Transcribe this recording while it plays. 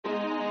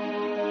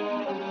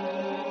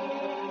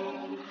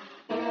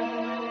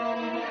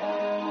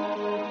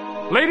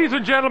Ladies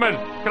and gentlemen,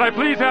 can I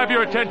please have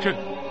your attention?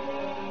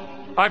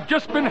 I've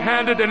just been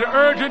handed an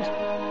urgent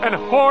and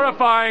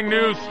horrifying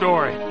news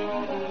story.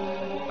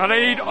 And I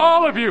need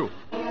all of you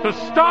to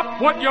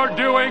stop what you're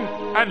doing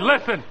and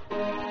listen.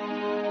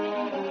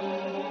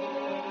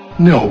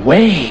 No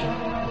way.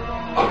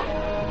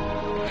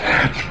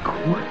 That's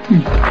crazy.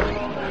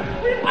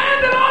 We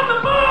landed on the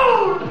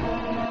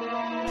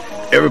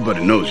moon!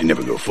 Everybody knows you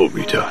never go full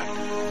retard.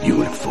 You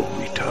went full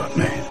retard,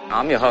 man.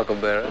 I'm your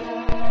huckleberry.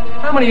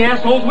 How many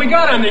assholes we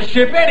got on this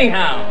ship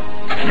anyhow?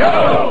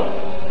 Yo!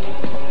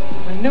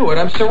 I knew it.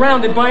 I'm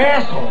surrounded by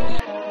assholes.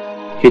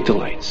 Hit the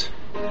lights.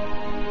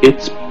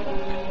 It's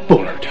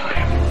boner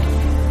time.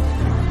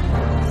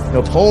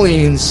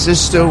 Napoleon's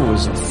sister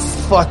was a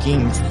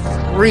fucking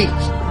freak.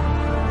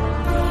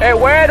 Hey,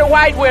 where are the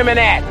white women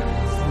at?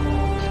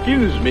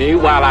 Excuse me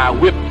while I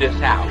whip this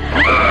out.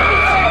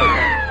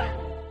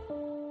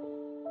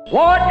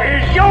 What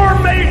is your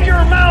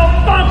major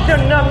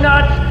malfunction,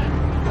 numbnuts?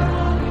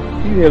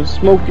 You have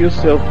smoked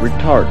yourself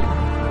retarded.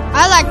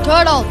 I like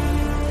turtles.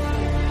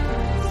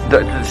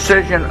 The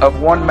decision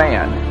of one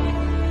man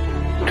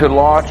to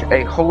launch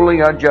a wholly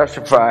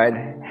unjustified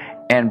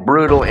and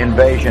brutal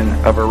invasion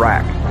of of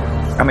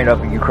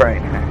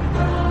Ukraine.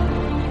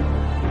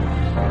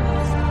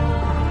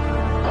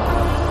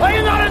 Are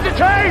you not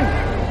entertained?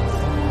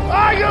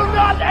 Are you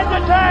not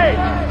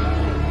entertained?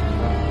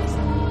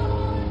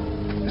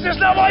 Is this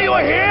not why you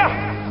are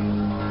here?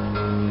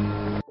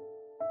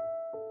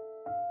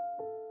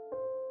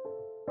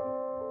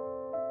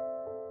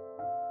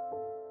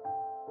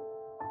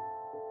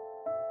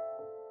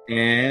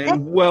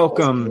 And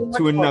welcome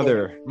to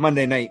another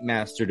Monday Night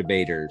Master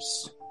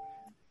Debaters.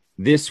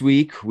 This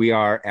week we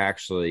are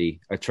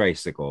actually a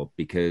tricycle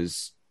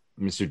because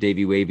Mr.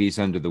 Davey Wavy's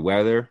under the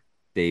weather.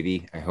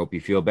 Davey, I hope you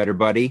feel better,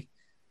 buddy.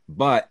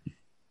 But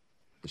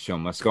the show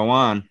must go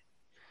on.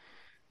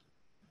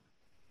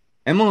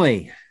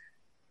 Emily,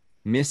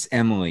 Miss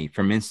Emily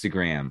from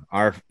Instagram,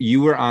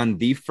 you were on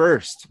the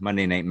first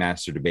Monday Night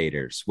Master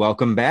Debaters.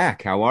 Welcome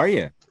back. How are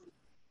you?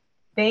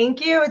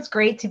 Thank you. It's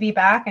great to be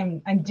back.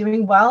 I'm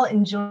doing well,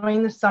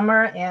 enjoying the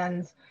summer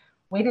and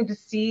waiting to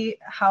see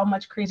how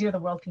much crazier the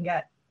world can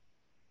get.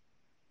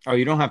 Oh,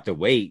 you don't have to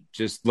wait.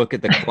 Just look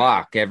at the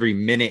clock. Every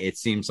minute it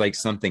seems like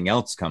something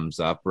else comes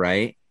up,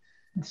 right?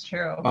 It's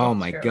true. Oh,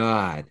 my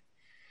God.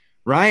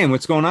 Ryan,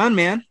 what's going on,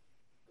 man?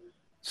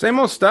 Same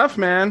old stuff,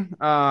 man.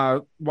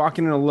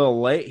 Walking in a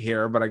little late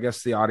here, but I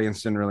guess the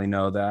audience didn't really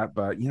know that.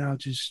 But,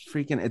 just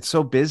freaking, it's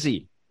so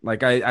busy.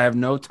 Like, I have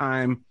no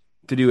time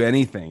to do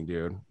anything,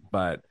 dude.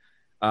 But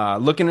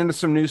looking into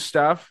some new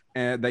stuff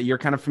that you're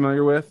kind of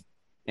familiar with,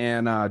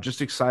 and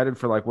just excited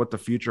for like what the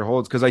future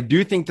holds, because I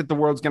do think that the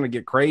world's going to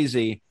get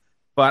crazy,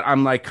 but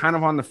I'm like kind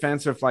of on the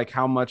fence of like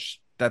how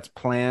much that's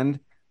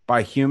planned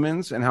by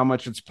humans and how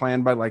much it's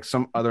planned by like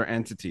some other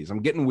entities.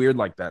 I'm getting weird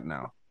like that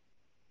now.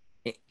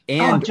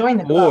 And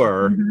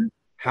or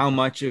how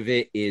much of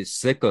it is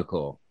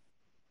cyclical,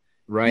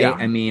 right? Yeah.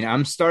 I mean,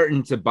 I'm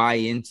starting to buy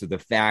into the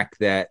fact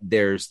that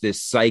there's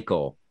this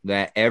cycle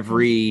that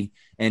every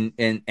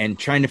and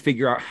trying to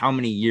figure out how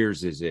many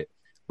years is it,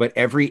 but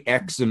every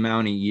X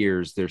amount of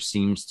years there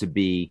seems to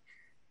be,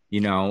 a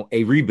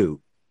reboot,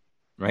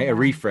 right? A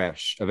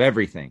refresh of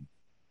everything.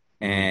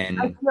 And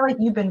I feel like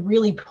you've been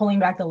really pulling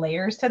back the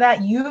layers to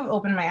that. You've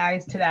opened my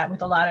eyes to that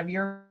with a lot of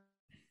your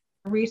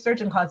research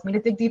and caused me to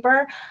dig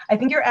deeper. I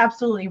think you're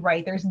absolutely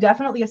right. There's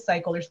definitely a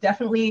cycle. There's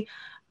definitely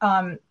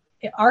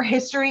our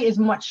history is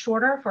much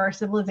shorter for our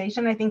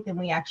civilization, I think, than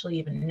we actually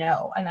even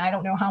know. And I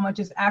don't know how much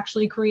is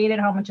actually created,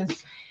 how much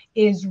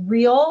is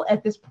real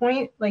at this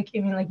point. Like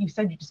you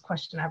said, you just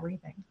question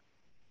everything.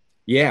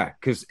 Yeah,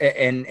 because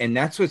and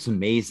that's what's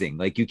amazing.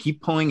 Like you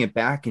keep pulling it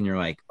back and you're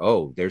like,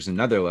 oh, there's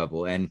another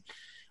level. And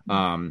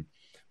Ryan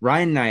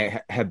and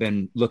I have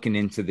been looking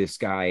into this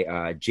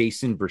guy,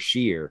 Jason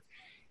Brashear,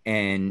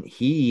 and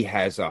he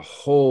has a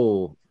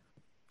whole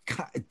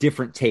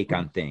different take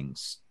on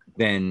things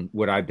than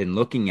what I've been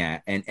looking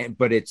at.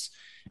 But it's,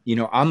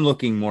 I'm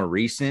looking more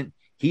recent.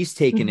 He's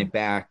taken it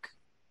back,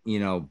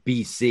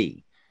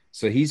 BC.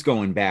 So he's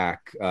going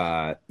back,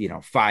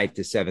 5,000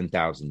 to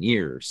 7,000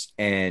 years.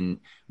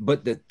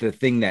 But the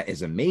thing that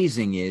is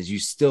amazing is you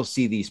still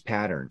see these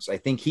patterns. I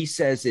think he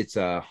says it's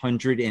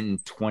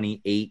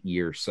 128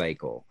 year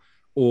cycle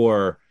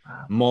or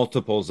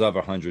multiples of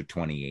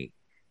 128.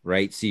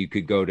 Right. So you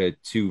could go to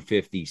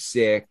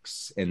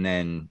 256 and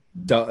then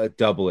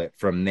double it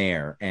from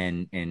there.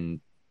 And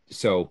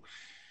so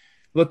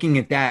looking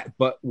at that,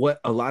 but what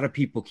a lot of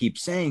people keep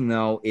saying,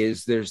 though,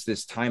 is there's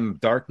this time of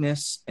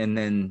darkness and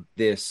then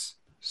this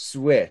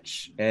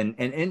switch. And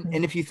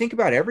if you think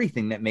about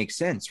everything, that makes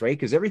sense, right?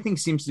 Because everything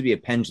seems to be a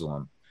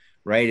pendulum,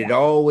 right? Yeah. It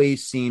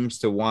always seems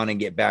to want to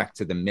get back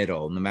to the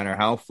middle, no matter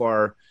how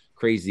far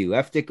crazy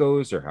left it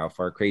goes or how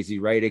far crazy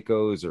right it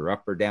goes or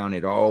up or down.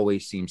 It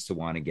always seems to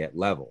want to get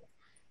level.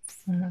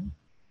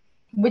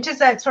 Which is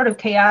that sort of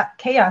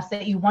chaos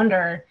that you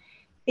wonder,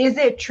 is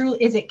it true?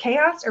 Is it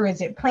chaos or is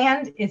it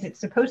planned? Is it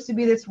supposed to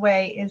be this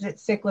way? Is it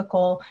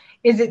cyclical?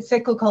 Is it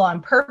cyclical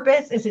on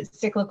purpose? Is it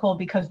cyclical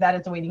because that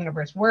is the way the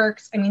universe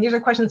works? I mean, these are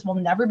questions we'll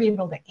never be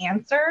able to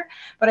answer,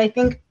 but I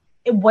think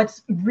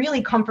what's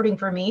really comforting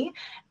for me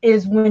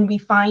is when we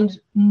find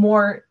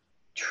more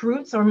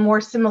truths or more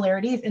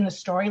similarities in the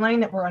storyline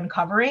that we're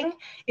uncovering.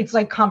 It's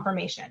like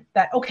confirmation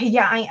that, okay,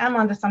 yeah, I am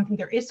onto something.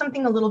 There is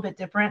something a little bit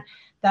different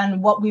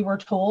than what we were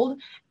told,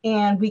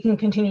 and we can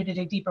continue to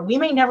dig deeper. We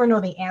may never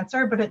know the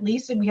answer, but at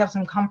least we have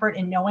some comfort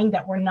in knowing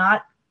that we're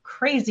not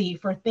crazy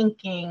for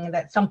thinking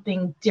that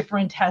something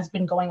different has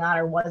been going on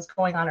or was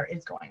going on or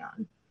is going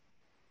on.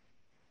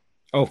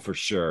 Oh, for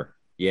sure.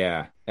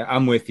 Yeah,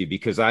 I'm with you,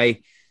 because I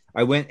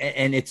went,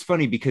 and it's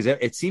funny because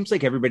it seems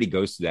like everybody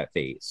goes through that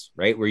phase,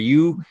 right? Where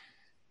you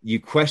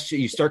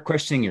start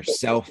questioning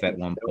yourself at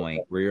one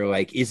point, where you're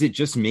like, is it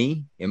just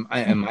me? Am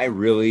I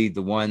really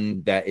the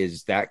one that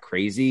is that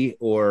crazy,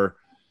 or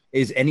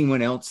is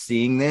anyone else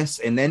seeing this?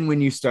 And then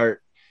when you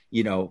start,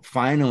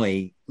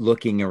 finally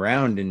looking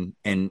around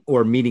and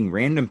or meeting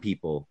random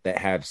people that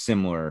have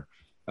similar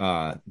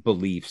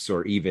beliefs,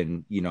 or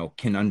even,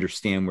 can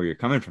understand where you're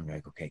coming from, you're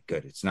like, okay,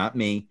 good. It's not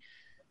me.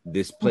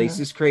 This place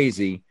is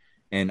crazy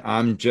and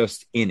I'm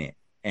just in it.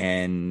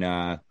 And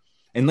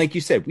like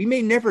you said, we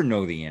may never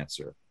know the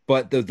answer.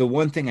 But the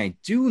one thing I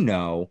do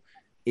know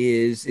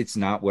is it's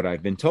not what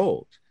I've been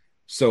told.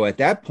 So at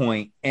that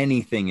point,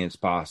 anything is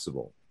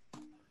possible.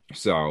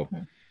 So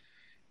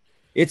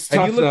it's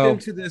tough. Have you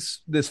looked into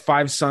this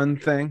 5 sun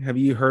thing? Have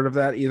you heard of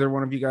that? Either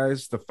one of you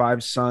guys? The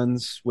 5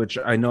 suns, which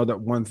I know that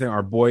one thing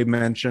our boy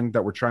mentioned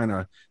that we're trying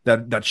to,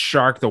 that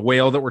shark, the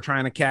whale that we're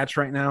trying to catch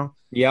right now.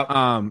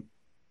 Yep.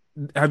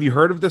 Have you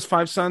heard of this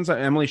 5 suns?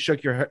 Emily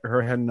shook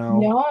her head no.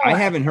 No, I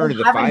haven't heard of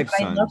the 5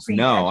 suns.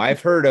 No,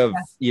 I've heard of,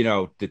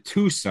 the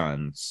 2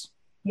 suns.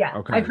 Yeah,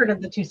 okay. I've heard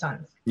of the 2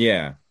 suns.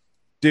 Yeah.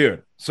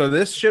 Dude, so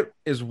this shit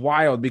is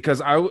wild,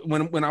 because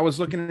when I was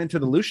looking into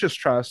the Lucius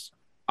Trust,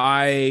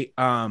 I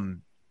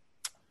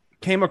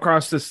came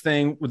across this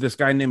thing with this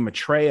guy named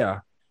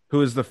Maitreya,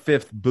 who is the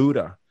 5th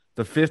Buddha,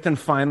 the 5th and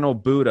final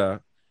Buddha,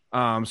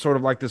 sort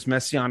of like this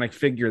messianic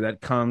figure that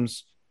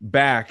comes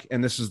back,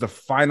 and this is the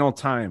final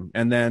time,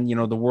 and then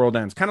the world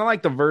ends, kind of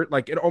like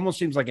like it almost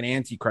seems like an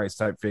antichrist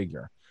type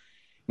figure.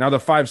 Now the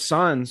 5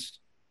 suns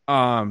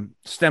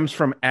stems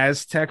from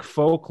Aztec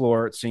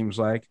folklore, it seems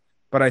like,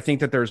 but I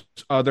think that there's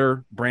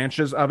other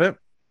branches of it,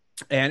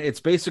 and it's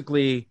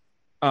basically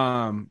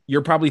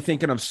you're probably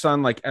thinking of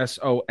sun like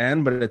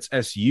SON, but it's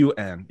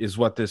SUN is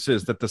what this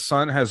is, that the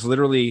sun has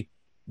literally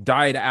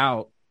died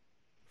out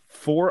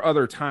 4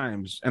 other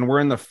times, and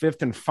we're in the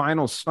 5th and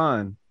final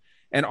sun.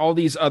 And all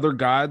these other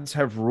gods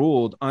have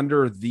ruled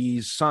under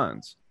these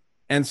suns.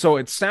 And so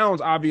it sounds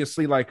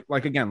obviously like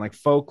again, like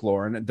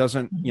folklore. And it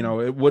doesn't,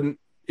 it wouldn't,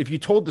 if you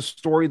told the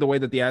story the way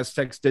that the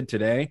Aztecs did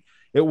today,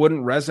 it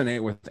wouldn't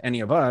resonate with any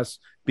of us,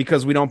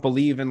 because we don't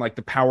believe in like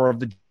the power of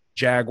the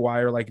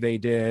jaguar like they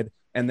did.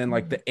 And then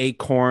like the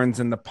acorns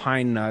and the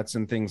pine nuts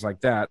and things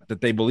like that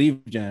they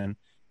believed in.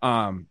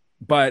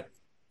 But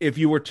if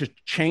you were to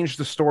change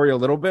the story a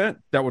little bit,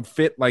 that would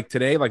fit like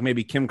today, like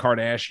maybe Kim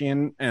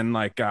Kardashian and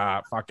like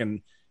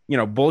fucking,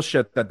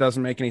 bullshit that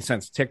doesn't make any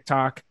sense,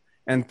 TikTok,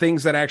 and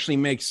things that actually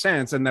make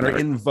sense and that are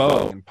in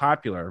vogue and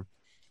popular,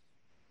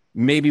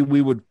 maybe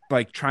we would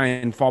like try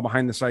and fall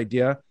behind this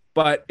idea.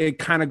 But it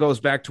kind of goes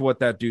back to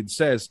what that dude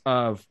says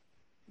of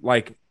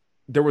like,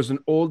 there was an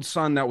old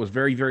sun that was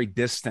very, very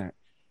distant,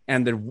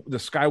 and the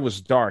sky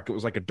was dark. It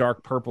was like a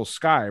dark purple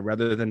sky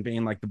rather than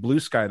being like the blue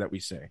sky that we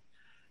see.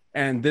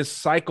 And this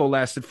cycle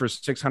lasted for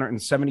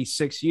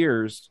 676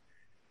 years.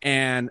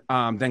 And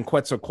then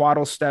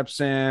Quetzalcoatl steps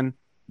in.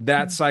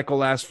 That cycle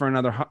lasts for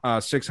another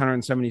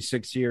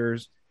 676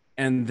 years.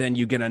 And then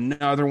you get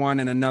another one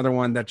and another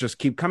one that just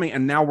keep coming.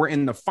 And now we're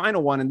in the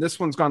final one. And this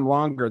one's gone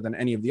longer than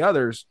any of the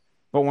others.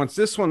 But once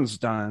this one's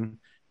done,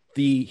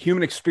 the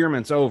human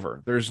experiment's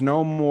over. There's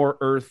no more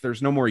Earth.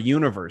 There's no more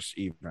universe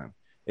even.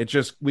 It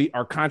just,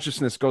 our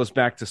consciousness goes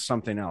back to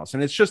something else.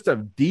 And it's just a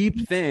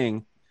deep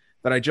thing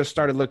that I just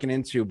started looking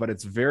into, but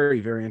it's very,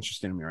 very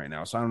interesting to me right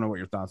now. So I don't know what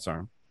your thoughts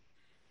are.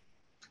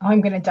 Oh,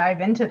 I'm going to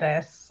dive into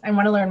this. I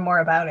want to learn more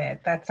about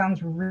it. That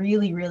sounds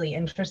really, really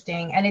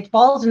interesting. And it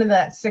falls into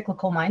that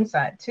cyclical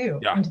mindset too,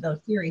 into those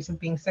theories of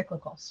being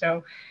cyclical.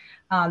 So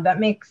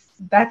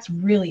that's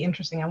really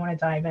interesting. I want to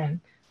dive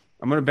in.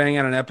 I'm going to bang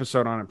out an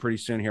episode on it pretty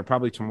soon here,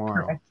 probably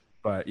tomorrow. Perfect.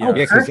 But yeah,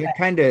 because it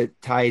kind of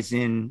ties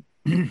in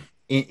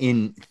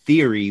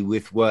theory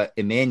with what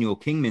Emmanuel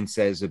Kingman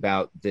says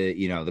about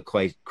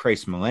the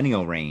Christ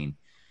millennial reign,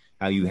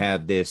 how you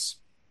have this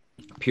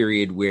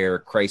period where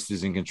Christ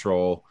is in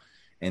control,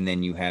 and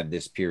then you have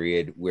this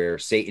period where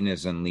Satan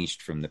is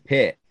unleashed from the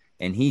pit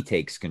and he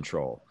takes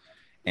control,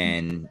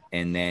 and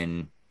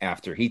then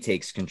after he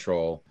takes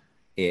control,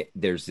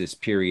 there's this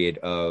period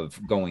of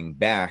going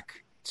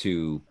back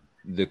to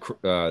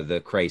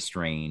the Christ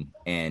reign,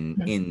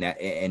 and in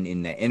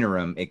the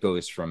interim it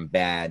goes from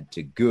bad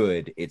to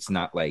good. It's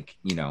not like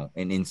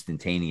an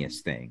instantaneous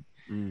thing.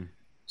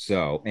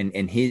 So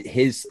and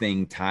his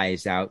thing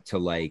ties out to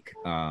like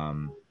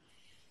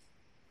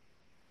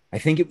I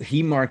think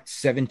he marked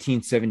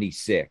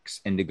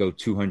 1776, and to go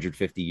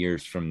 250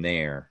 years from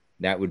there,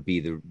 that would be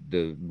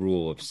the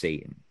rule of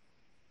Satan.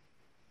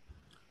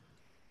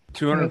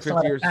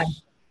 250 years.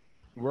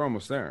 We're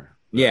almost there.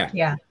 Yeah.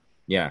 That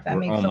we're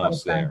makes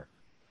almost there.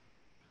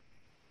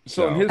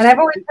 So, and I've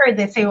always heard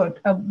they say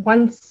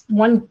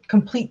one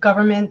complete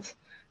government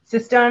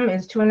system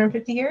is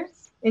 250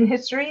 years in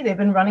history. They've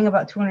been running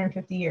about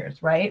 250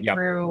 years, right? Yep.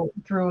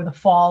 Through the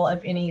fall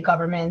of any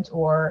government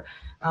or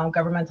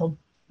governmental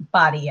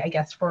body, I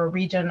guess, for a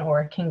region or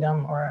a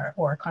kingdom or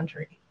a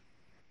country.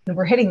 And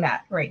we're hitting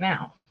that right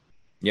now.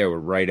 Yeah, we're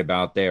right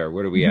about there.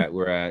 What are we at?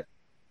 We're at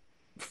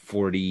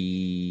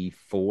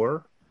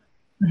 44,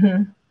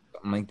 something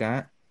like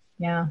that.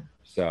 Yeah.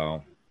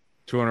 So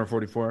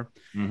 244.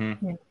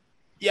 Mm-hmm.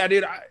 Yeah,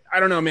 dude. I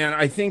don't know, man.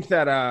 I think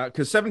that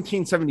because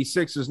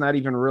 1776 is not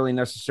even really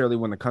necessarily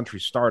when the country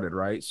started,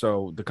 right?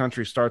 So the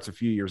country starts a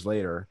few years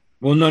later.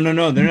 Well, no.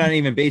 They're not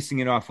even basing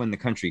it off when the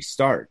country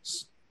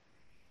starts.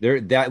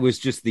 That was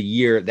just the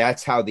year.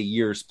 That's how the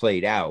years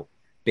played out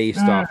based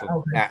off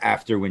of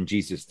after when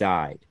Jesus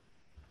died.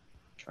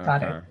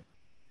 Got it.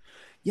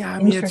 Yeah,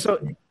 I mean,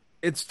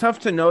 it's tough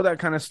to know that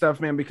kind of stuff,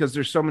 man, because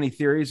there's so many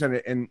theories,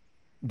 and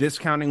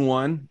discounting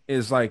one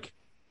is like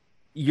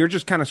you're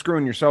just kind of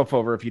screwing yourself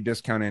over if you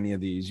discount any of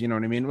these. You know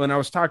what I mean? When I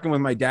was talking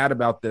with my dad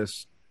about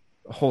this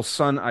whole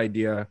sun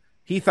idea,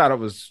 he thought it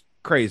was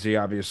crazy,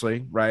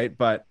 obviously, right?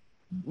 But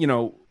you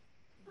know,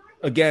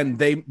 again,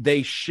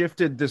 they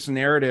shifted this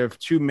narrative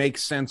to make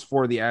sense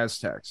for the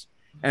Aztecs,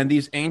 and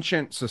these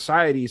ancient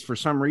societies, for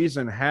some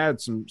reason, had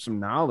some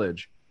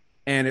knowledge.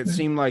 And it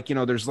seemed like, you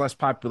know, there's less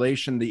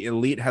population. The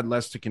elite had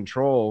less to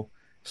control.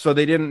 So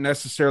they didn't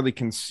necessarily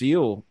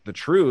conceal the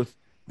truth.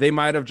 They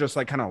might have just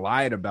like kind of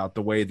lied about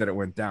the way that it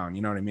went down.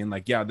 You know what I mean?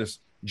 Like, yeah, this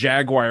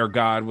jaguar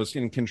god was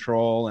in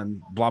control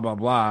and blah, blah,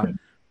 blah.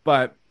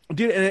 But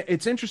dude, and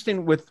it's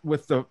interesting with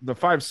the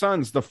five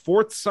sons, the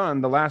fourth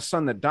son, the last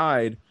son that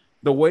died,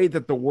 the way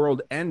that the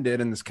world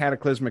ended in this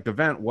cataclysmic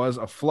event was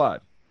a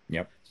flood.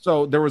 Yep.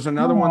 So there was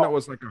another one that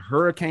was like a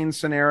hurricane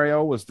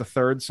scenario, was the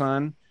third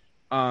son.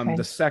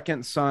 The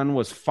second son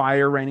was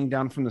fire raining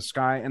down from the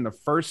sky, and the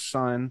first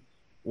son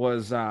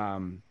was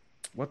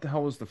what the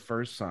hell was the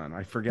first son?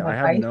 I forget. I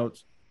have ice?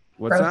 Notes.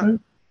 What's Frozen?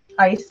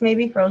 that? Ice,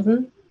 maybe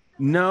frozen.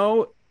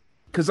 No,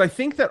 because I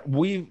think that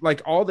we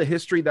like all the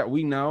history that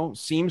we know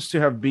seems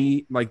to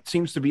be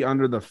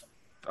under the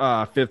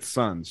fifth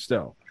son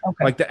still.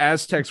 Okay. Like the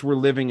Aztecs were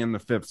living in the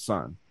fifth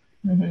son.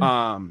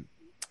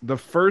 The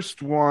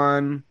first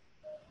one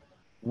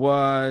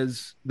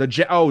was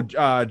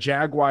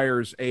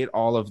jaguars ate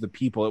all of the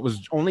people. It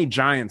was only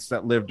giants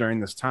that lived during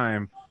this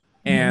time,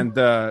 and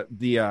the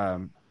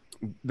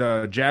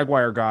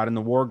jaguar god and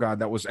the war god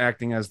that was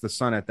acting as the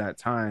sun at that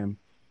time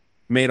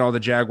made all the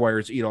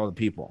jaguars eat all the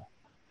people.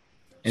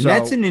 And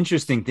that's an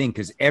interesting thing,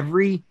 because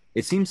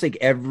it seems like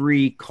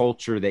every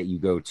culture that you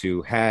go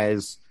to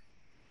has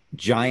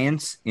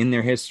giants in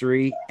their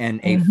history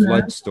and a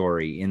flood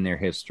story in their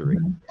history.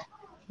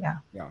 Yeah.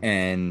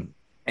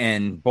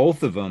 And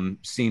both of them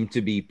seem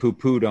to be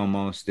poo-pooed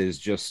almost as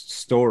just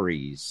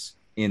stories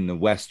in the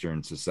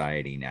Western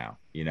society now.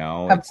 You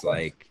know, it's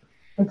like,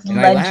 it's and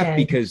legend. I laugh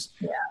because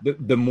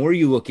the more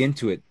you look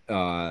into it,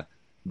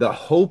 the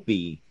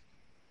Hopi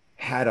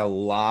had a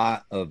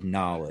lot of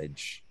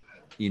knowledge,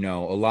 you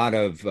know, a lot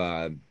of,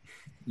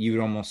 you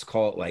would almost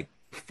call it like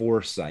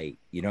foresight.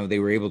 You know, they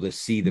were able to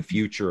see the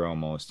future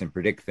almost and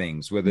predict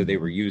things, whether they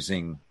were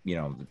using, you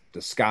know,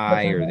 the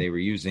sky or they were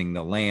using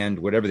the land,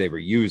 whatever they were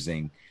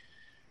using.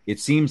 It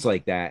seems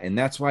like that. And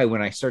that's why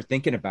when I start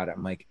thinking about it,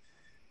 I'm like,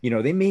 you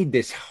know, they made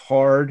this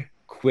hard,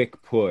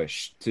 quick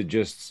push to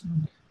just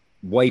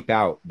wipe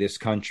out this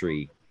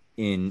country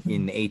in the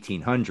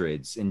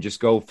 1800s and just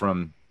go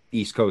from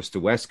East Coast to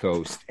West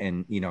Coast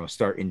and, you know,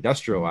 start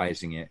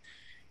industrializing it.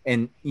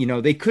 And, you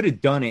know, they could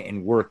have done it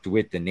and worked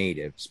with the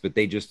natives, but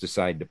they just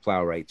decided to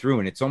plow right through.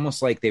 And it's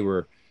almost like they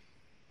were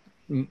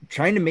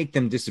trying to make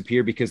them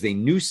disappear because they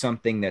knew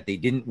something that they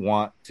didn't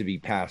want to be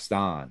passed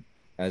on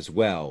as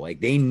well.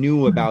 Like they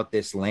knew about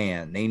this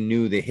land. They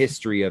knew the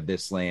history of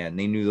this land.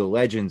 They knew the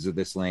legends of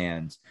this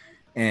land.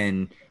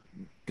 And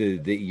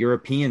the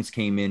Europeans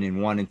came in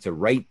and wanted to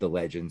write the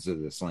legends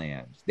of this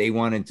land. They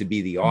wanted to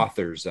be the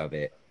authors of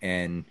it.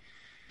 And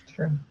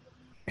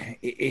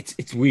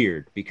it's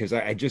weird because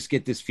I just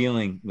get this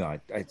feeling. No,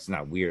 it's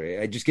not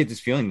weird. I just get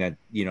this feeling that,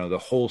 you know, the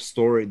whole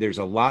story, there's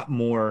a lot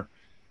more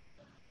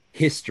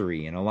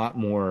history and a lot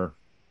more,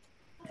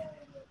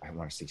 I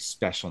want to say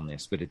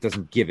specialness, but it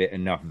doesn't give it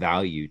enough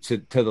value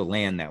to the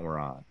land that we're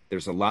on.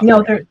 There's a lot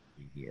more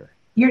here.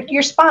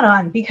 You're spot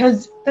on,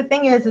 because the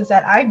thing is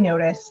that I've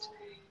noticed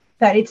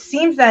that it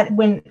seems that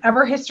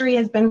whenever history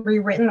has been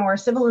rewritten or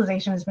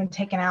civilization has been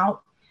taken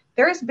out,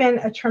 there has been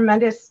a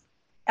tremendous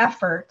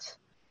effort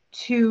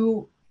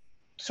to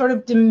sort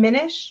of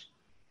diminish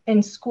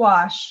and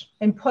squash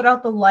and put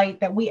out the light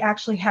that we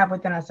actually have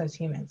within us as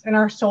humans and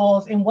our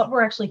souls and what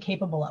we're actually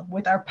capable of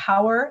with our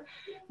power,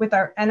 with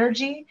our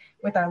energy,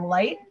 with our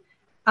light.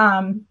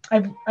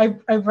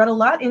 I've read a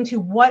lot into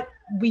what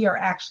we are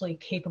actually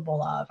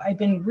capable of. I've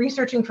been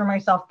researching for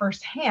myself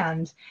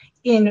firsthand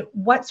in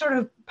what sort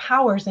of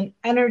powers and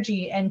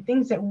energy and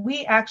things that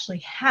we actually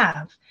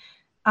have,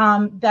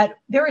 that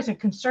there is a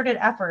concerted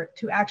effort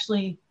to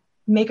actually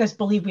make us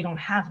believe we don't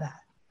have that.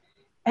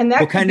 And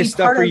that what kind of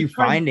stuff are you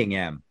finding,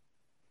 Em?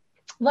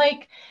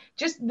 Like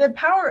just the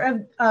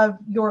power of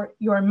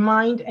your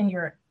mind and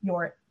your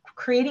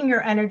creating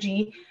your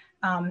energy.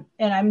 And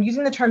I'm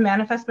using the term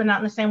manifest, but not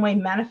in the same way,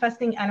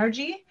 manifesting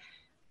energy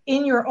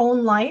in your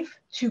own life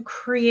to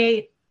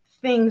create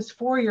things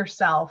for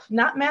yourself,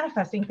 not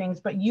manifesting things,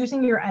 but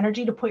using your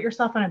energy to put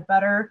yourself on a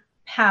better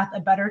path, a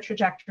better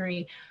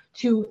trajectory,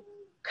 to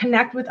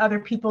connect with other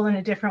people in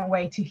a different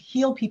way, to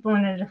heal people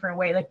in a different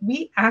way. Like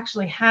we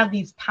actually have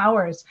these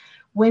powers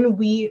when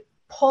we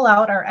pull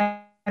out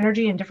our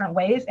energy in different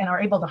ways and are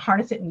able to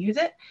harness it and use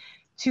it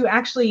to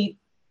actually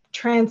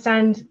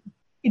transcend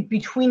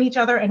between each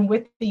other and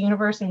with the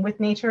universe and with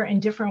nature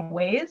in different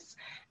ways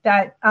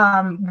that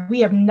we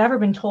have never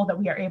been told that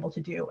we are able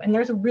to do. And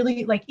there's a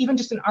really, like, even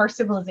just in our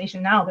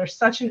civilization now, there's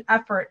such an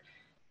effort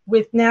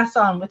with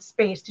NASA and with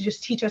space to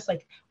just teach us,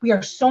 like, we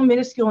are so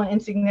minuscule and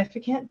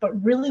insignificant,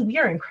 but really we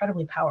are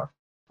incredibly powerful.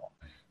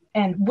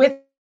 And with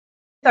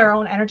our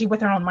own energy,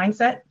 with our own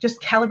mindset,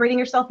 just calibrating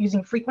yourself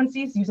using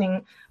frequencies,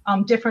 using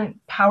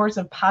different powers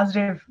of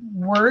positive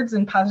words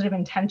and positive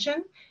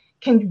intention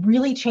can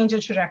really change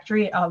the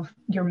trajectory of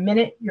your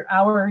minute, your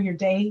hour, your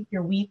day,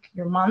 your week,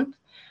 your month.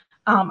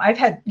 I've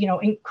had,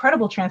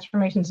 incredible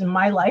transformations in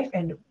my life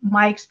and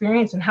my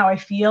experience and how I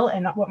feel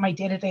and what my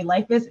day-to-day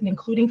life is, and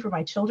including for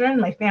my children,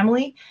 my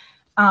family,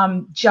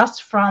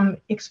 just from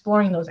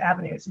exploring those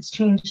avenues. It's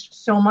changed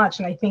so much.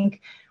 And I think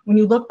when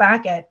you look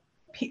back at,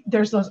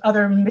 there's those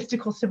other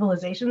mystical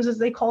civilizations, as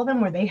they call them,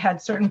 where they had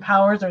certain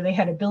powers or they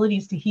had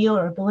abilities to heal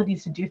or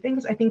abilities to do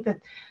things. I think that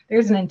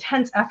there's an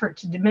intense effort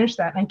to diminish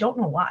that. And I don't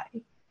know why.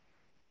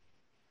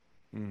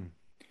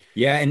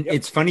 Yeah. And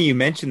it's funny you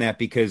mentioned that,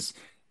 because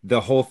the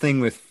whole thing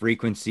with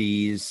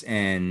frequencies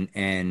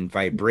and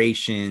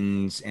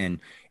vibrations, and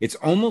it's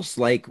almost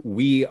like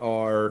we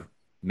are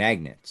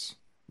magnets,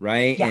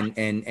 right? Yeah.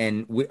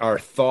 And we, our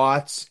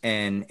thoughts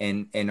and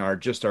our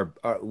just our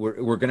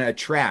we're going to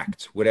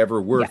attract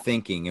whatever we're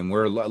thinking, and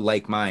we're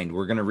like mind.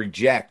 We're going to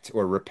reject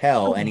or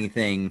repel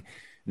anything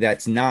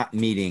that's not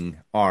meeting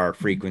our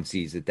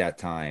frequencies at that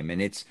time.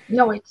 And it's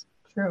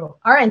true.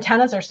 Our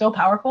antennas are so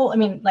powerful. I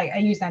mean, like, I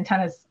use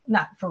antennas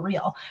not for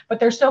real, but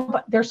they're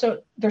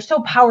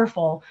so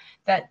powerful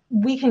that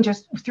we can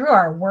just, through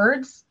our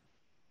words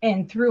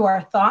and through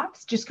our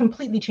thoughts, just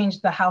completely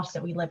change the house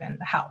that we live in,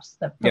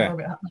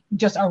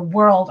 just our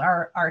world,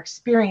 our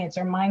experience,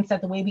 our mindset,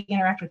 the way we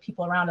interact with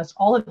people around us,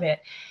 all of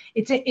it.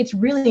 It's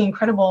really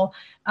incredible.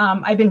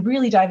 I've been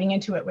really diving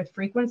into it with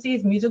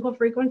frequencies, musical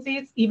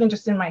frequencies, even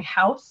just in my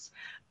house.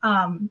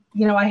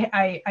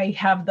 I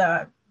have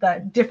the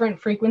different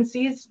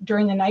frequencies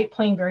during the night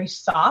playing very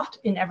soft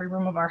in every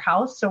room of our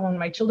house. So when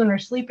my children are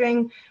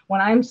sleeping,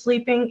 when I'm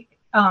sleeping,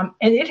 and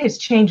it has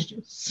changed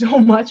so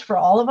much for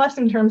all of us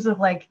in terms of,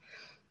 like,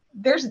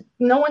 there's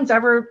no one's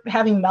ever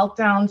having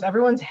meltdowns.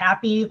 Everyone's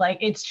happy. Like,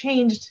 it's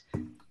changed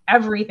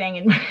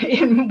everything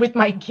with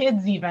my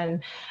kids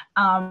even.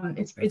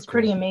 It's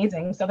pretty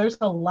amazing. So there's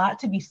a lot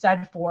to be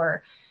said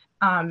for,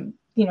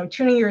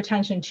 tuning your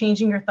attention,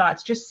 changing your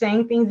thoughts, just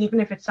saying things,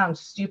 even if it sounds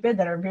stupid,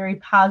 that are very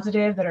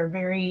positive, that are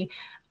very,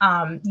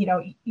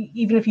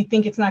 even if you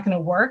think it's not going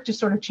to work, just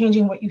sort of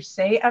changing what you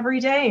say every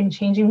day and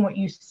changing what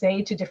you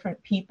say to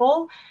different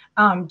people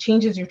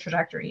changes your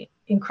trajectory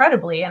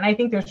incredibly. And I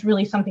think there's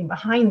really something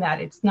behind that.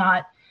 It's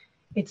not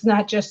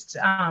just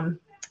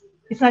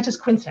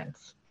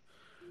coincidence.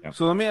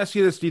 So let me ask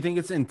you this. Do you think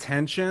it's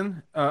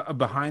intention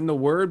behind the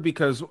word?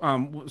 Because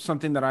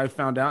something that I've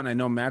found out, and I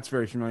know Matt's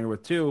very familiar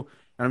with too,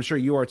 and I'm sure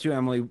you are too,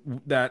 Emily,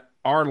 that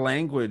our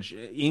language,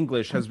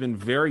 English, has been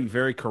very,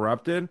 very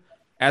corrupted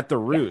at the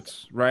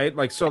roots, right?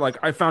 Like, so, like,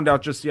 I found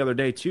out just the other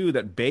day too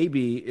that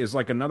baby is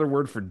like another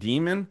word for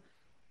demon.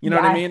 You know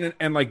what I mean?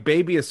 And like,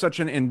 baby is such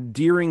an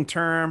endearing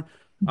term.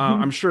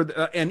 I'm sure,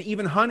 and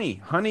even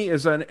honey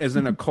is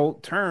an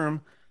occult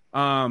term.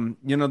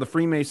 The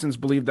Freemasons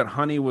believe that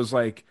honey was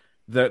like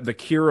the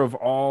cure of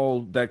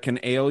all that can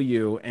ail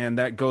you, and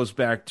that goes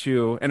back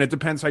to, and it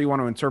depends how you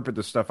want to interpret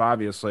this stuff,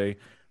 obviously.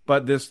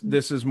 But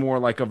this is more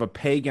like of a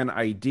pagan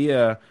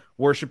idea,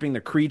 worshiping the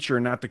creature,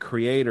 not the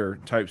creator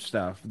type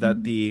stuff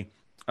that the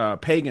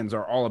pagans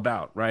are all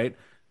about, right?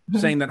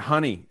 Saying that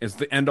honey is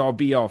the end all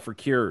be all for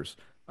cures.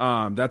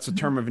 That's a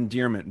term of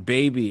endearment.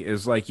 Baby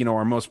is like,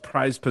 our most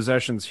prized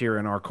possessions here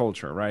in our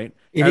culture, right?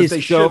 It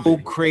is so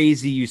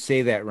crazy you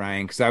say that,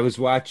 Ryan, because I was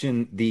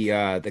watching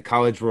the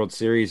College World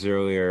Series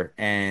earlier,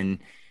 and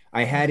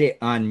I had it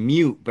on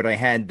mute, but I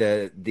had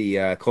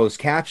the closed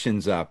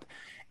captions up.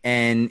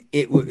 And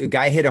a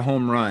guy hit a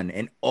home run,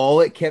 and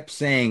all it kept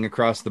saying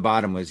across the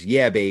bottom was,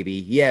 "Yeah, baby,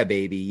 yeah,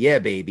 baby, yeah,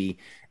 baby,"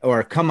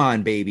 or "Come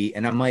on, baby."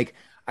 And I'm like,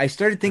 I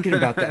started thinking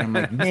about that. And I'm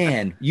like,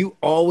 man, we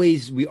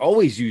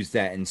always use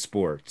that in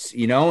sports,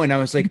 you know? And I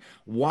was like,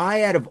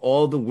 why out of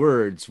all the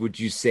words would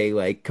you say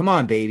like, come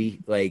on,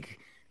 baby? Like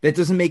that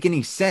doesn't make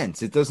any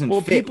sense. It doesn't Well,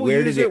 fit. people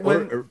Where use did it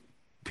when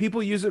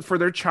people use it for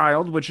their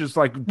child, which is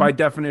like by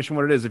definition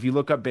what it is. If you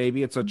look up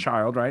baby, it's a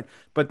child, right?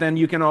 But then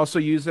you can also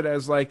use it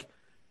as like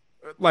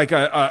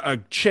a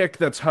chick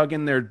that's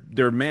hugging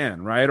their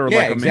man, right? Or Yeah,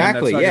 like a man that's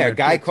exactly. hugging Yeah, a their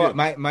guy chick called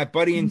too. my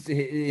buddy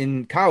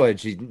in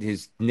college.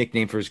 His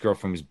nickname for his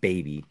girlfriend was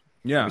Baby.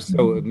 It Yeah. was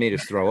so it made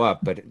us throw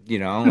up, but you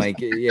know, like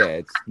yeah,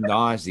 it's It's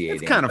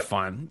nauseating. kind of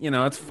fun. You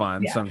know, it's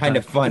fun Yeah. Kind sometimes.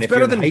 of fun It's if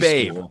you're better in than high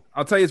Babe. school.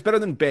 I'll tell you, it's better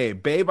than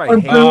Babe. Babe, I Or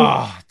hate. boo.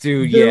 Oh,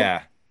 dude, Boo.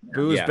 yeah.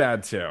 Boo is Yeah.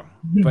 bad too.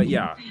 But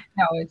yeah.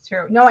 No, it's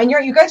true. No, and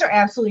you guys are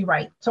absolutely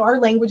right. So our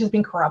language has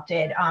been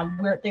corrupted.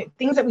 Where the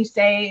things that we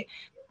say,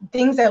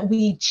 things that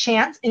we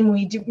chant and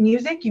we do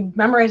music, you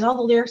memorize all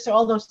the lyrics to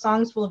all those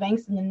songs full of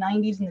angst in the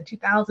 90s and the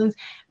 2000s.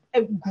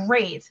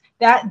 Great.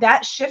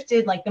 That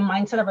shifted like the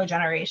mindset of our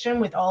generation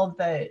with all of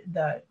the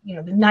the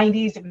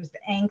 90s. It was the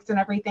angst and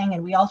everything,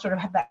 and we all sort of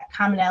have that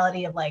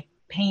commonality of like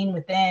pain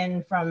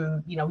within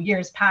from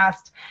years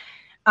past.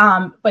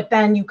 But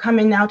then you come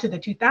in now to the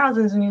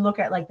 2000s and you look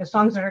at like the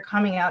songs that are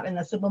coming out and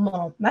the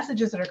subliminal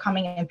messages that are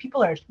coming in, and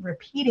people are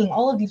repeating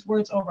all of these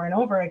words over and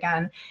over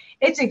again.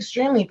 It's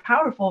extremely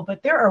powerful,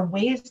 but there are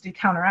ways to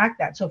counteract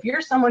that. So if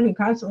you're someone who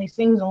constantly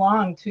sings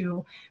along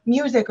to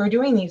music or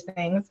doing these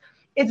things,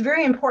 it's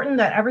very important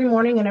that every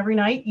morning and every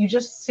night you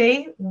just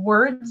say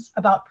words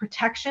about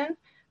protection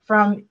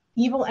from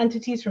evil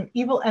entities, from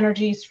evil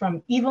energies,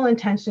 from evil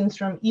intentions,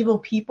 from evil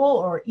people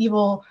or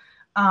evil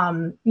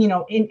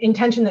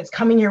intention that's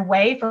coming your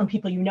way from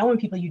people you know and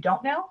people you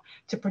don't know,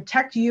 to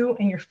protect you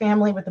and your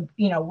family with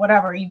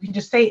whatever. You can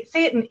just say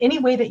it in any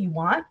way that you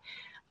want,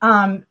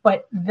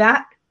 but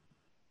that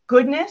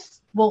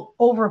goodness will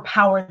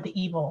overpower the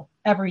evil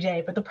every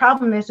day. But the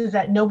problem is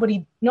that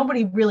nobody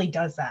really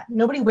does that.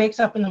 Nobody wakes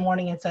up in the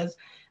morning and says,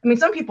 I mean,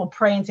 some people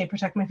pray and say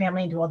protect my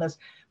family and do all this,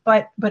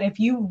 but if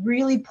you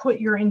really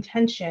put your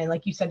intention,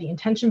 like you said, the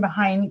intention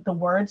behind the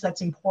words, that's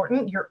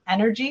important. Your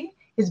energy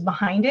is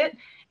behind it,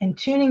 and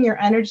tuning your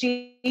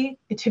energy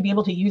to be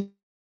able to use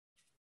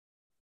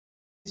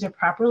it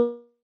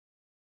properly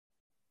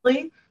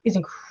is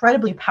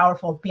incredibly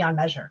powerful beyond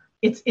measure.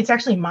 It's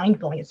actually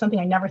mind-blowing. It's something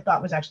I never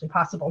thought was actually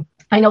possible.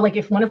 I know, like,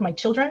 if one of my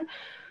children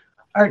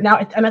are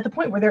now, I'm at the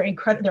point where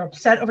they're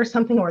upset over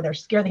something, or they're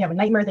scared, they have a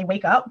nightmare, they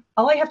wake up,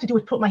 all I have to do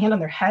is put my hand on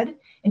their head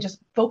and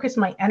just focus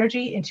my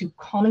energy into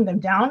calming them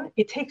down.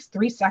 It takes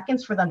 3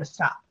 seconds for them to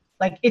stop.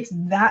 Like, it's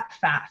that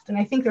fast. And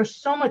I think there's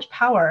so much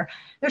power.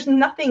 There's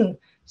nothing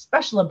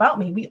special about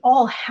me. We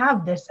all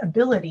have this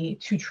ability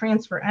to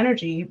transfer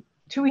energy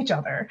to each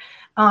other.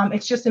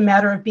 It's just a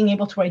matter of being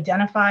able to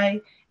identify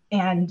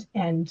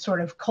and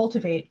sort of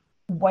cultivate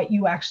what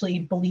you actually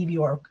believe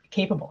you are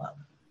capable of.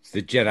 It's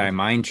the Jedi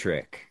mind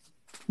trick.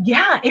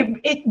 Yeah,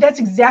 that's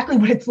exactly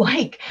what it's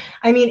like.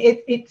 I mean,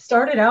 it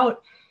started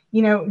out,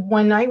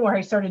 one night where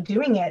I started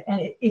doing it,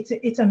 and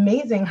it's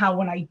amazing how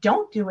when I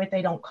don't do it,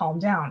 they don't calm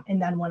down.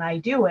 And then when I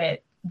do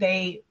it,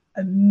 they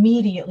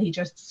immediately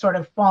just sort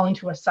of fall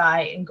into a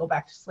sigh and go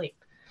back to sleep.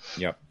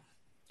 Yep.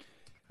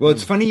 Well,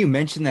 it's funny you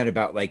mentioned that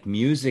about like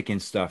music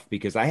and stuff,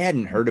 because I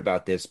hadn't heard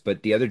about this,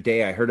 but the other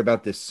day I heard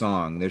about this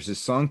song. There's a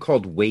song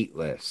called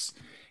Weightless,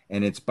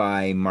 and it's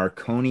by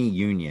Marconi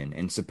Union.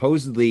 And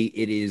supposedly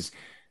it is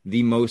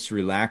the most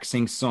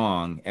relaxing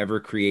song ever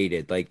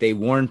created. Like, they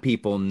warn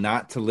people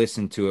not to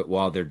listen to it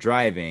while they're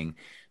driving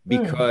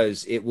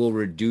because it will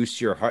reduce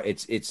your heart.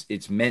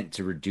 It's meant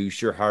to reduce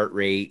your heart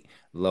rate,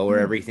 lower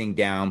everything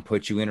down,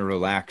 put you in a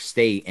relaxed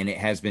state, and it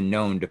has been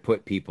known to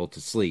put people to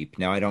sleep.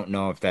 Now, I don't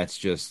know if that's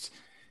just,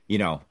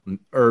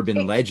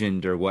 urban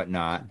legend or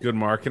whatnot. Good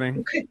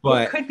marketing.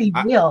 It could be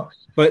real.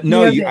 But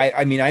no,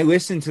 I mean, I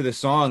listened to the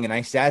song and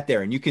I sat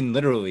there, and you can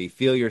literally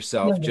feel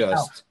yourself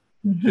just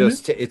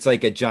it's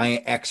like a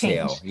giant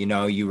exhale.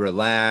 You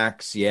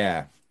relax.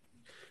 Yeah.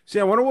 See,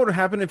 I wonder what would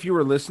happen if you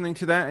were listening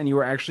to that and you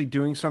were actually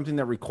doing something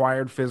that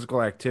required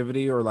physical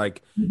activity, or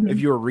like if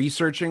you were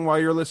researching while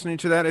you're listening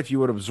to that, if you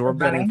would absorb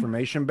that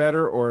information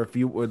better, or if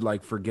you would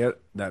like forget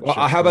that. Well,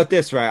 how about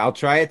this, right? I'll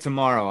try it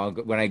tomorrow.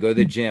 When I go to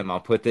the gym, I'll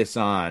put this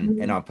on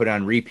and I'll put it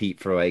on repeat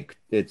for like,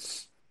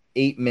 it's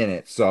 8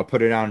 minutes. So I'll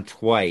put it on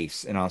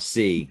twice and I'll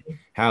see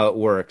how it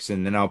works.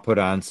 And then I'll put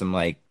on some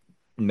like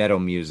metal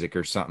music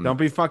or something. Don't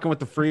be fucking with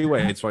the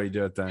freeway. That's why you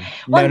do it then.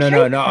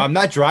 No. I'm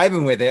not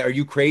driving with it. Are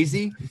you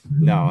crazy?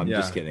 No, I'm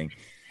just kidding.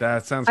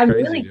 That sounds I'm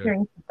crazy. I'm really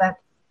curious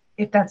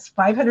if that's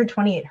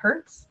 528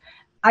 hertz.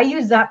 I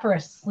use that for a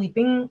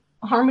sleeping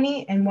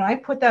harmony. And when I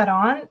put that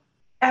on,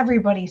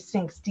 everybody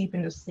sinks deep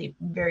into sleep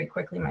very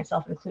quickly,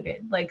 myself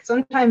included. Like,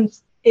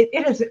 sometimes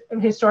it has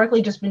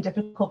historically just been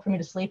difficult for me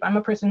to sleep. I'm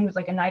a person who's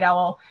like a night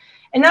owl.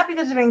 And not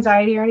because of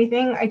anxiety or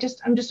anything. I'm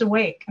just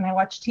awake and I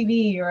watch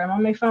TV or I'm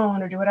on my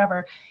phone or do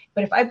whatever.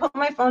 But if I put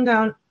my phone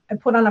down, I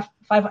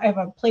have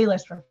a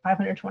playlist for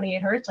 528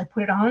 hertz. I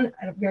put it on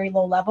at a very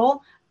low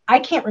level. I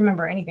can't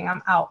remember anything.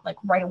 I'm out like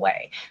right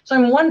away. So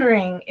I'm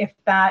wondering if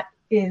that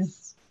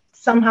is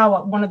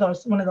somehow one of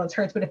those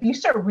hurts. But if you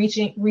start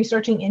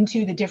researching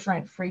into the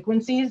different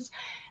frequencies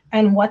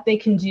and what they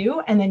can do,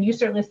 and then you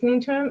start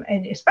listening to them,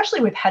 and especially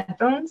with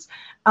headphones,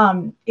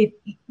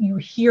 you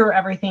hear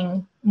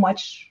everything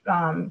much.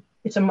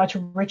 It's a much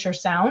richer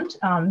sound,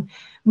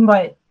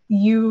 but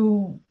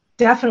you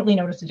definitely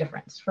notice a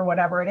difference for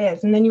whatever it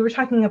is. And then you were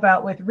talking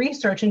about with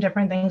research and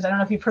different things. I don't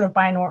know if you've heard of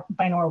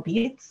binaural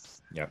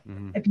beats. Yeah.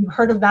 Mm-hmm. If you've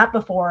heard of that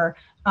before,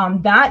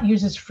 that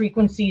uses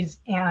frequencies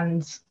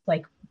and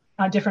like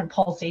different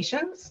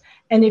pulsations.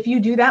 And if you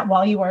do that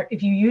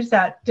if you use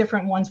that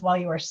different ones while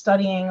you are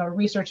studying or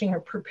researching or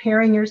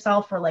preparing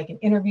yourself for like an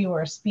interview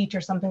or a speech or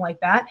something like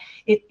that,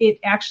 it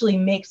actually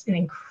makes an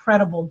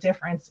incredible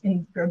difference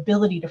in your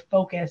ability to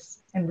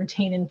focus and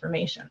retain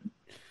information.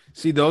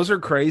 See, those are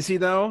crazy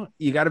though.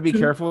 You got to be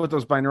careful with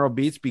those binaural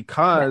beats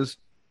because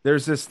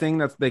there's this thing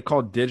that they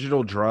call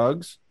digital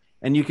drugs,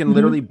 and you can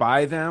literally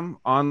buy them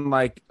on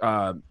like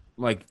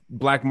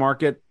black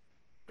market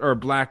or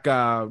black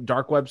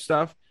dark web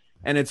stuff.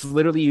 And it's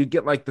literally, you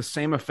get like the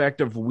same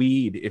effect of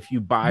weed if you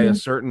buy a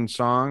certain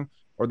song,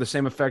 or the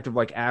same effect of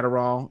like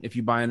Adderall if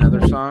you buy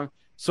another song.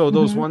 So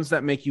those ones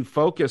that make you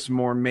focus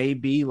more may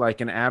be like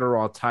an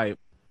Adderall type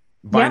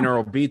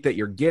binaural beat that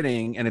you're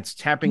getting, and it's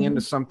tapping into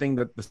something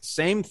that the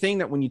same thing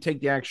that when you take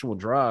the actual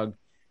drug,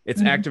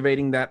 it's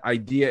activating that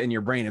idea in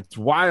your brain. It's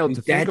wild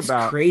to think about.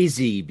 That's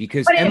crazy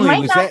because but Emily, it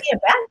might not be a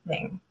bad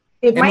thing.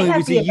 It Emily, might not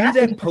was be it a you bad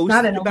that thing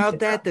posted about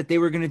that they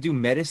were going to do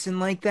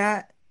medicine like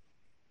that?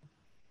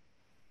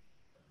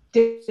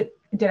 Did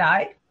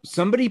I?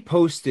 Somebody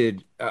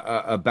posted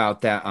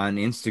about that on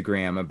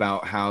Instagram,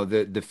 about how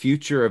the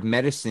future of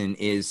medicine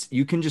is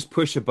you can just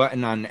push a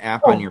button on an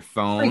app on your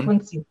phone.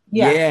 Frequency.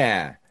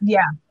 Yeah.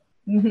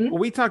 Mm-hmm. Well,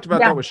 we talked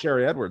about that with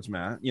Sherry Edwards,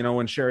 Matt. You know,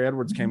 when Sherry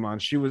Edwards came on,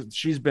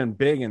 she's been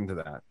big into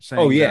that.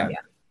 Saying that,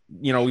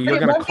 you know, you're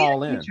going to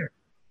call in.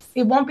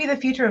 It won't be the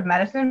future of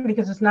medicine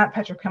because it's not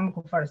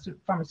petrochemical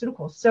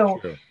pharmaceuticals. So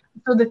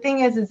the thing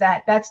is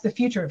that that's the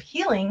future of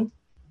healing,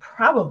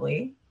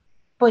 probably,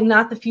 but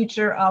not the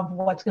future of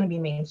what's going to be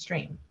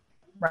mainstream,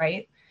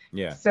 right?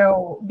 Yeah.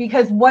 So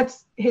because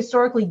what's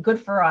historically good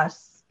for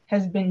us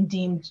has been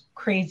deemed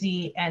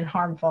crazy and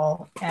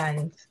harmful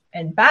and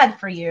bad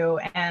for you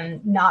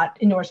and not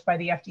endorsed by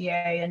the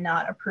FDA and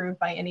not approved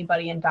by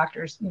anybody, and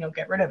doctors,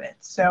 get rid of it.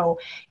 So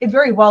it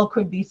very well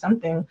could be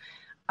something.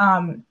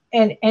 And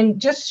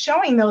just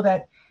showing though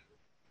that,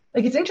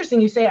 like, it's interesting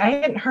you say, I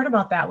hadn't heard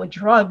about that with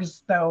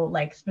drugs though,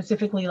 like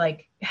specifically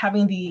like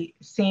having the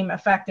same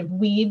effect of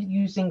weed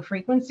using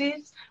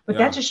frequencies, but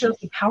that just shows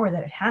the power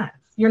that it has.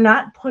 You're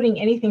not putting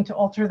anything to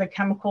alter the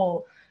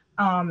chemical,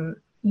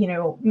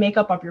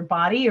 makeup of your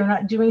body. You're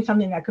not doing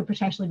something that could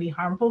potentially be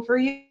harmful for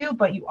you,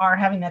 but you are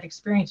having that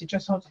experience. It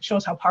just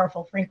shows how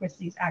powerful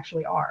frequencies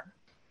actually are.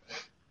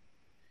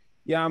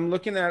 Yeah, I'm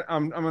looking at,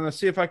 I'm going to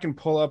see if I can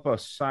pull up a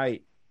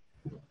site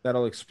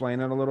that'll explain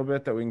it a little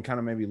bit that we can kind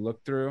of maybe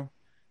look through.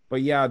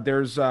 But yeah,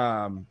 there's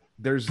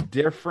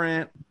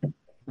different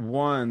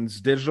ones,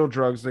 digital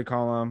drugs they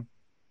call them.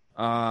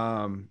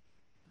 I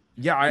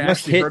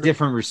must hit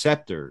different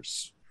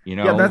receptors.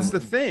 Yeah, that's the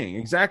thing,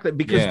 exactly.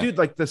 Because dude,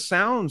 like the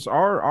sounds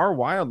are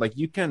wild. Like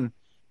you can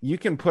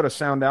put a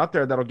sound out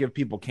there that'll give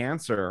people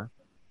cancer,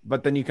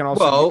 but then you can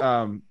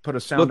also put a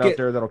sound out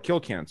there that'll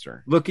kill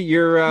cancer. Look at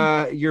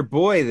your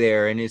boy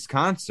there in his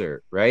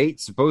concert, right?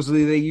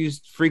 Supposedly they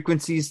used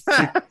frequencies.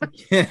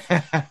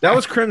 That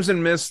was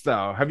Crimson Mist,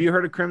 though. Have you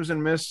heard of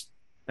Crimson Mist,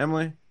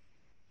 Emily?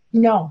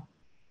 No.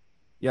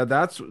 Yeah,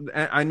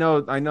 I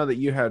know that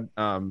you had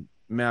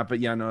Matt,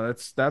 but yeah, no,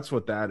 that's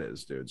what that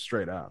is, dude.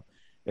 Straight up,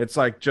 it's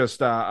like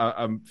just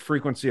a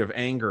frequency of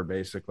anger,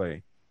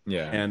 basically.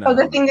 Yeah. And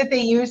the thing that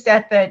they used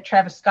at the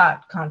Travis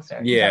Scott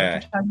concert.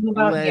 Yeah.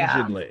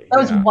 Allegedly. That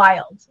was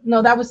wild.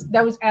 No, that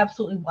was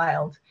absolutely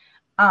wild.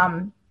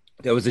 That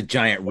was a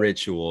giant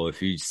ritual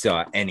if you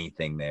saw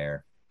anything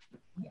there.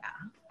 Yeah.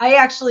 I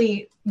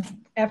actually,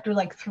 after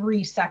like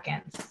 3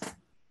 seconds,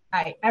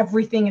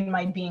 everything in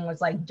my being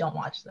was like, don't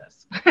watch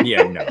this.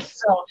 Yeah, no.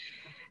 So,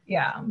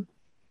 yeah.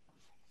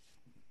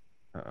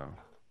 Uh-oh.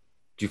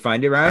 Did you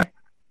find it, Ryan?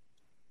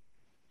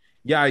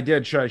 Yeah, I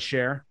did. Should I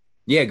share?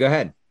 Yeah, go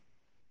ahead.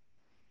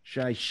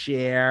 Should I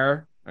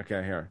share?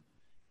 Okay, here.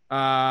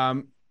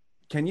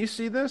 Can you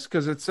see this?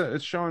 Because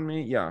it's showing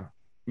me. Yeah.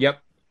 Yep.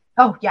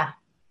 Oh, yeah.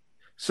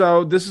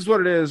 So this is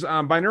what it is.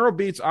 Binaural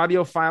beats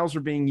audio files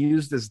are being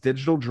used as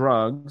digital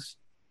drugs.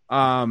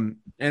 And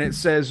it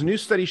says new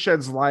study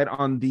sheds light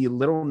on the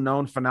little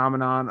known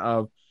phenomenon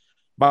of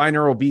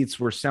binaural beats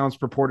where sounds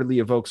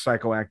purportedly evoke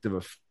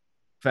psychoactive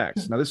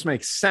effects. Now this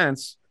makes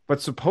sense, but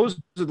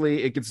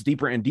supposedly it gets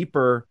deeper and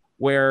deeper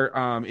where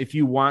if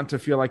you want to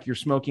feel like you're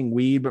smoking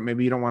weed, but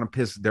maybe you don't want to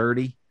piss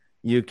dirty,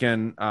 you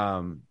can,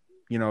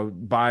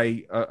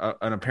 buy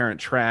an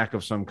apparent track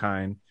of some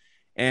kind.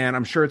 And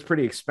I'm sure it's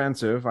pretty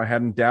expensive. I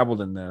hadn't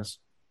dabbled in this,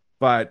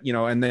 but,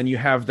 and then you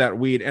have that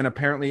weed. And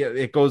apparently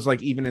it goes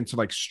like even into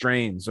like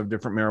strains of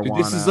different marijuana.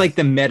 Dude, this is like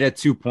the meta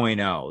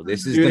 2.0.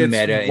 This is the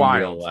meta in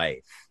real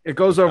life. It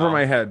goes over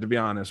my head, to be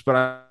honest.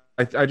 But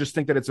I just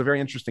think that it's a very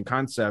interesting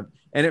concept,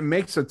 and it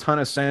makes a ton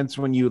of sense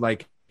when you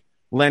like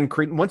lend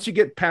credence. Once you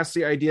get past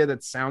the idea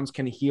that sounds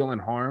can heal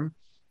and harm,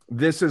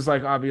 this is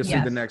like obviously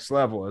the next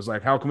level is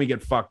like, how can we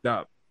get fucked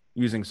up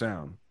using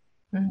sound?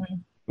 Mm-hmm.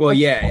 Well,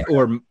 yeah,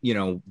 or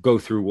go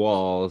through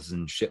walls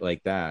and shit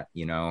like that.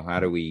 How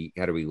do we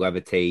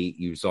levitate?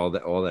 Use all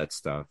that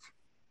stuff.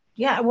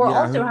 Yeah,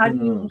 also how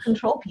do you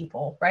control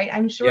people, right?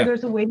 I'm sure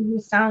there's a way to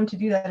use sound to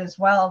do that as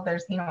well.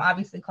 There's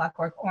obviously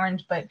Clockwork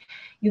Orange, but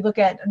you look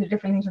at the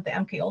different things with the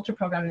MK Ultra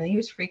program, and they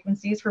use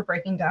frequencies for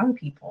breaking down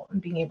people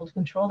and being able to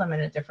control them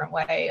in a different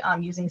way,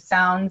 using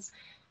sounds,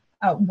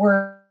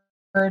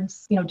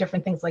 words,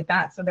 different things like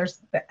that. So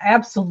there's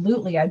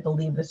absolutely, I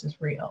believe this is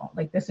real.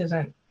 Like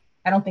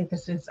I don't think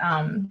this is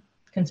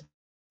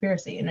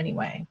conspiracy in any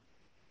way.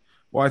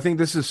 Well, I think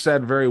this is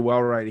said very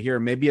well right here.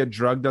 Maybe a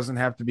drug doesn't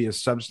have to be a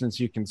substance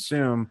you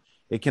consume.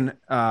 It can,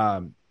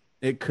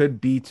 it could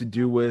be to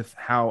do with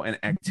how an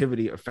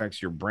activity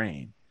affects your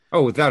brain.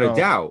 Oh, without a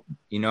doubt.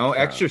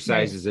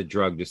 Exercise is a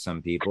drug to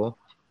some people.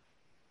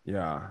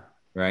 Yeah.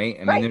 Right.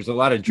 I mean, there's a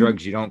lot of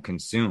drugs you don't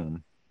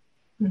consume.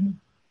 Mm-hmm.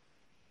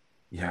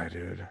 Yeah,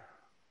 dude.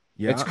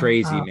 Yeah. It's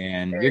crazy,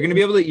 man. You're gonna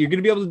be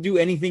able to do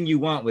anything you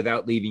want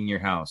without leaving your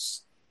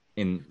house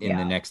in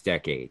the next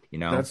decade.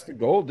 That's the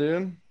goal,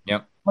 dude.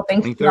 Yep. Well,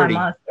 thanks to Elon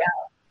Musk. Yeah.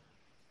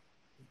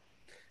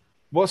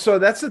 Well, so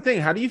that's the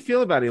thing. How do you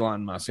feel about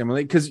Elon Musk,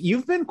 Emily? Because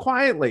you've been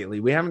quiet lately.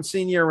 We haven't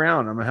seen you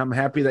around. I'm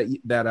happy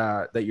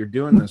that you're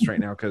doing this right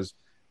now. Because,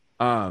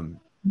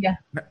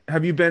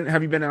 have you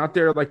been out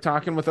there like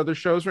talking with other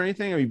shows or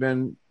anything? Have you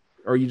been,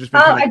 or you just been?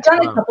 I've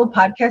done a couple of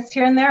podcasts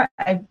here and there.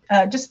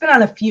 I've just been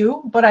on a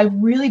few, but I've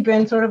really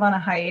been sort of on a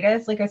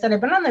hiatus. Like I said, I've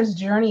been on this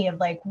journey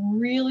of like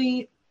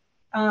really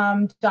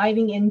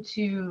diving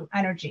into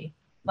energy.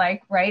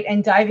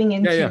 And diving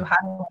into how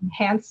to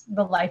enhance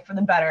the life for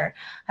the better,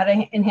 how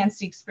to enhance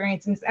the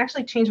experience. And it's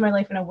actually changed my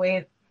life in a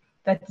way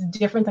that's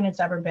different than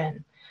it's ever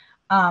been,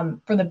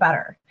 for the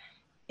better.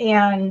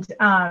 And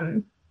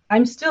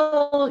I'm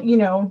still,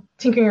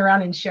 tinkering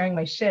around and sharing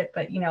my shit,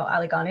 but, I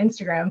like on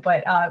Instagram.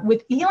 But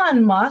with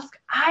Elon Musk,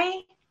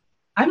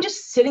 I'm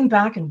just sitting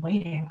back and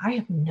waiting. I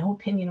have no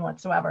opinion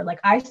whatsoever. Like,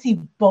 I see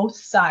both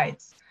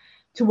sides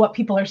to what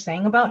people are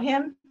saying about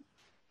him.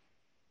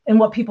 And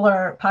what people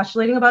are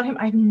postulating about him,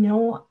 I have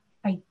no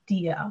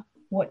idea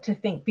what to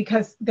think,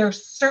 because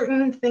there's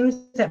certain things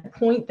that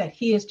point that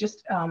he is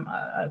just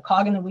a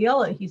cog in the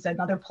wheel. He's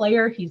another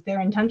player. He's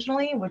there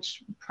intentionally,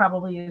 which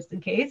probably is the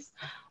case.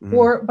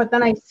 But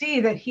then I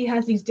see that he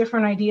has these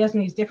different ideas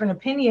and these different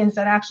opinions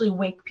that actually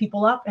wake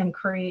people up and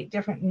create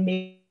different.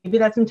 Maybe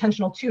that's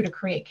intentional too, to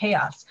create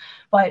chaos.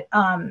 But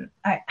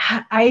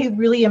I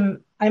really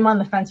am. I'm on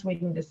the fence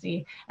waiting to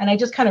see. And I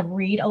just kind of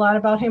read a lot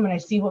about him, and I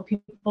see what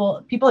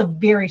people have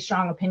very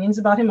strong opinions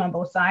about him on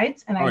both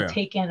sides. And I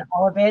take in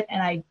all of it,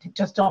 and I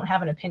just don't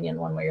have an opinion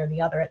one way or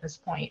the other at this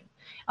point,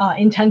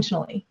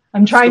 intentionally.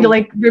 I'm trying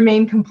to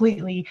remain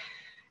completely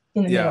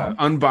in the middle.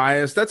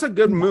 Unbiased. That's a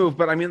good move.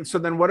 But I mean, so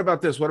then what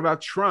about this? What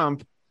about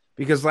Trump?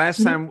 Because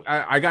last time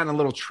I got in a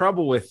little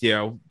trouble with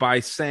you by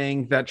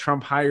saying that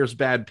Trump hires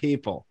bad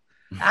people.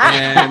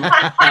 And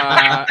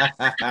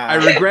I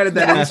regretted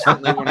that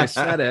instantly when I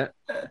said it.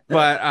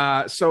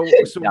 But so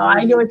no,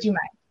 I know what you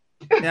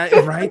meant. Yeah,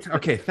 right.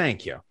 Okay,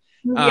 thank you.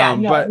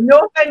 But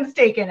no offense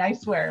taken. I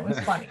swear it was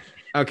funny.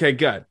 Okay,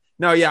 good.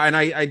 No, yeah, and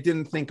I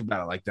didn't think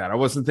about it like that. I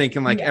wasn't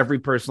thinking like every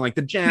person, like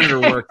the janitor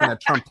working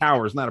at Trump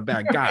Tower is not a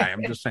bad guy.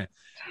 I'm just saying.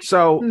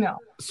 So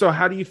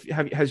how do you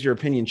has your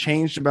opinion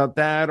changed about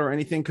that or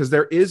anything? Because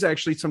there is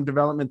actually some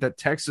development that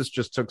Texas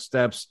just took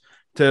steps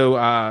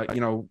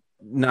to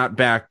not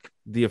back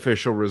the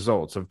official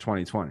results of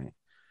 2020,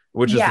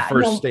 which is the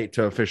first state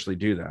to officially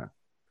do that.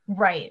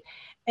 Right.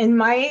 And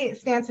my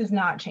stance has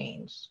not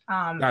changed.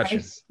 Gotcha. I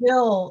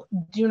still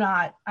do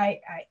not,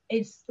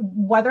 it's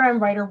whether I'm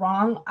right or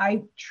wrong,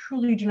 I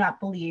truly do not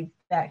believe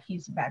that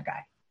he's a bad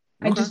guy.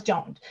 Okay. I just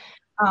don't.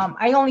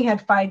 I only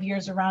had 5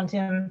 years around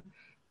him,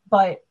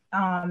 but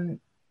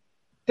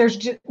there's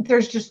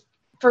just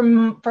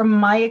from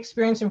my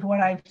experience and from what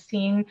I've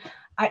seen,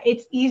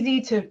 it's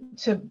easy to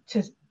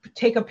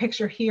take a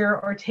picture here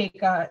or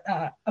take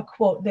a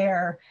quote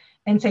there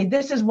and say,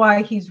 this is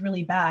why he's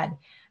really bad.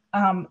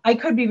 I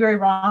could be very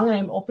wrong, and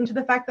I'm open to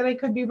the fact that I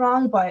could be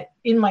wrong, but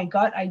in my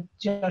gut, I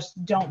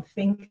just don't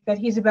think that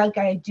he's a bad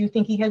guy. I do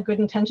think he had good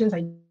intentions.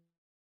 I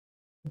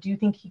do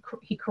think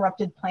he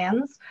corrupted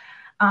plans.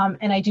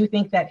 And I do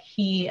think that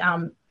he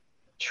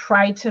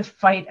tried to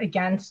fight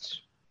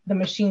against the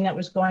machine that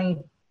was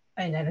going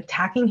and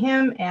attacking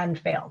him and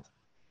failed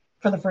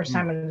for the first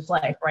time in his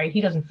life, right?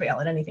 He doesn't fail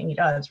at anything he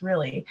does,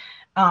 really.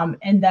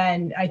 And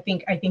then I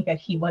think that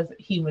he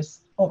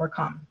was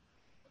overcome.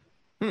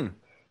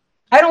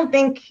 I don't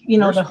think, I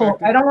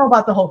don't know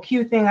about the whole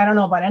Q thing. I don't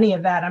know about any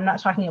of that. I'm not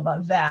talking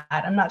about that.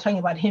 I'm not talking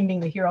about him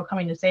being the hero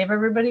coming to save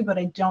everybody, but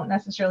I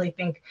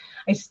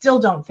still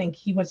don't think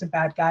he was a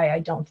bad guy. I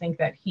don't think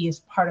that he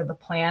is part of the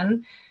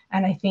plan.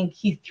 And I think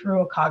he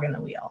threw a cog in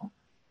the wheel.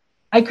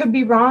 I could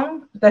be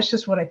wrong, but that's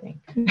just what I think.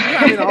 Yeah,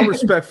 I mean, I'll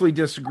respectfully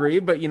disagree,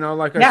 but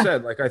like I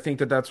said, like I think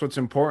that's what's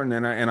important,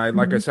 and I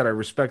like I said, I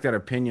respect that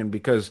opinion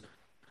because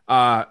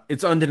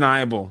it's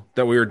undeniable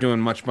that we were doing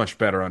much, much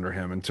better under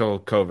him until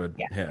COVID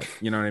hit.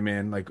 You know what I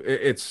mean? Like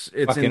it's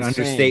fucking insane.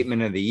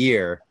 Understatement of the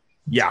year.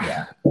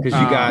 Yeah, because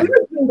you got we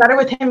were doing better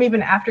with him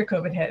even after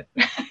COVID hit.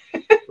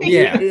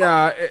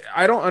 Yeah,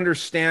 I don't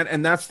understand,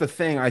 and that's the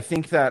thing. I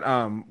think that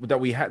that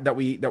we had,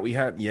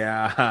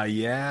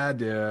 yeah,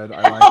 dude.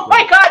 I like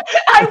my god,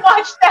 I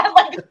watched that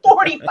like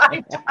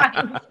 45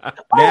 times.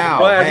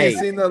 Now, have you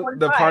seen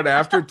the part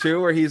after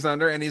too, where he's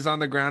under and he's on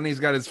the ground, he's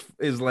got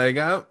his leg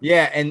up?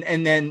 Yeah,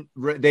 and then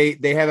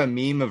they have a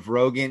meme of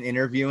Rogan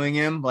interviewing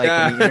him, like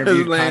when he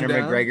interviewed Conor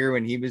McGregor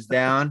when he was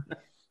down.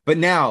 But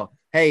now,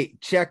 hey,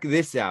 check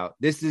this out.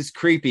 This is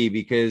creepy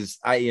because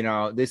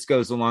this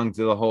goes along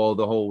to the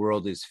whole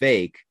world is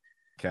fake.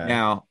 Okay.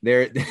 Now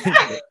there's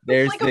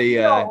like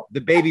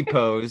the baby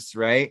pose,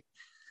 right?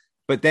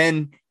 But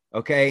then,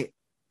 okay,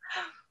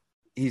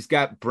 he's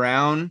got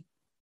brown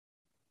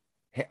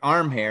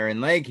arm hair and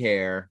leg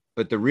hair,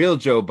 but the real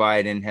Joe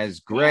Biden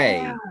has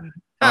gray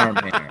arm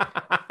hair.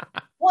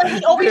 Well,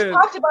 he always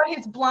talked about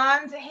his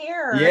blonde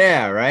hair.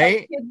 Yeah,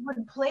 right. Kids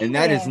would play and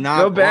that is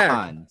not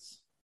blonde.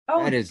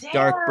 Oh, that is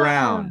dark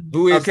brown.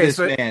 Who is this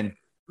man?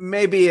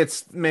 Maybe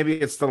it's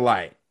the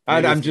light.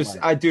 I'm just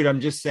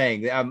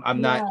saying.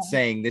 I'm not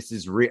saying this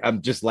is real.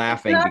 I'm just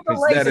laughing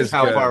because that is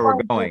how far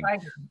we're going.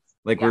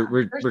 Like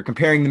we're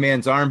comparing the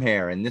man's arm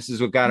hair, and this is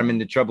what got him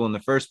into trouble in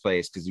the first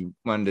place because he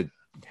wanted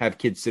to have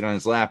kids sit on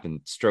his lap and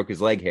stroke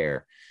his leg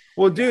hair.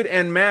 Well, dude,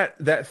 and Matt,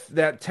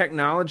 that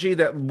technology,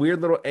 that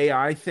weird little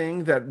AI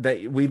thing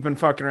that we've been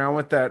fucking around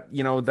with, that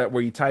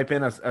where you type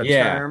in a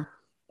term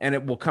and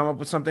it will come up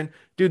with something.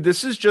 Dude,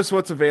 this is just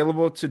what's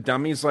available to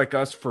dummies like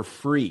us for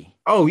free.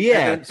 Oh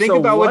yeah, think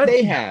about what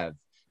they have.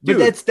 But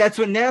dude, that's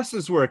what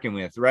NASA's working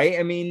with, right?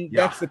 I mean,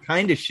 that's the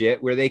kind of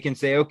shit where they can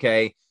say,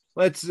 okay,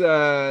 let's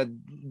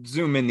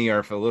zoom in the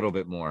Earth a little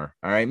bit more.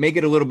 All right, make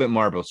it a little bit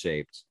marble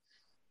shaped.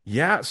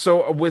 Yeah.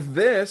 So with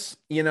this,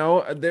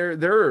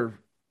 there are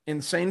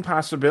insane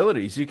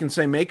possibilities. You can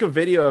say, make a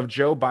video of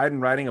Joe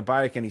Biden riding a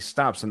bike and he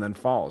stops and then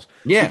falls.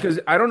 Yeah. Because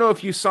I don't know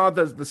if you saw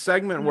the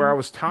segment where I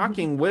was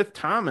talking with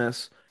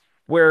Thomas,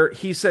 where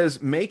he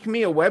says, make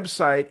me a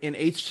website in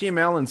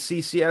HTML and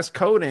CSS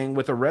coding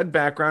with a red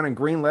background and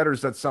green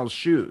letters that sells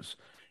shoes.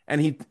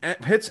 And he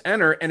hits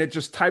enter and it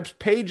just types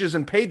pages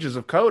and pages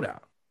of code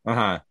out.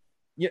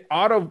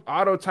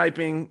 Auto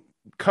typing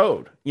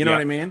code. You know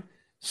what I mean?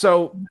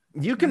 So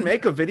you can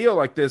make a video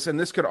like this, and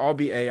this could all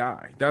be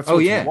AI. That's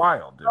what's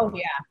wild. Dude. Oh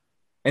yeah,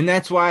 and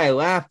that's why I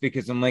laugh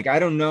because I'm like, I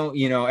don't know.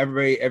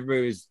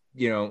 Everybody was,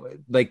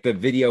 like the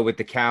video with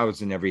the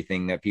cows and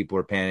everything that people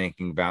were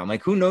panicking about. I'm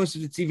like, who knows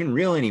if it's even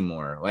real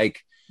anymore? Like,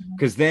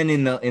 because then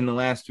in the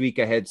last week,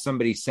 I had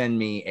somebody send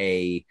me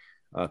a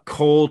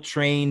coal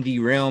train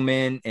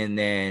derailment and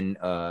then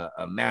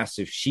a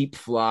massive sheep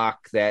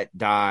flock that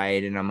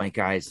died, and I'm like,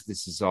 guys,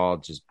 this is all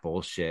just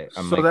bullshit.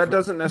 That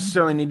doesn't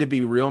necessarily need to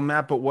be real,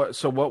 Matt, but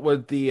what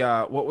would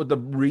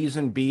the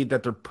reason be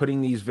that they're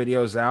putting these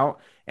videos out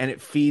and it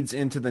feeds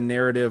into the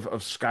narrative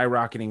of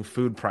skyrocketing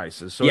food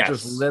prices? So it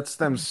just lets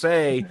them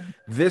say,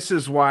 this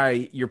is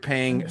why you're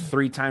paying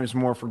 3 times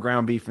more for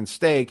ground beef and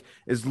steak,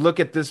 is look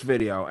at this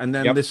video, and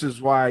then this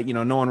is why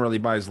no one really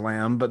buys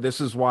lamb, but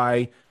this is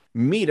why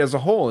meat as a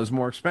whole is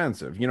more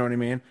expensive. You know what I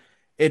mean?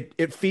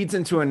 It feeds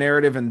into a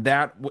narrative, and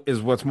that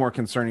is what's more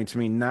concerning to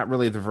me, not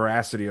really the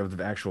veracity of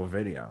the actual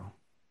video.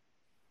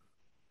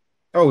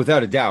 Oh,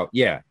 without a doubt.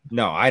 Yeah.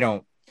 No, I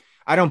don't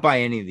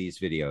buy any of these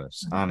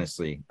videos,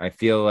 honestly. I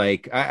feel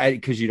like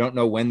because you don't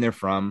know when they're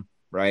from,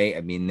 right? I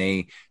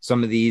mean,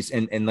 some of these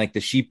and like the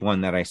sheep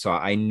one that I saw,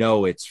 I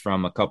know it's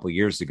from a couple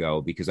years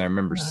ago because I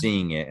remember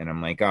seeing it and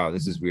I'm like, oh,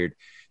 this is weird.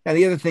 Now,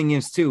 the other thing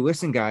is too,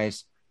 listen,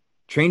 guys,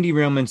 train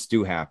derailments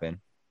do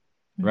happen.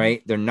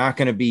 Right. They're not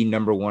going to be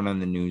number one on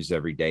the news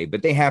every day,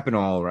 but they happen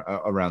all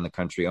around the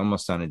country,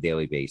 almost on a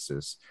daily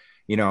basis.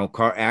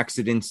 Car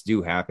accidents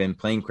do happen.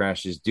 Plane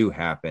crashes do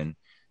happen.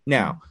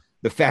 Now,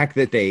 the fact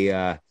that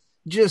they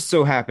just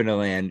so happen to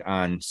land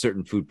on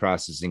certain food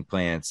processing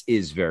plants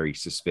is very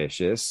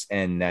suspicious,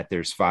 and that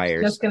there's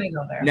fires. Just going to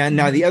go there.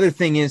 Now, the other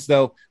thing is,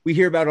 though, we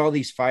hear about all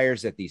these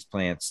fires at these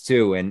plants,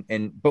 too.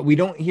 But we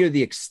don't hear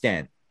the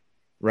extent.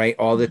 Right.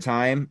 All the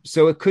time.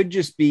 So it could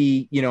just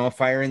be, a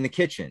fire in the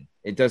kitchen.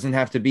 It doesn't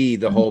have to be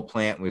the whole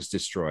plant was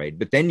destroyed.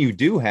 But then you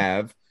do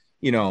have,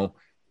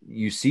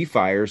 you see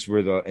fires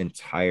where the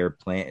entire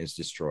plant is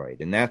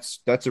destroyed. And that's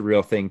a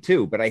real thing,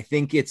 too. But I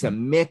think it's a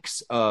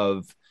mix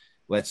of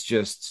let's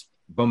just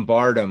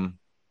bombard them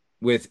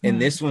with.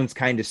 And this one's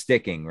kind of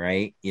sticking.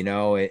 Right.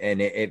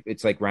 And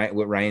it's like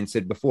what Ryan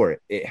said before.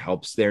 It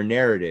helps their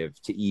narrative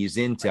to ease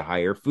into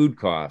higher food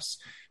costs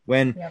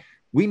when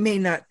we may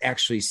not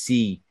actually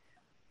see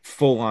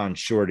full-on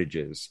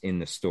shortages in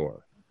the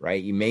store,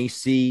 right? You may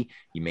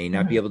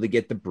not be able to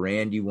get the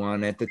brand you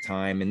want at the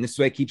time. And this is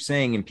what I keep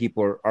saying, and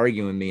people are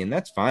arguing with me, and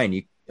that's fine.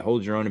 You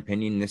hold your own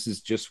opinion. This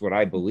is just what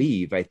I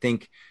believe. I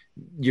think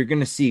you're going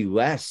to see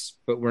less,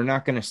 but we're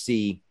not going to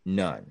see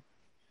none.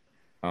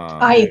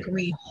 I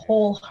agree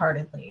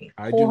wholeheartedly.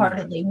 I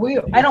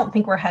don't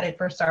think we're headed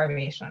for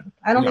starvation.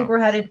 I don't think we're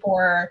headed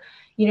for,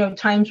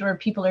 times where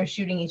people are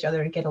shooting each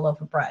other to get a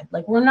loaf of bread.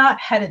 Like, we're not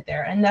headed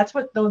there. And that's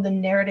what, though, the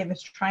narrative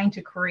is trying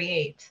to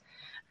create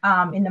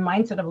in the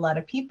mindset of a lot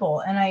of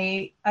people. And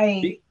I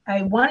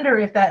wonder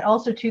if that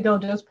also, too, though,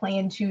 does play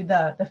into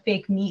the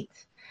fake meat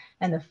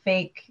and the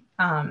fake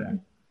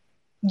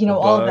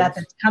all of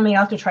that's coming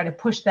out to try to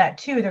push that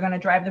too. They're going to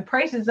drive the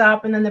prices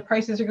up, and then the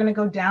prices are going to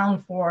go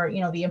down for,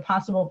 the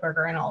Impossible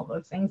Burger and all of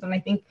those things. And I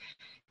think,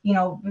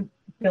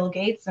 Bill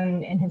Gates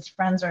and his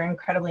friends are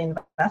incredibly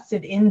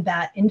invested in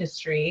that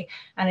industry.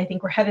 And I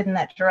think we're headed in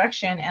that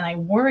direction. And I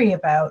worry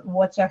about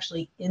what's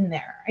actually in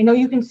there. I know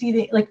you can see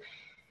the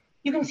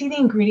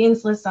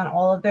ingredients list on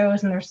all of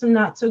those, and there's some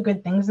not so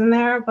good things in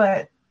there,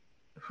 but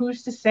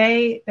who's to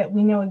say that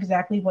we know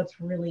exactly what's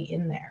really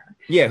in there?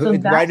 Yeah. So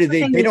why do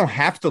they don't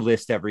have to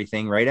list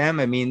everything, right, Em?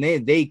 I mean,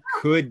 they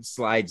could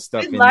slide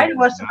stuff in there and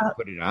not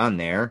put it on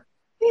there.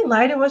 They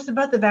lied to us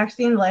about the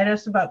vaccine, lied to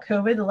us about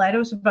COVID, they lied to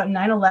us about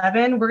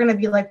 9/11. We're going to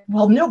be like,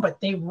 well, no, but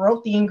they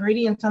wrote the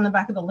ingredients on the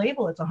back of the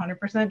label. It's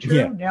 100% true.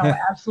 Yeah. No,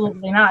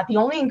 absolutely not. The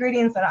only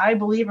ingredients that I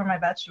believe are my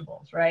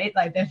vegetables, right?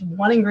 Like, there's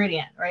one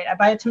ingredient, right? I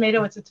buy a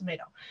tomato, it's a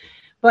tomato.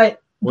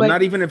 But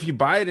not even if you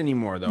buy it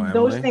anymore, though, Emily.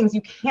 Those things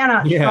you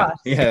cannot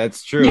trust. Yeah,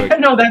 that's true. Yeah,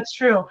 no, that's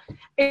true.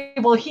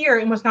 Well, here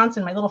in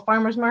Wisconsin, my little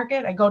farmer's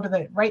market, I go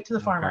to right to the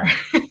farmer.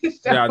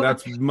 Yeah,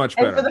 that's much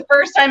better. And for the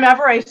first time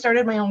ever, I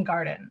started my own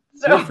garden.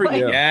 So, good for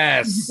you.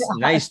 Yes,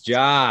 nice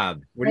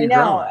job. What are you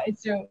growing?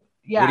 So,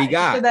 yeah. What do you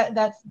got? So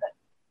that's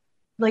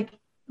like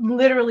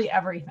literally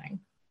everything.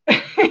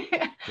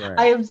 Right.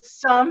 I have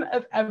some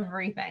of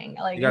everything.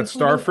 Like, you got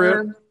star fruit?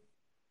 Herbs.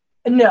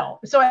 No.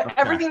 So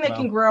everything that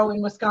can grow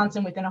in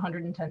Wisconsin within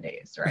 110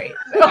 days, right?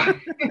 So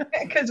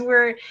because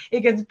it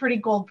gets pretty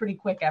cold pretty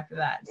quick after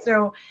that.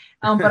 So,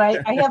 but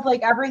I have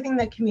like everything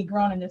that can be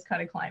grown in this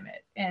kind of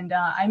climate, and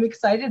I'm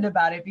excited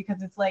about it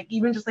because it's like,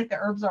 even just like the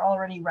herbs are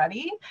already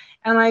ready,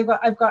 and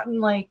I've gotten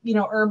like,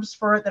 herbs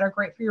for it that are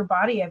great for your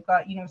body. I've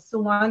got,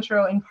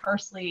 cilantro and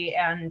parsley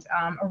and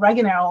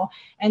oregano,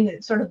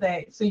 and sort of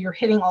so you're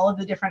hitting all of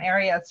the different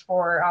areas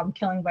for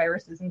killing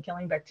viruses and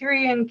killing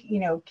bacteria and,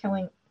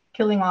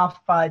 killing off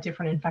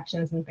different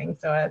infections and things.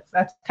 So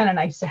that's kind of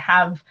nice to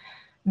have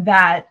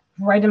that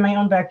right in my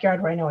own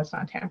backyard where I know it's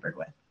not tampered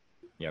with.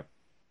 Yep.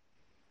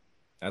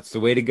 That's the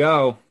way to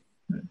go.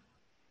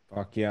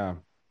 Fuck yeah.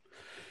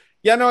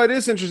 Yeah, no, it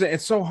is interesting.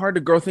 It's so hard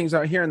to grow things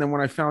out here. And then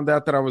when I found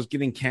out that I was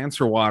getting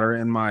cancer water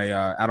in my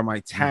out of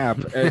my tap,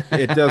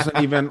 it doesn't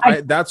even.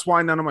 That's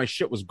why none of my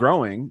shit was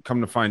growing.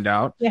 Come to find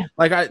out,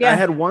 like I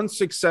had one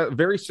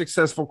very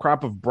successful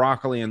crop of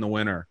broccoli in the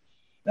winter,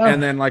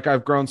 and then like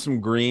I've grown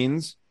some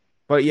greens.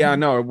 But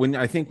no,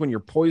 when you're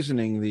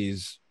poisoning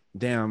these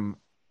damn,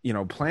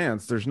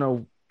 plants, there's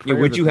no. Yeah,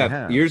 would you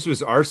have? Yours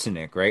was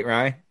arsenic, right,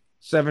 Rye?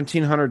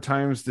 1,700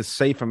 times the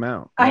safe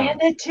amount. I had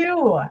that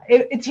too.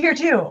 It's here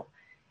too.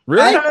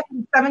 Really? I don't know if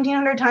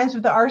 1,700 times,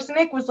 but the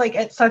arsenic was like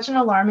at such an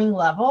alarming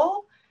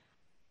level.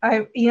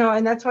 And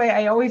that's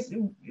why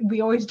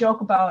we always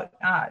joke about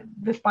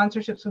the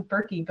sponsorships with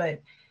Berkey,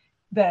 but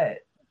the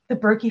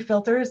Berkey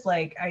filters,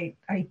 like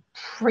I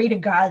pray to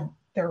God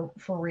they're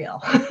for real.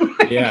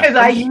 Because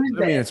I use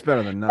it. It's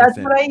better than nothing. That's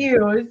what I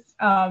use.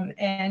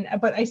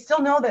 But I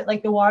still know that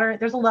like the water,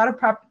 there's a lot of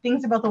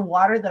things about the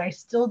water that I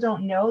still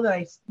don't know that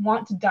I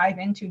want to dive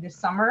into this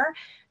summer.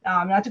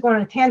 Not to go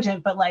on a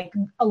tangent, but like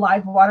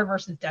alive water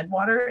versus dead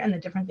water and the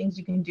different things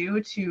you can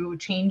do to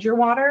change your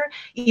water,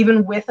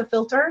 even with a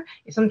filter.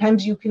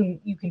 Sometimes you can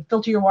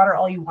filter your water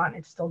all you want.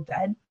 It's still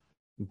dead.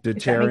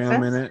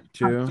 Deuterium in it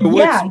too. So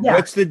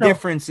what's the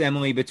difference,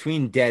 Emily,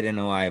 between dead and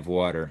alive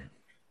water?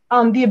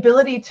 The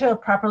ability to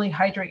properly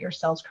hydrate your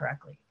cells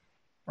correctly,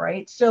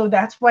 right? So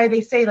that's why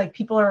they say like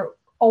people are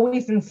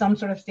always in some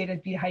sort of state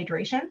of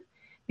dehydration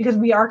because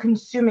we are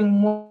consuming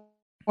more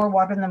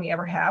water than we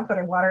ever have, but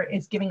our water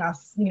is giving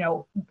us,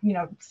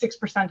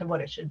 6% of what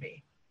it should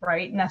be,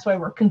 right? And that's why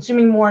we're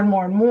consuming more and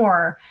more and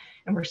more,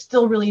 and we're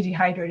still really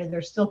dehydrated.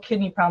 There's still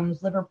kidney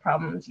problems, liver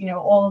problems,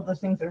 all of those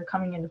things that are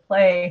coming into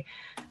play.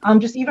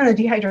 Just even the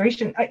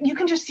dehydration, you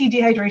can just see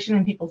dehydration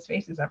in people's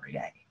faces every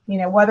day.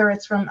 Whether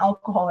it's from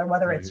alcohol or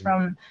whether it's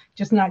from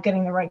just not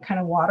getting the right kind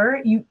of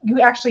water, you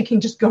actually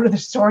can just go to the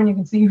store and you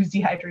can see who's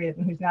dehydrated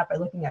and who's not by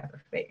looking at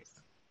their face.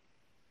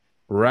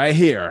 Right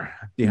here,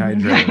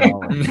 dehydrated.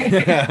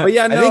 But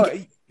yeah, no, I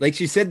think, like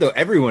she said, though,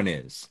 everyone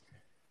is.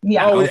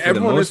 Yeah,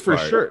 everyone is for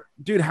sure,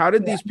 dude. How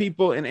did these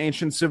people in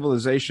ancient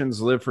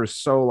civilizations live for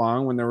so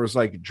long when there was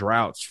like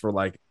droughts for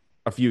like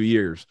a few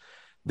years?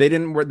 They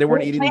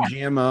weren't eating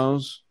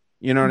GMOs.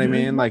 You know what I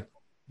mean? Like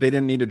they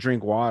didn't need to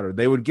drink water.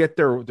 They would get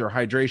their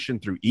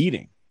hydration through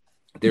eating.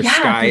 Their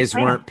skies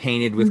weren't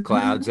painted with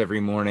clouds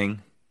every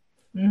morning.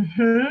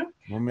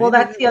 Well,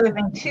 that's the other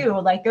thing too.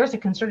 Like there's a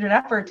concerted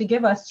effort to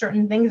give us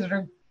certain things that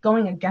are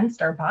going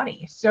against our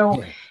body.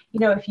 So,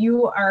 if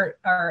you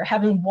are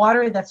having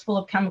water that's full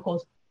of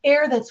chemicals,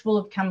 air that's full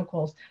of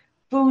chemicals,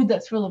 food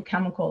that's full of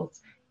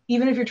chemicals,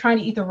 even if you're trying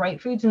to eat the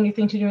right foods and you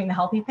think you're doing the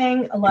healthy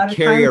thing, a lot of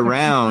carry times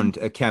around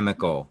a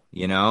chemical,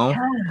 you know?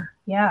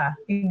 Yeah,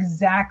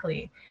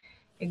 exactly.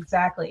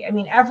 I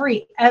mean,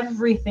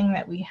 everything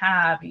that we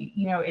have,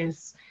 you know,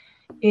 is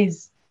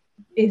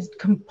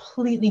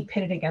completely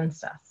pitted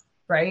against us,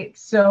 right?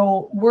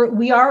 So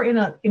we are in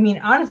a, I mean,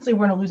 honestly,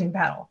 we're in a losing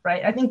battle,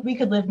 right? I think we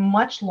could live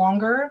much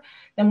longer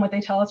than what they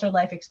tell us our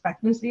life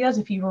expectancy is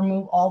if you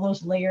remove all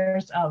those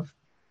layers of,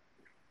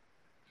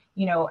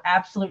 you know,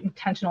 absolute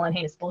intentional and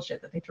heinous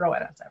bullshit that they throw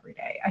at us every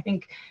day. I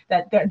think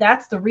that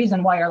that's the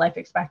reason why our life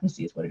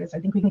expectancy is what it is. I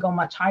think we can go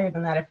much higher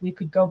than that if we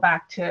could go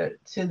back to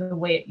the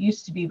way it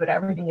used to be, but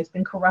everything has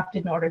been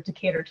corrupted in order to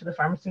cater to the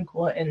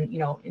pharmaceutical and, you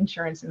know,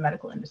 insurance and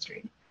medical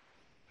industry.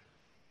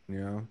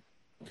 Yeah.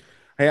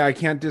 Hey, I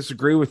can't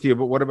disagree with you,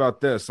 but what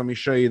about this? Let me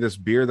show you this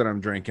beer that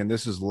I'm drinking.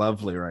 This is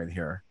lovely right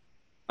here.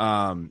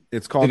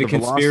 It's called the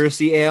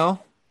conspiracy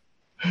ale.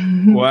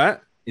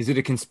 What? Is it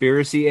a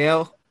conspiracy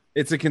ale?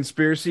 It's a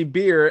conspiracy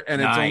beer,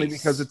 and It's only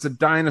because it's a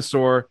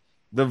dinosaur,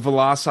 the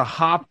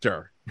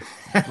Velociraptor.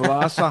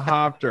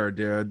 Velociraptor,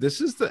 dude.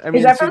 This is the. I mean,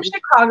 is that from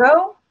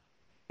Chicago?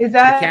 Is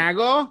that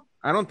Chicago?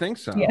 I don't think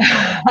so. Yeah.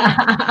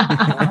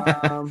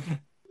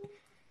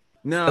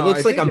 No, it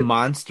looks like a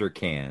monster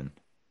can.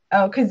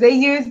 Oh, because they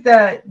use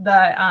the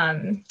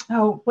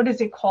what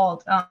is it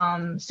called?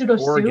 Pseudo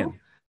Sue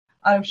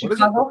out of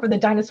Chicago for the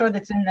dinosaur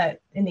that's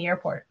in the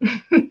airport.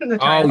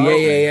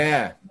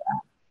 Yeah.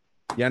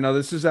 Yeah, no,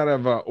 this is out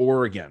of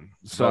Oregon.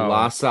 So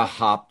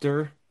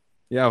Velociraptor.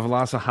 Yeah,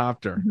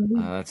 Velociraptor.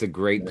 That's a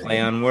great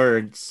play on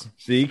words.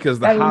 See, because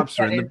the hops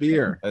are in the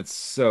beer. That's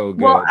so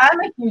good. Well, I'm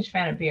a huge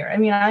fan of beer. I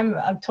mean, I'm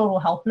a total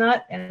health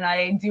nut, and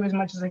I do as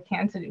much as I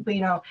can to, you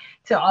know,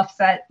 to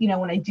offset, you know,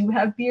 when I do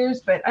have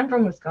beers. But I'm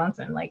from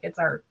Wisconsin. Like, it's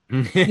our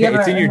it's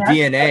in your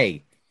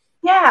DNA.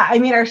 Yeah, I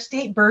mean, our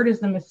state bird is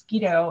the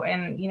mosquito,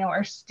 and you know,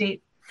 our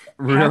state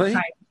pastime is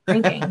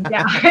drinking.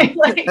 Yeah,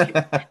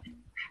 like.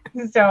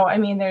 So I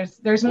mean,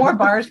 there's more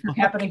bars per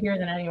capita here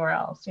than anywhere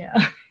else. Yeah.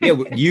 Yeah,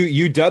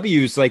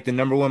 UW is like the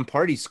 #1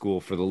 party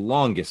school for the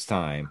longest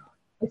time.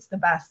 It's the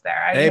best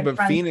there. Hey, but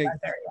Phoenix,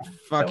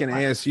 fucking so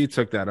ASU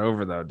took that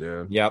over though,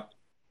 dude. Yep.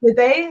 Did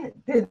they?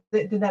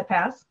 Did that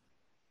pass?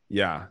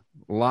 Yeah,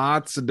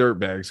 lots of dirt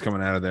bags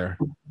coming out of there.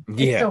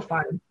 It's so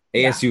fun.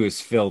 ASU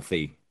is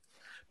filthy.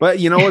 But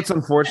you know what's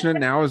unfortunate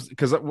now is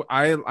because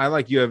I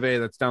like U of A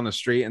that's down the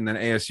street, and then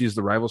ASU is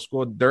the rival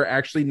school. They're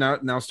actually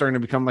now starting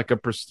to become like a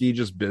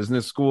prestigious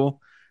business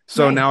school.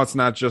 So now it's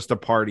not just a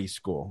party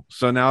school.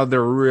 So now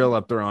they're real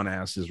up their own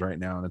asses right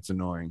now, and it's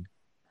annoying.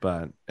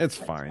 But it's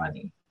fine.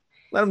 Funny.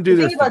 Let them do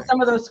their thing. About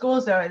some of those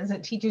schools though is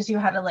it teaches you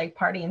how to like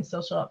party and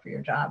social up for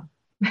your job.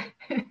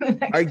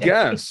 I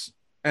guess.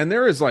 And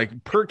there is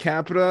like per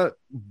capita.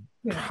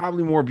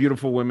 Probably more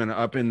beautiful women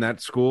up in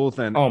that school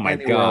than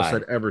anywhere else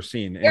I'd ever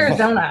seen.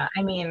 Arizona.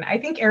 I mean, I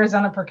think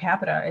Arizona per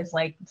capita is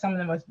like some of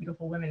the most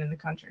beautiful women in the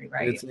country,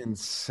 right? It's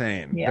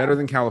insane. Yeah. Better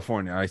than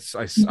California. I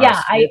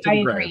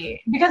agree.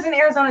 Because in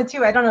Arizona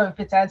too, I don't know if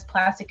it's as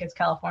plastic as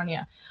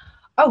California.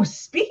 Oh,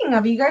 speaking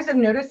of, you guys have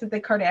noticed that the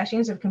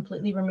Kardashians have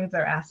completely removed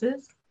their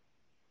asses?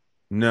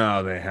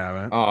 No, they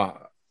haven't.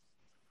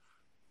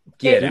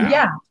 Get out.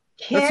 Yeah.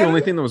 Kim, that's the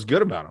only thing that was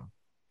good about them.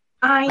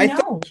 I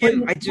know.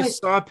 I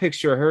just saw a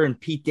picture of her and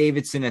Pete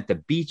Davidson at the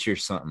beach or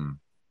something.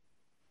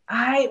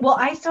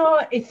 I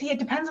saw it. See, it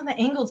depends on the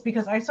angles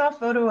because I saw a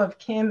photo of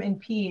Kim and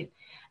Pete,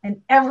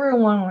 and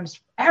everyone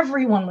was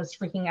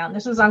freaking out. And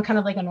this was on kind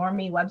of like a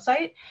normie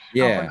website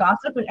for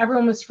gossip, and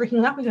everyone was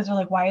freaking out because they're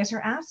like, "Why is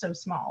her ass so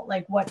small?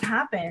 Like, what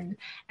happened?"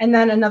 And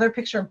then another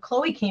picture of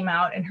Khloe came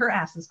out, and her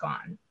ass is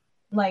gone.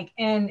 Like,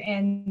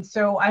 and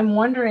so I'm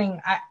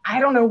wondering. I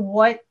don't know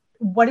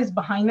what is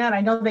behind that.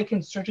 I know they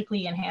can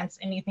surgically enhance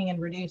anything and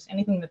reduce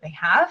anything that they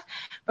have,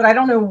 but I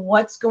don't know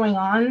what's going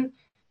on.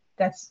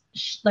 That's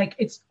like,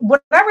 it's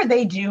whatever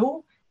they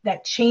do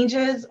that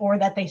changes or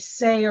that they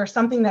say or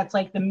something that's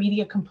like the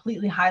media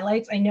completely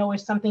highlights, I know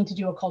is something to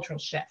do a cultural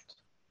shift.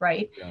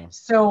 Right. Yeah.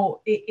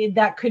 So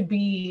that could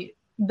be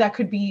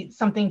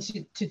something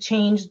to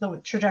change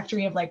the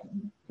trajectory of like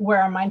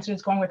where our mindset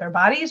is going with our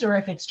bodies, or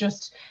if it's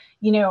just,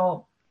 you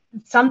know,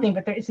 something,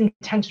 but it's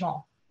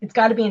intentional. It's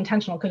got to be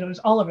intentional because it was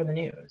all over the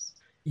news.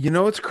 You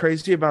know what's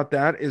crazy about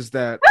that is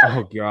that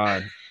oh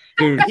god,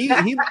 dude, he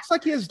looks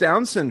like he has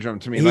Down syndrome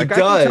to me. He like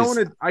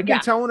does. I can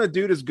tell when a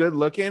dude is good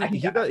looking.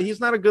 He's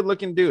not a good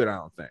looking dude. I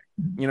don't think.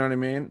 You know what I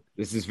mean?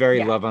 This is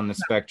very love on the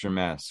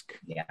spectrum-esque.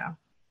 Yeah.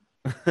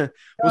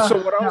 Well, so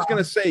what I was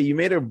gonna say, you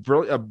made a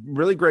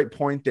really great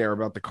point there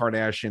about the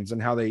Kardashians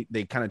and how they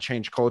kind of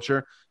changed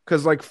culture.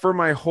 Because like for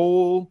my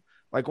whole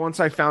once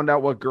I found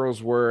out what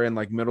girls were in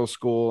like middle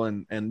school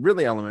and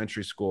really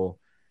elementary school.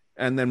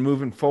 And then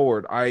moving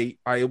forward, I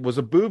was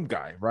a boob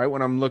guy, right?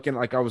 When I'm looking,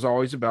 like I was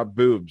always about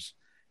boobs.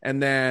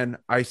 And then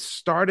I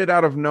started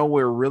out of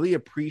nowhere really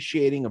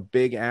appreciating a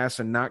big ass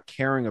and not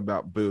caring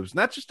about boobs.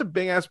 Not just a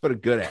big ass, but a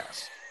good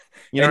ass.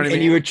 You know what I mean?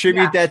 And you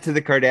attribute that to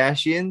the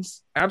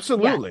Kardashians?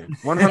 Absolutely.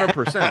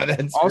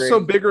 100%. Also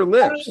great. Bigger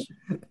lips.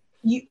 I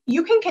mean,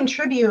 you can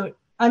contribute.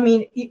 I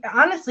mean,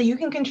 honestly, you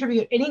can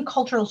contribute any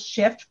cultural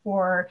shift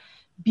for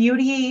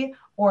beauty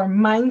or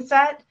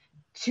mindset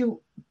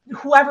to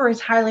whoever is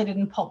highlighted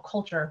in pulp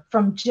culture,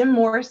 from Jim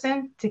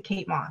Morrison to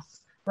Kate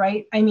Moss,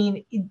 right? I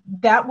mean,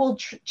 that will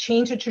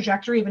change the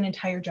trajectory of an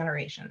entire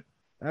generation.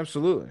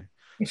 Absolutely.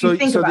 If So you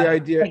think the about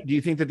idea, it, do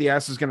you think that the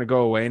ass is going to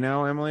go away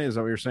now, Emily? Is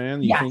that what you're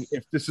saying? You think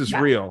if this is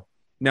real,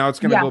 now it's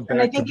going to go back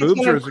and I think to it's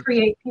boobs, going or to is it?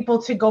 create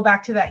people to go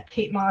back to that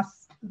Kate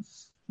Moss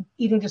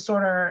eating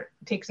disorder,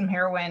 take some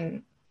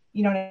heroin,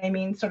 you know what I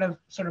mean? Sort of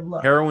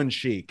look. Heroin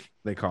chic,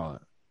 they call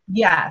it.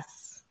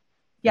 Yes,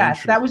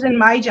 that was in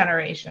my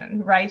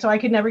generation, right? So I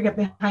could never get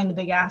behind the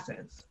big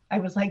asses. I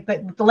was like,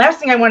 but the last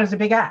thing I want is a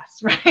big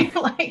ass, right?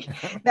 Like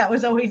that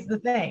was always the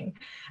thing.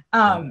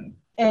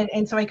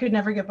 And so I could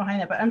never get behind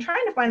that. But I'm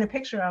trying to find a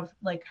picture of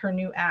like her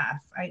new ass.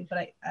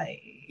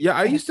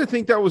 I used to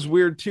think that was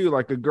weird too.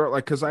 Like a girl,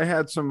 like, cause I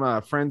had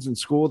some friends in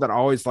school that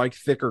always liked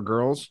thicker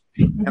girls,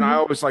 and I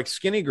always liked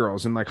skinny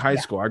girls in like high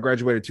school. I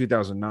graduated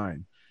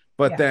 2009.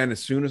 But then as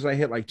soon as I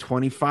hit like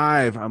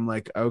 25, I'm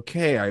like,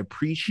 okay, I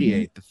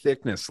appreciate the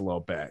thickness a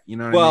little bit. You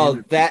know what I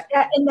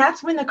mean? And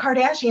that's when the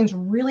Kardashians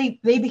really,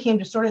 they became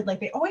distorted.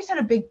 Like they always had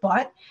a big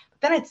butt,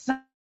 but then at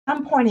some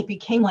point it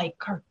became like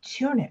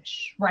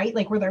cartoonish, right?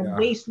 Like where their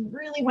waist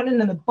really went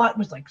in and the butt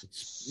was like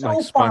so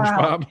like far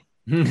out.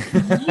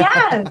 SpongeBob.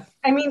 Yes.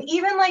 I mean,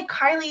 even like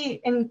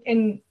Kylie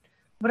and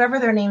whatever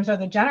their names are,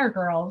 the Jenner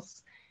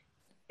girls,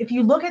 if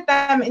you look at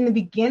them in the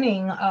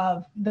beginning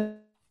of the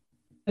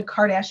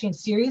Kardashian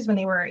series when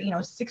they were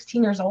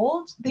 16 years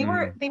old, they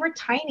were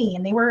tiny,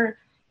 and they were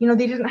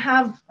they didn't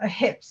have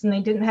hips, and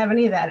they didn't have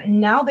any of that, and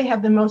now they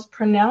have the most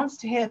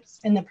pronounced hips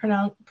and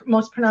the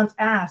most pronounced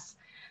ass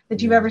that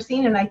you've ever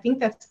seen. And I think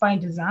that's by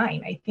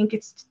design. I think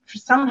it's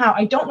somehow,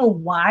 I don't know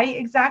why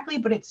exactly,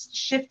 but it's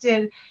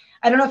shifted.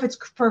 I don't know if it's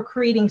for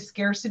creating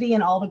scarcity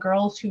in all the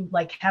girls who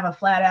like have a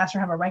flat ass or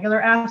have a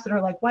regular ass that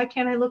are like, why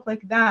can't I look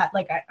like that?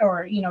 Like,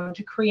 or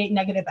to create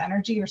negative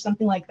energy or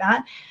something like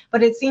that.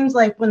 But it seems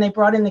like when they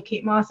brought in the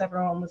Kate Moss,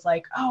 everyone was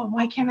like, oh,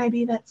 why can't I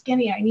be that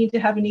skinny? I need to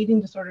have an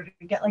eating disorder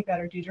to get like that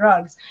or do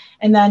drugs.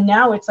 And then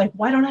now it's like,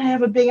 why don't I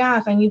have a big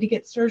ass? I need to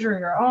get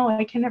surgery, or, oh,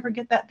 I can never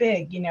get that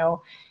big,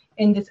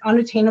 and this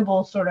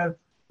unattainable sort of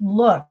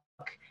look.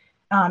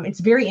 It's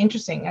very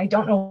interesting. I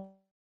don't know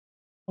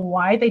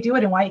why they do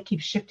it and why it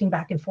keeps shifting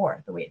back and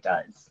forth the way it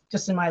does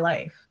just in my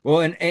life.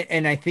 Well,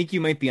 and I think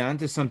you might be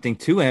onto something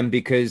too, Em,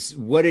 because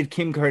what did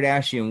Kim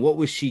Kardashian, what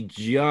was she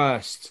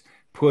just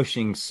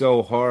pushing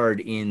so hard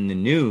in the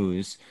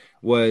news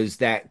was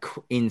that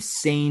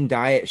insane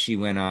diet she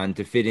went on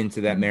to fit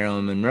into that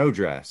Marilyn Monroe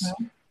dress,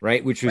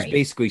 right? Which was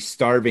basically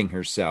starving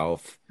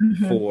herself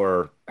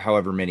for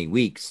however many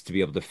weeks to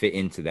be able to fit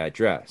into that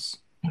dress.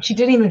 And she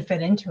didn't even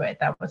fit into it.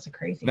 That was the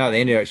crazy. No,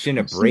 she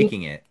ended up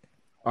breaking it.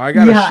 I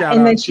got to shout out.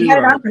 And then she had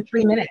it on for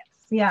 3 minutes.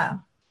 Yeah.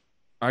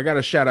 I got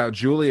to shout out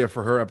Julia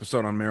for her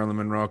episode on Marilyn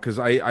Monroe, because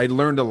I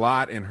learned a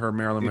lot in her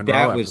Marilyn Monroe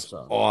that was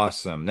episode.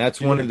 Awesome. That's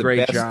one of the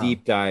best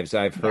deep dives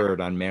I've heard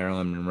on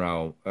Marilyn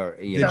Monroe.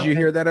 Did you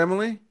hear that,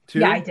 Emily? Too?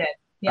 Yeah, I did.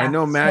 Yeah, I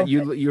know, Matt,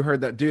 you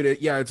heard that, dude.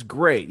 It's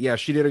great. Yeah,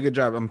 she did a good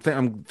job. I'm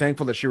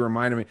thankful that she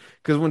reminded me,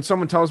 because when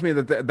someone tells me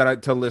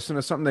that to listen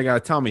to something, they got to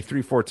tell me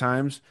 3-4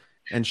 times.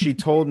 And she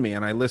told me,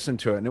 and I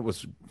listened to it, and it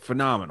was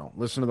phenomenal.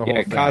 Listen to the whole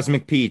thing.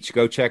 Cosmic Peach,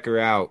 go check her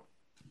out.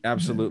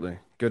 Absolutely.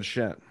 Good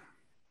shit.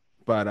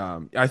 But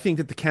I think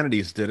that the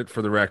Kennedys did it,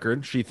 for the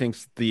record. She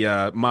thinks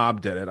the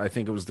mob did it. I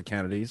think it was the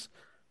Kennedys.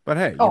 But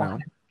hey,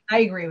 I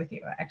agree with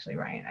you, actually,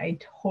 Ryan. I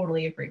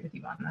totally agree with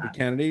you on that. The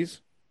Kennedys?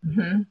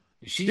 Mm-hmm.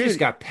 She just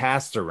got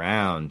passed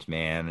around,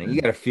 man.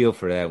 You got to feel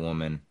for that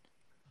woman.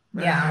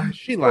 Yeah.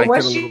 She liked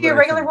was it a she little bit, a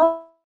regular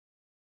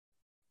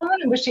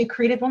woman? Was she a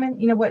creative woman?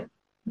 You know what?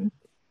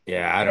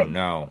 Yeah, I don't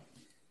know.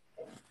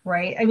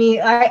 Right. I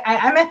mean,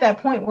 I'm at that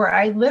point where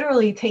I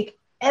literally take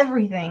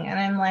everything and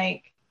I'm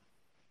like,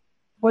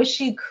 was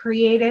she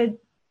created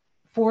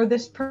for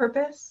this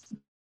purpose?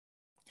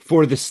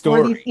 For the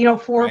story.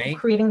 For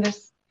creating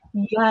this?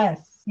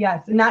 Yes.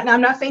 And I'm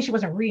not saying she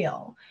wasn't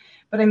real,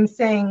 but I'm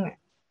saying,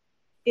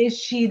 is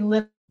she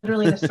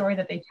literally the story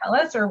that they tell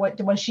us, or what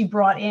was she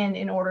brought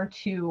in order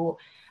to,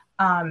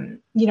 in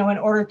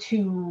order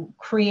to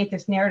create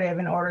this narrative,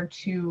 in order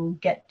to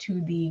get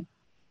to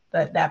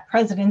that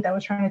president that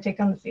was trying to take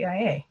on the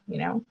CIA,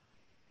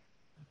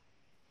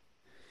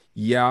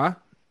 Yeah.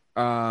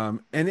 And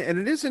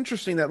it is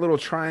interesting, that little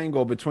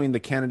triangle between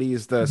the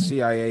Kennedys, the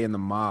CIA, and the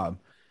mob,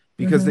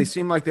 because they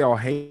seem like they all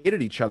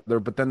hated each other,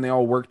 but then they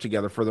all worked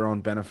together for their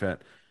own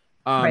benefit.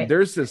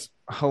 There's this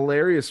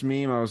hilarious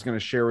meme I was going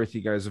to share with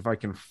you guys, if I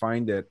can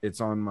find it. It's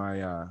on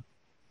my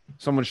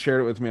someone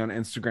shared it with me on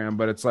Instagram,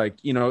 but it's like,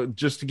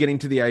 just getting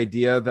to the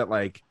idea that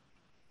like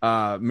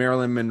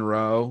Marilyn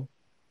Monroe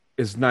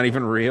is not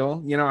even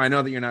real. I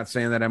know that you're not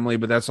saying that, Emily,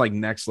 but that's like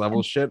next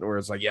level shit, or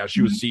it's like, yeah,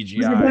 she was CGI.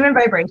 Was it Human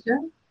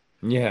Vibration?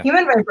 Yeah.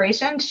 Human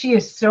Vibration, she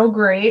is so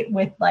great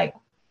with like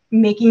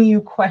making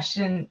you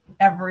question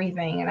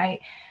everything. And I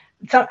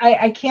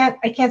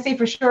can't say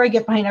for sure I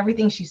get behind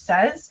everything she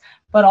says,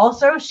 but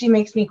also she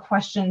makes me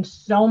question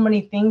so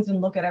many things and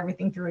look at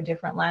everything through a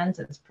different lens.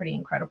 It's pretty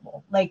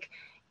incredible. Like,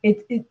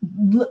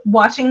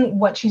 watching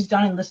what she's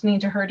done and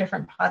listening to her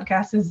different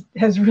podcasts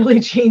has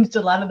really changed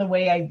a lot of the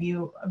way I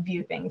view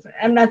things.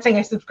 I'm not saying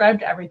I subscribe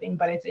to everything,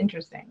 but it's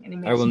interesting. And it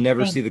makes I will you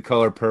never think. see The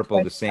Color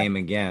Purple the same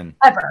again.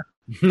 Ever.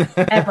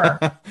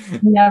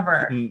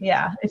 Never.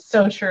 Yeah, it's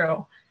so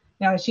true.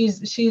 No,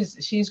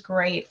 she's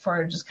great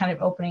for just kind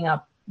of opening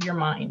up your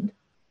mind.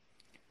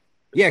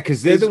 Yeah,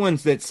 because they're the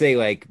ones that say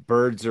like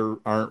birds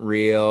aren't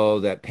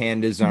real, that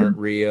pandas aren't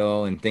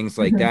real, and things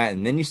like that.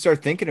 And then you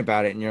start thinking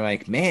about it, and you're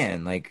like,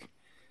 man, like,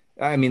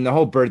 I mean, the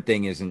whole bird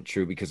thing isn't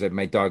true because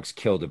my dog's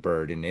killed a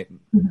bird, and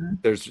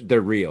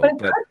they're real. But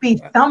it could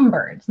be some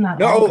birds, not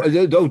all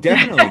birds. Oh,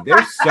 definitely.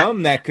 There's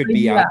some that could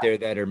be out there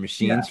that are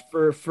machines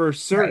for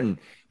certain. Right.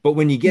 But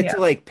when you get to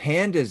like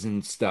pandas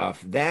and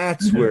stuff,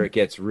 that's where it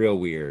gets real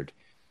weird.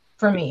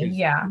 For me,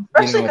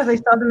 especially because I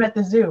saw them at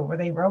the zoo. Were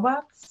they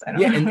robots? I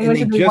don't know. And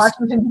they just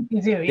Washington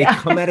DC Zoo. They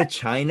come out of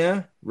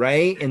China,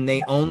 right? And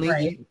they only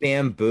eat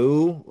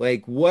bamboo.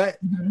 Like, what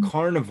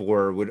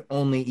carnivore would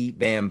only eat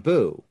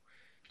bamboo?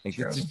 Like,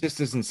 it just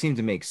doesn't seem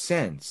to make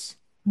sense.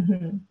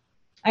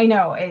 I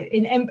know,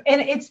 and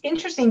it's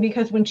interesting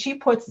because when she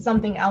puts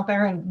something out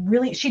there and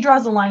really she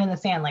draws a line in the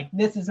sand, like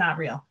this is not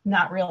real,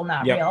 not real.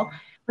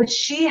 But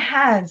she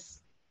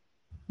has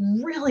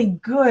really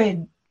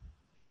good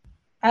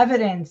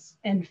evidence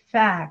and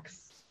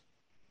facts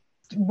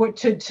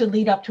to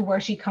lead up to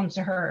where she comes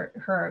to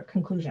her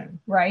conclusion,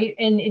 right?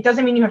 And it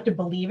doesn't mean you have to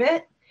believe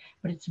it,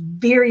 but it's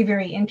very,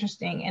 very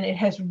interesting, and it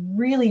has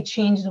really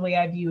changed the way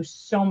I view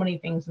so many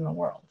things in the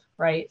world,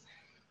 right?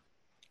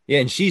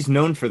 Yeah, and she's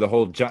known for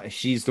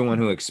she's the one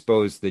who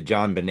exposed the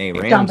John Benet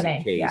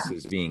Ramsey case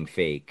as being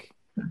fake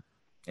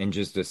and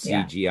just a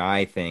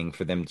CGI thing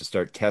for them to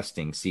start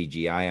testing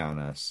CGI on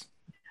us.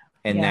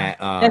 And that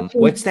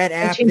what's that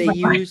app they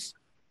use?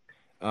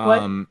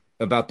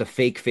 About the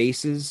fake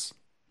faces.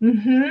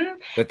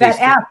 That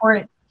app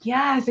where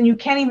and you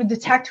can't even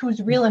detect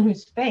who's real and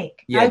who's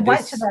fake. I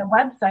went to that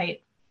website.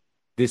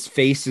 This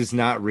face is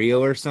not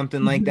real or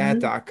something like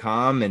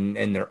that.com,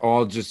 and they're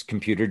all just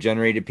computer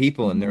generated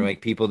people, and they're like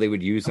people they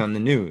would use on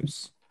the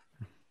news.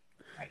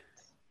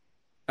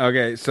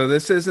 Okay, so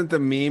this isn't the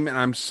meme, and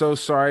I'm so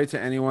sorry to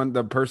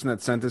the person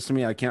that sent this to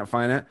me. I can't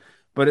find it,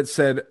 but it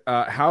said,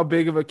 how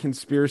big of a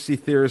conspiracy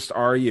theorist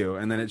are you?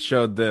 And then it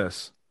showed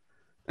this.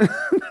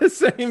 The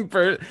same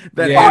person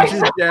that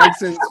Andrew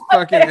Jackson's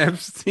fucking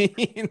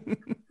Epstein.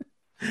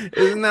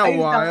 Isn't that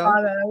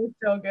wild? That was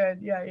so good.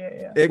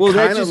 Yeah.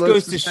 That just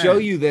goes to show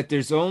you that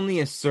there's only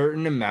a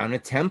certain amount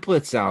of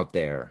templates out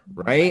there,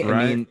 right?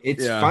 I mean,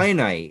 it's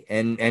finite,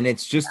 and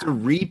it's just a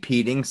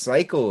repeating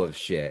cycle of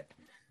shit.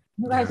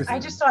 You guys, I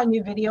just saw a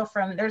new video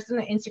there's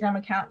an Instagram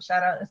account,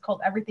 shout out, it's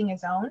called Everything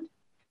Is Owned.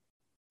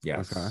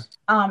 Yes. Okay.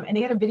 And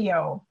they had a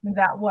video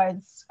that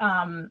was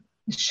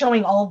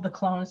showing all of the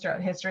clones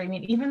throughout history. I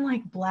mean, even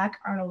like Black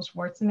Arnold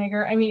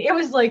Schwarzenegger. I mean, it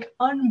was like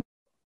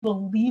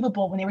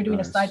unbelievable when they were doing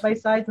a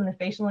side-by-sides and the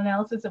facial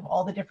analysis of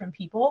all the different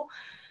people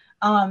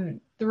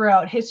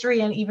throughout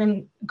history and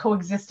even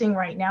coexisting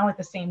right now at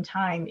the same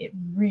time. It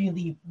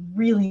really,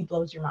 really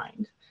blows your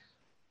mind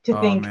to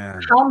think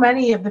how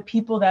many of the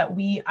people that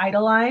we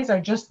idolize are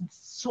just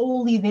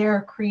solely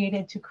there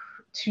created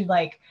to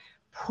like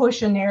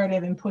push a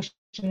narrative and push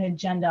an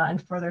agenda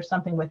and further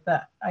something with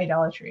the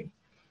idolatry.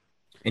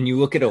 And you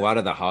look at a lot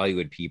of the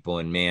Hollywood people,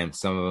 and man,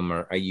 some of them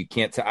are, you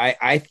can't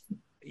I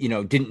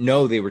didn't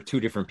know they were two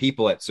different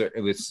people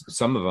with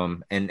some of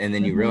them. And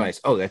then you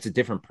realize, oh, that's a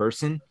different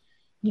person.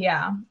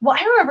 Yeah. Well,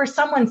 I remember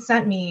someone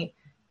sent me,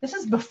 this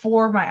is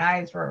before my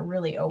eyes were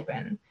really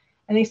open.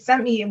 And they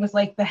sent me, it was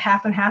like the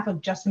half and half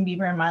of Justin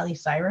Bieber and Miley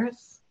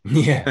Cyrus.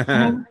 Yeah.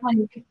 And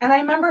I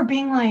remember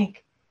being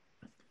like,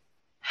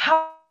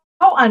 how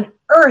on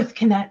earth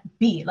can that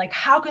be? Like,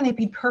 how can they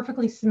be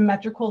perfectly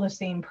symmetrical, the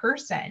same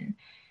person?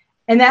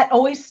 And that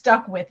always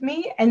stuck with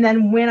me. And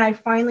then when I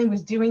finally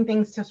was doing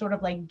things to sort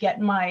of like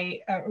get my,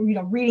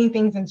 reading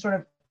things and sort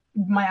of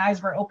my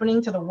eyes were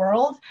opening to the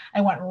world, I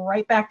went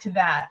right back to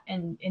that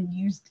and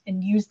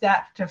used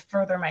that to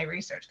further my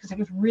research, because it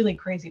was really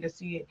crazy to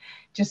see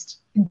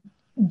just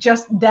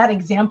that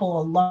example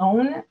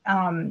alone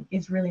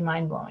is really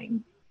mind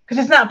blowing,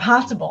 because it's not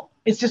possible.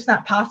 It's just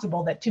not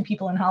possible that two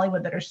people in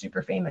Hollywood that are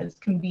super famous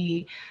can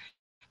be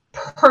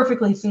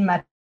perfectly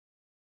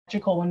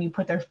symmetrical when you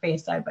put their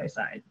face side by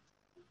side.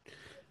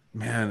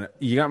 Man,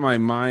 you got my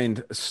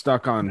mind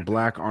stuck on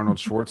Black Arnold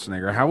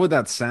Schwarzenegger. How would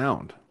that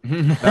sound?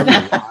 That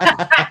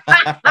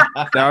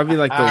would be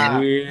like the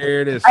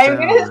weirdest. I'm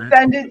going to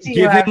send it to you.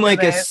 Give him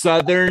like a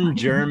Southern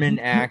German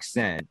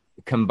accent.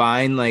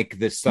 Combine like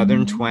the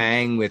Southern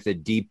twang with a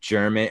deep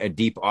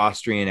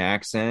Austrian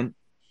accent.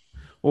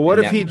 Well, what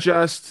if he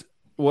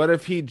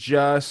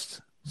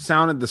just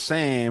sounded the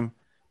same,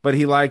 but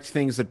he liked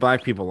things that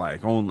Black people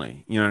like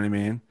only? You know what I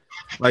mean?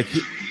 Like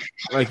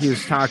he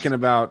was talking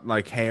about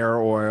like hair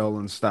oil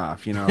and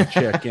stuff,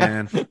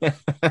 chicken,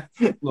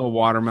 little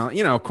watermelon,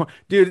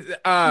 dude.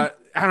 I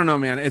don't know,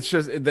 man. It's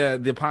just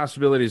the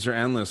possibilities are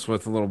endless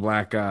with a little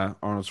Black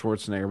Arnold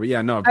Schwarzenegger. But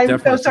yeah, no, I'm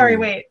so sorry.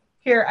 Wait,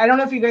 here. I don't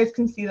know if you guys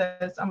can see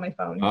this on my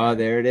phone. Oh,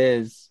 there it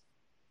is.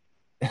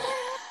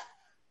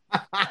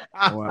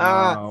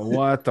 Wow,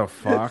 what the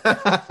fuck?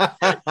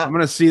 I'm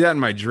gonna see that in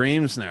my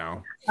dreams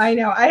now. I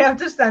know. I have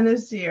to send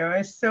this to you.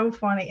 It's so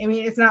funny. I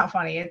mean, it's not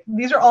funny.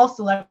 These are all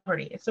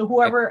celebrities. So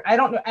whoever, I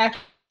don't know,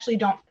 actually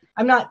don't.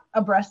 I'm not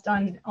abreast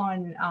on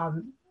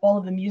all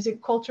of the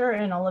music culture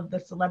and all of the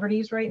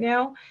celebrities right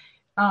now.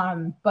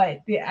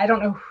 But I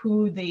don't know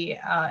who the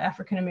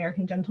African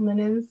American gentleman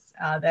is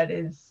that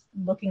is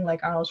looking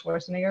like Arnold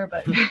Schwarzenegger.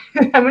 But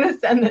I'm gonna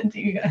send that to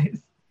you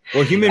guys.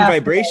 Well, Human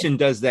Vibration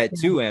does that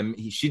too, Em.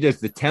 She does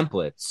the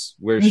templates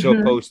where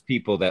she'll post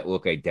people that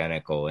look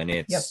identical, and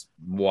it's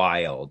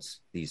wild.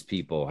 These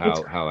people,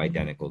 how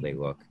identical they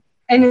look,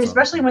 and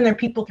especially when they're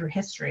people through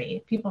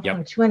history, people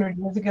from 200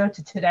 years ago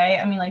to today.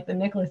 I mean, like the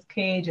Nicolas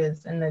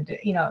Cages and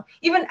the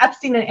even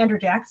Epstein and Andrew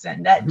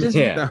Jackson. That just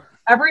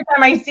every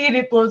time I see it,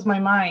 it blows my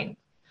mind.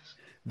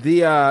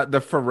 The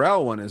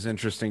Pharrell one is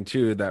interesting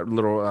too. That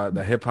little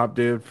the hip hop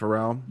dude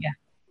Pharrell. Yeah,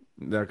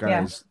 that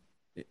guy's.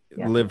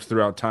 Lived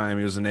throughout time.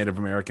 He was a Native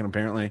American,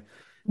 apparently.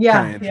 Yeah,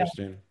 kind of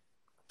interesting.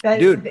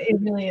 Dude, it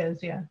really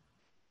is. Yeah.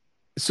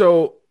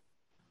 So,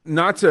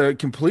 not to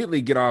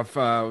completely get off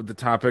the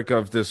topic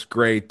of this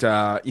great,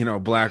 Black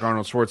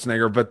Arnold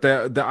Schwarzenegger, but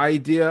the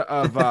idea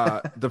of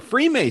the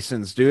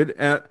Freemasons, dude.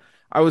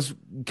 I was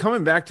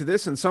coming back to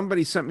this, and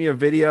somebody sent me a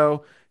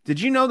video. Did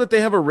you know that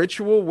they have a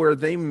ritual where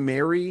they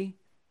marry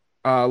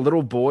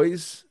little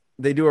boys?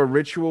 They do a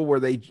ritual where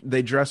they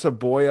dress a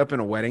boy up in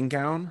a wedding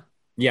gown.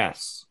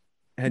 Yes.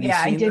 Had you seen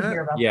I did that?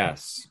 hear about that.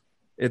 Yes.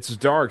 It's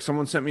dark.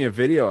 Someone sent me a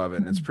video of it,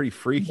 and it's pretty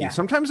freaky.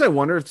 Sometimes I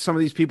wonder if some of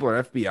these people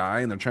are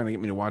FBI and they're trying to get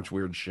me to watch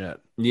weird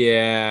shit.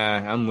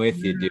 Yeah, I'm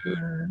with you,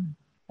 dude.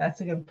 That's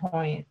a good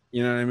point.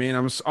 You know what I mean?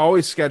 I'm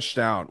always sketched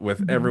out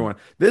with everyone.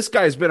 This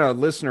guy's been a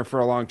listener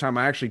for a long time.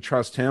 I actually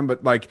trust him,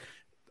 but like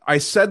I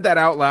said that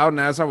out loud, and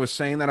as I was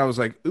saying that, I was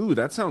like, ooh,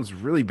 that sounds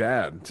really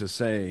bad to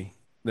say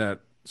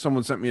that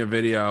someone sent me a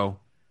video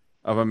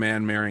of a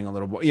man marrying a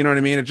little boy. You know what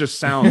I mean? It just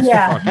sounds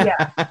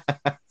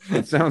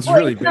it sounds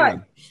really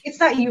bad. It's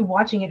not you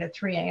watching it at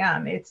 3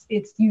 a.m. It's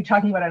you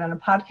talking about it on a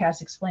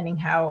podcast, explaining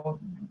how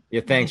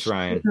thanks,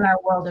 Ryan. In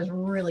our world is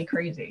really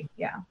crazy.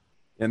 Yeah.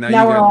 And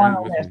now we're all on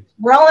a list.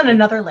 We're all in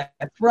another list.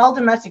 We're all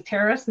domestic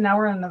terrorists. And now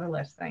we're on another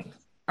list. Thanks.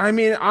 I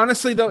mean,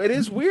 honestly, though, it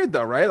is weird,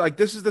 though, right? Like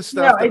this is the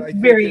stuff. No, it's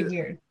very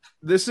weird.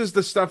 This is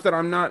the stuff that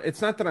I'm not.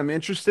 It's not that I'm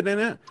interested in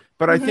it,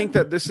 but I think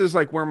that this is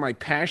like where my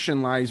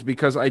passion lies,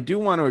 because I do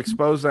want to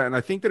expose that, and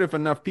I think that if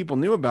enough people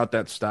knew about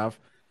that stuff,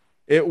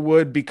 it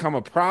would become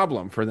a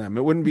problem for them.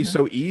 It wouldn't be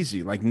so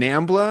easy. Like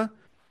NAMBLA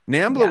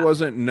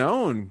wasn't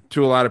known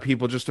to a lot of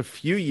people just a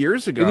few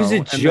years ago. It was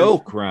a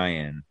joke,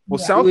 Ryan. Well,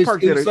 South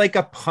Park did it. It was like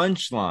a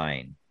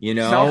punchline,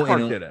 South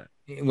Park did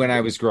it when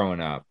I was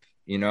growing up.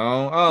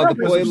 The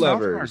boy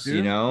lovers,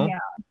 Yeah.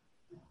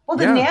 Well,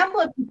 the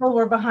NAMBLA people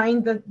were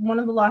behind one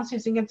of the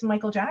lawsuits against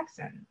Michael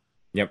Jackson.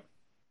 Yep.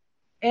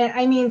 And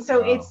I mean,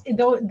 so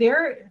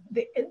they're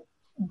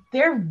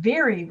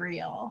very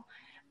real.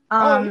 They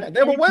have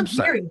a website.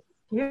 Very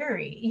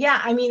scary.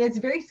 Yeah, I mean, it's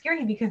very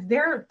scary because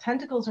their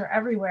tentacles are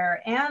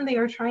everywhere, and they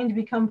are trying to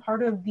become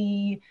part of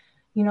the,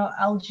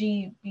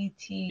 LGBT.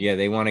 Yeah,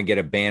 they want to get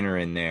a banner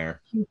in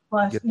there.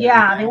 Plus,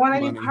 they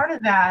want to be part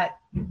of that.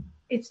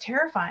 It's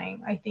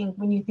terrifying, I think,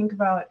 when you think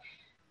about.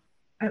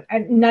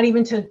 Not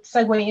even to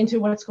segue into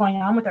what's going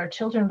on with our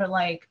children, but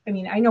like, I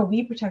mean, I know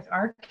we protect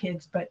our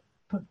kids, but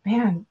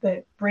man,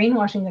 the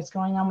brainwashing that's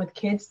going on with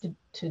kids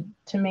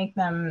to make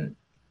them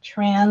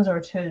trans or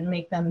to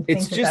make them think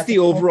it's just the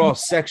overall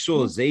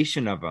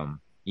sexualization of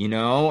them.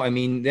 I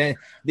mean,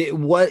 it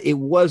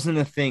wasn't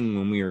a thing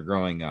when we were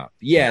growing up.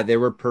 Yeah, there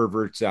were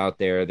perverts out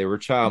there, there were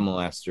child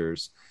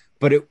molesters,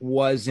 but it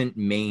wasn't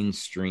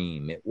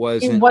mainstream. It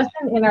wasn't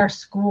in our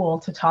school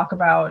to talk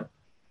about.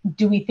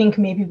 Do we think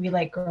maybe we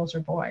like girls or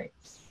boys?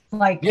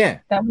 That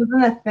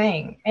wasn't a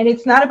thing. And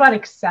it's not about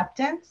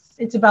acceptance.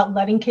 It's about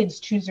letting kids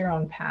choose their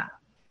own path.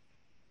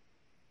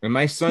 And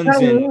my son's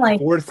in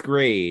fourth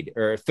grade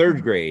or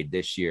third grade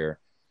this year.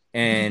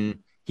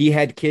 And he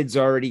had kids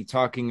already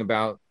talking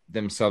about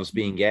themselves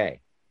being gay.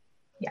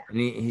 Yeah. And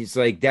he's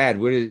like, Dad,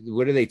 what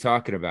are they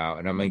talking about?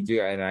 And I'm like, dude,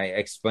 and I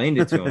explained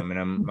it to him, and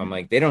I'm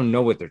like, they don't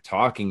know what they're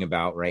talking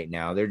about right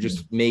now. They're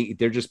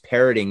just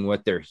parroting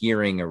what they're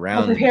hearing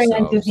around. They're hearing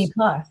on Disney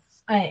Plus.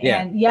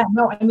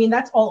 I mean,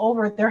 that's all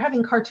over. They're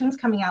having cartoons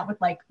coming out with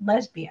like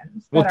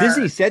lesbians. Well,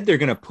 Disney said they're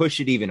going to push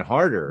it even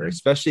harder,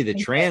 especially the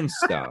trans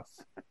stuff.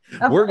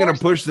 We're going to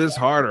push this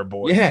harder,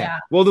 boys. Yeah.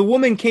 Well, the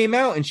woman came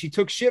out and she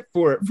took shit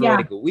for it for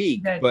like a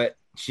week, but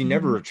she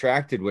never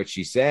retracted what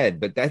she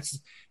said. But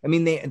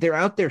they're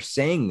out there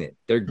saying that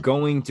they're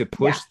going to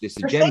push this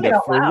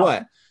agenda for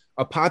what?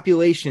 A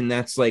population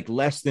that's like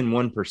less than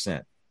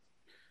 1%.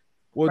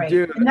 Well,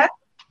 dude, and that's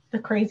the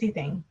crazy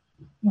thing.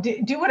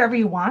 Do whatever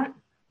you want.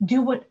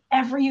 Do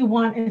whatever you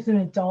want as an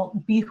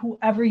adult. Be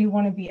whoever you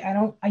want to be.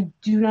 I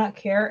do not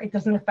care. It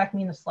doesn't affect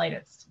me in the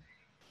slightest.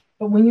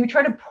 But when you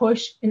try to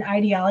push an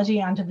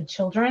ideology onto the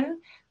children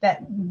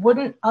that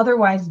wouldn't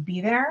otherwise be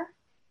there,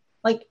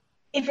 like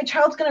if a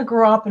child's going to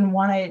grow up and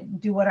want to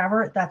do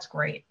whatever, that's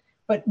great.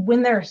 But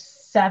when they're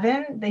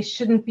 7, they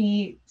shouldn't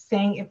be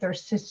saying if they're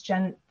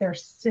they're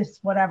cis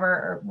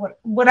whatever, or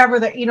whatever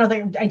that, you know,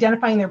 they're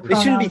identifying their They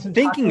pronouns. shouldn't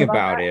be thinking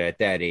about it at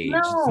that age. No,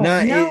 It's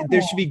not. no.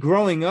 There should be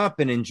growing up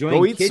and enjoying.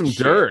 Go eat kid some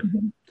shit. dirt.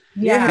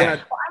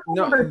 Yeah. Well,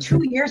 I remember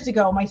 2 years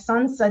ago, my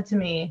son said to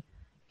me,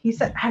 he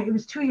said, it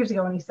was 2 years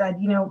ago, and he said,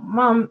 you know,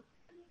 Mom,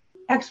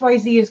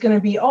 XYZ is going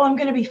to be, I'm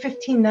going to be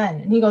 15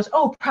 then. And he goes,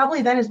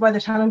 probably then is by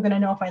the time I'm going to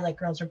know if I like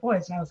girls or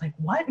boys. And I was like,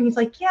 what? And he's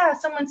like, yeah,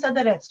 someone said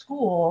that at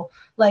school.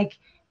 Like,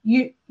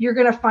 you're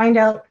going to find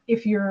out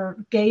if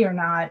you're gay or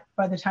not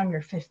by the time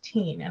you're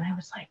 15. And I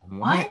was like,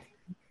 what?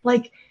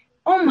 Like,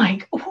 oh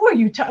my, who are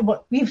you talking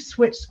about? We've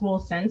switched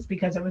schools since,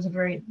 because it was a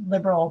very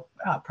liberal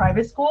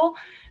private school,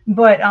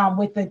 but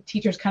with the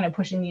teachers kind of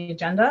pushing the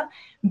agenda.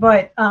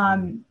 But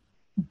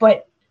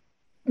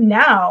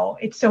now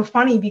it's so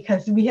funny,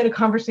 because we had a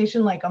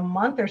conversation like a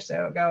month or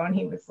so ago, and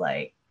he was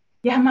like,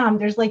 yeah, Mom,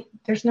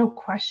 there's no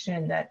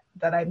question that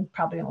I'm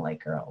probably gonna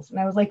like girls. And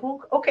I was like,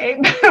 well, okay.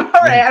 All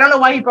right. I don't know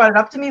why he brought it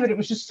up to me, but it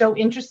was just so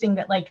interesting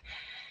that like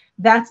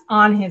that's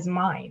on his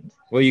mind.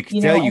 Well, you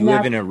can tell you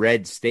live in a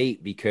red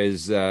state,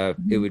 because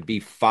it would be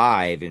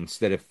 5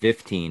 instead of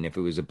 15 if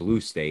it was a blue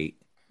state.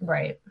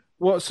 Right.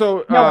 Well,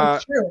 so no,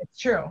 it's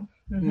true.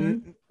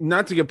 Mm-hmm.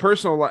 Not to get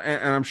personal,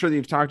 and I'm sure that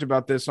you've talked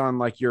about this on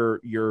like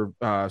your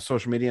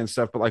social media and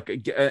stuff, but like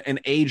an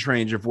age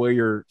range of where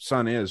your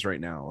son is right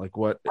now, like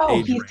what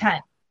age he's range?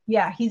 10.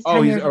 Yeah, he's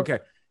 10 years okay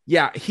old.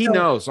 Yeah, he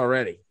knows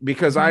already,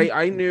 because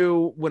I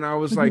knew when I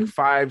was like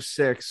 5,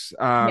 6.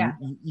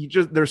 You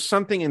just, there's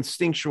something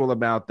instinctual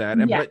about that,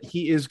 but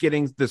he is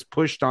getting this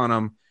pushed on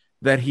him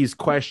that he's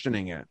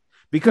questioning it,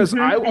 because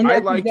I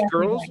liked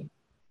girls. Right.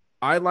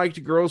 I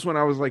liked girls when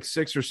I was like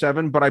 6 or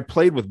 7, but I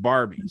played with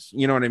Barbies.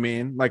 You know what I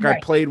mean? Like I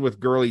played with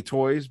girly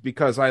toys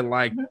because I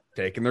liked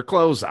taking their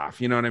clothes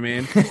off. You know what I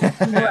mean?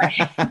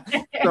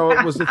 So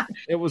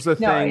it was a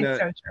thing that.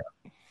 So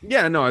true.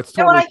 Yeah, no, it's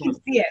totally. No, I can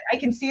see it. I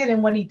can see it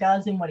in what he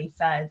does and what he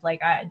says. Like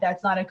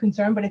that's not a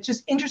concern, but it's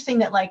just interesting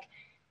that like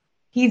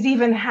he's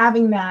even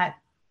having that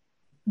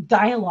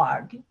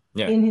dialogue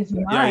in his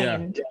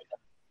mind. Yeah.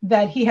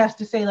 That he has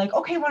to say like,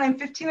 okay, when I'm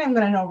 15, I'm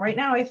going to know. Right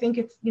now, I think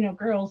it's, you know,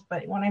 girls,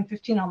 but when I'm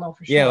 15, I'll know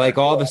for sure. Yeah, like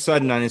all of a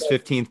sudden on his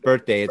 15th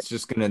birthday, it's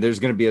just there's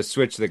going to be a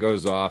switch that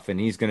goes off, and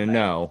he's going to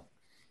know.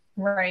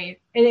 Right.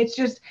 And it's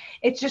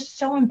just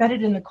so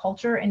embedded in the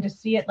culture, and to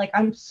see it, like,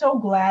 I'm so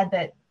glad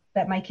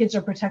that my kids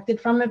are protected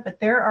from it. But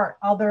there are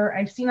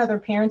I've seen other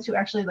parents who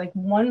actually, like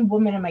one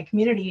woman in my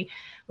community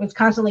was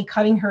constantly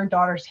cutting her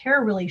daughter's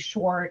hair really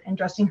short and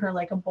dressing her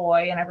like a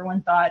boy. And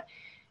everyone thought,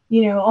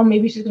 you know,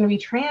 maybe she's going to be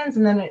trans.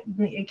 And then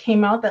it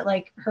came out that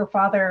like her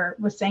father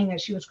was saying that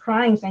she was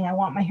crying, saying, I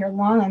want my hair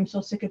long. I'm so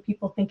sick of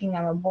people thinking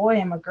I'm a boy,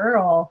 I'm a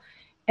girl.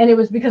 And it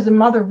was because the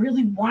mother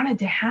really wanted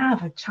to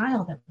have a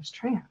child that was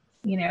trans,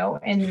 you know,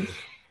 and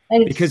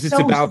because it's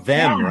so about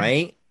them,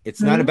 right?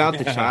 It's not about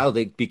the child.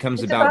 It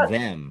becomes about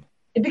them.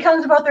 It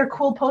becomes about their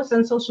cool posts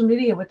on social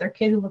media with their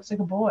kid who looks like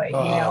a boy.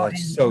 Oh, you know?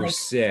 It's so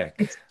sick.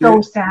 It's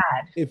so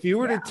sad. If you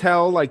were to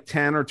tell like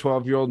 10 or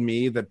 12-year-old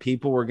me that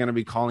people were going to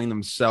be calling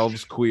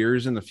themselves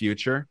queers in the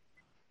future,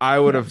 I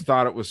would have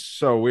thought it was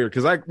so weird,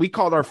 because we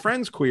called our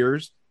friends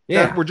queers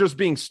that were just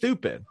being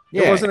stupid.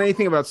 It wasn't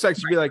anything about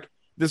sex. You'd be like,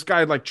 this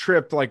guy like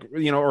tripped, like,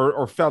 you know,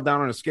 or fell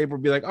down on a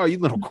skateboard, be like, oh, you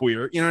little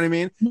queer. You know what I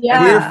mean? Yeah.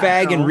 Queer,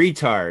 fag, and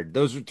retard.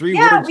 Those are 3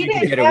 words you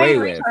can get away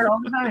with.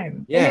 All the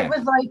time. Yeah. And it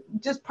was like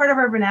just part of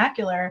our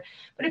vernacular.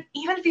 But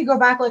even if you go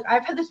back, like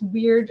I've had this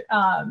weird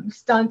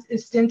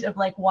stint of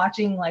like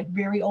watching like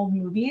very old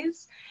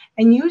movies,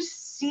 and you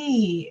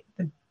see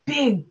the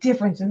big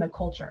difference in the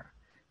culture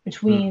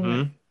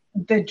between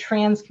the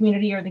trans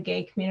community or the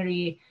gay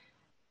community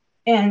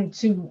and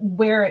to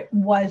where it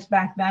was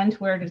back then to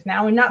where it is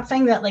now. And not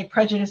saying that like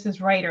prejudice is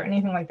right or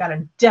anything like that.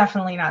 I'm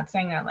definitely not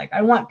saying that. Like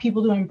I want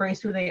people to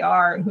embrace who they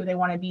are and who they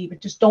want to be,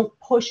 but just don't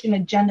push an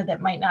agenda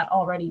that might not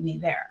already be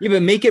there. Yeah,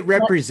 but make it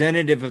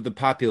representative of the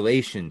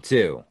population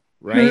too,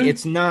 right?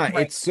 It's not,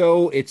 it's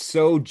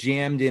so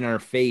jammed in our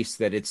face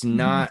that it's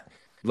not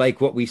like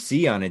what we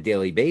see on a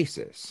daily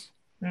basis.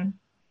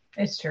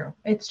 It's true.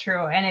 It's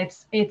true. And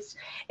it's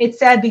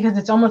sad because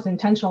it's almost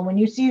intentional. When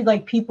you see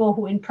like people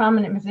who in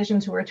prominent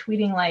positions who are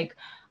tweeting like,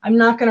 I'm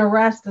not going to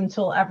rest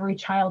until every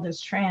child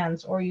is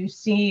trans, or you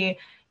see,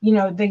 you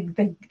know,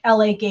 the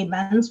LA gay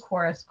men's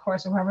chorus or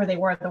whoever they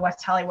were at the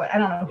West Hollywood, I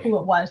don't know who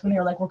it was, when they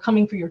were like, we're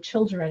coming for your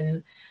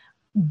children.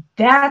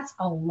 That's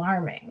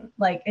alarming.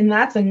 Like, and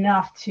that's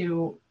enough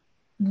to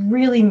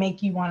really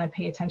make you want to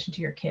pay attention to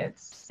your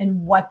kids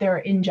and what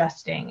they're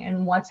ingesting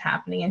and what's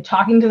happening, and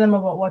talking to them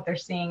about what they're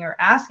seeing or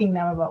asking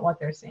them about what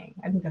they're seeing.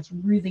 I think that's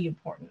really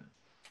important.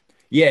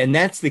 Yeah, and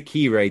that's the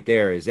key right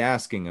there, is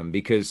asking them,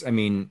 because I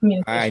mean,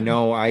 I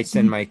know I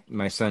send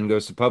my son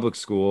goes to public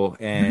school,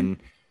 and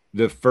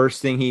the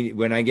first thing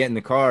when I get in the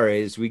car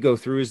is we go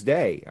through his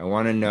day. I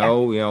want to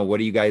know, you know,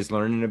 what are you guys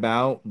learning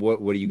about? What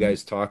are you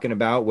guys talking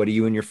about? What are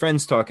you and your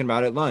friends talking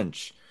about at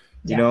lunch?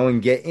 You know,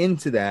 and get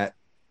into that.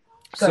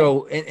 Good.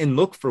 So, and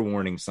look for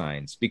warning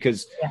signs,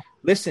 because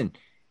listen,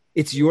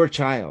 it's your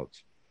child.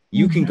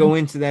 You can go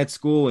into that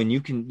school and you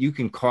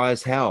can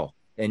cause hell.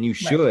 and you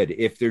should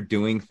if they're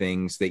doing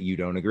things that you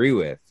don't agree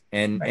with.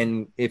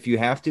 And if you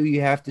have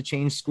to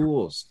change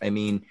schools. I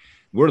mean,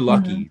 we're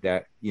lucky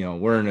that, you know,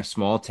 we're in a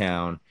small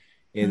town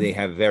and they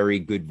have very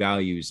good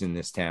values in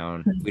this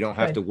town. We don't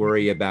have to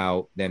worry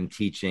about them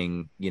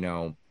teaching, you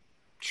know,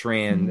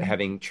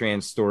 having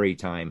trans story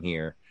time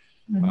here.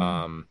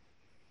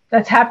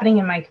 That's happening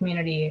in my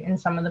community in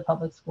some of the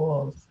public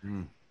schools.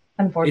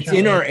 Unfortunately, it's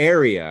in our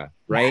area,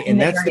 right? And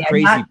that's the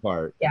crazy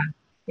part.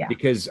 Yeah.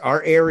 Because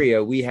our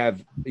area, we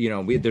have, you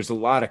know, there's a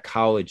lot of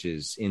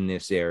colleges in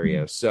this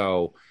area.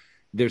 So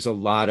there's a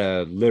lot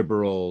of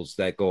liberals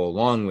that go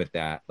along with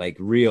that, like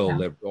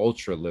real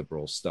ultra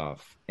liberal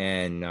stuff.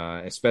 And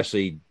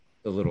especially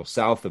a little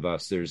south of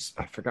us,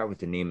 I forgot what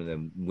the name of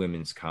the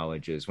women's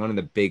college is. One of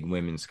the big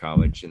women's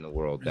college in the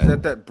world. Is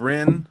that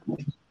Bryn?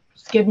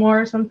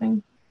 Skidmore or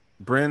something?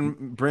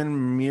 Bryn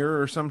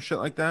Muir or some shit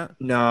like that?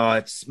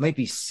 No, might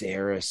be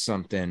Sarah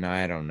something.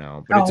 I don't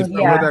know. But it's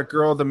where that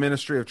girl, the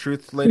Ministry of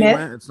Truth lady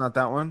went. It's not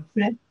that one.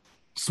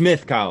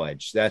 Smith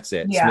College. That's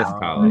it. Yeah.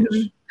 Smith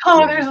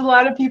College. There's a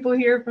lot of people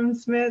here from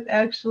Smith,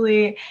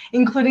 actually,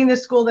 including the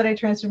school that I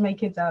transferred my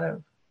kids out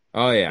of.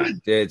 Oh yeah,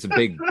 it's a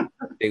big.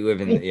 They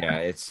live in. Yeah,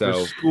 it's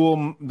so.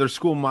 Their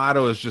school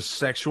motto is just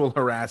sexual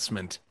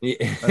harassment.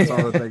 That's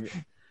all that they.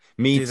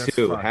 Me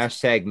too.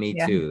 Hashtag me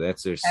too.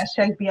 That's their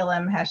hashtag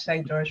BLM.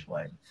 Hashtag George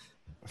Floyd.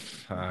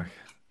 Yeah,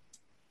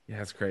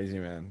 it's crazy,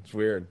 man. It's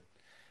weird.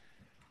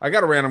 I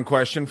got a random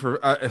question for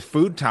a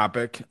food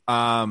topic.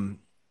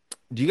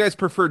 Do you guys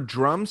prefer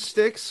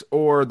drumsticks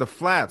or the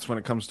flats when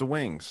it comes to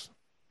wings?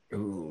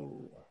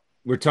 Ooh,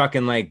 we're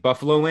talking like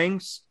buffalo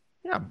wings.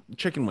 Yeah,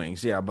 chicken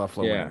wings. Yeah,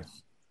 buffalo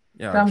wings.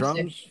 Yeah,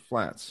 drums,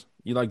 flats.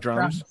 You like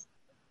drums?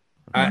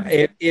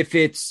 If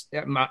it's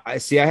I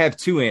have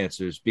two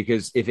answers,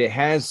 because if it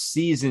has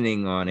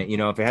seasoning on it, you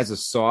know, if it has a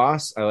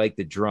sauce, I like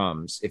the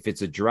drums. If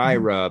it's a dry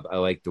rub, I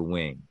like the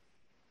wing.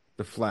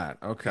 The flat.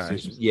 Okay.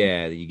 So,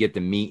 yeah, you get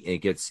the meat, it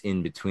gets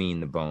in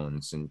between the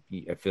bones, and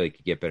I feel like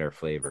you get better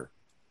flavor.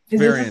 Is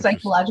this a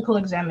psychological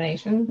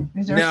examination?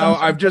 No,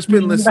 I've just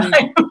been listening.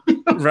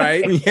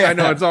 Right? Yeah, I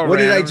know it's all. What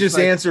did I just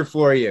answer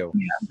for you?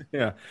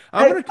 Yeah.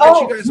 I'm gonna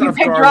catch you guys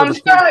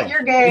off guard.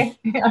 You're gay.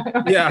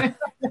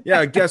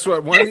 Yeah. Guess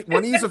what? One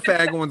of you's a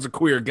fag, and one's a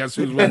queer. Guess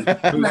who's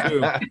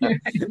who?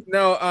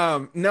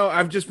 No.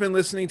 I've just been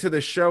listening to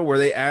this show where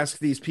they ask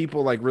these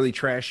people like really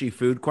trashy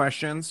food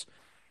questions,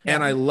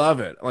 and I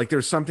love it. Like,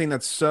 there's something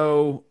that's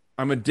so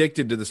I'm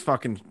addicted to this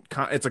fucking.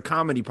 It's a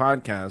comedy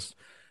podcast.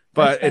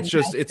 But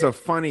it's a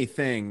funny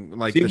thing,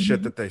 like the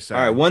shit that they say.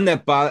 All right, one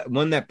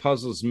that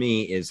puzzles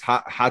me is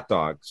hot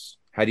dogs.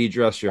 How do you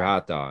dress your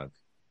hot dog?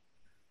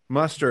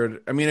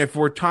 Mustard. I mean, if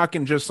we're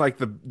talking just like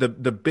the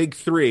big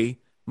three,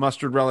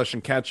 mustard, relish,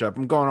 and ketchup,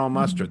 I'm going all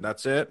mustard.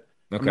 That's it.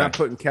 Okay. I'm not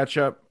putting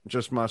ketchup,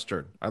 just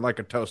mustard. I like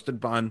a toasted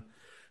bun.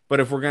 But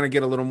if we're gonna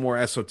get a little more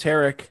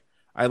esoteric,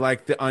 I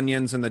like the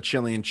onions and the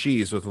chili and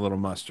cheese with a little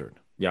mustard.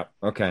 Yep.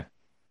 Okay.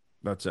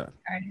 That's it. All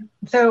right.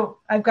 So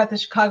I've got the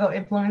Chicago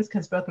influence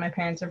because both my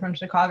parents are from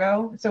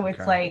Chicago. So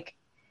it's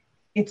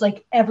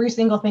like every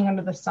single thing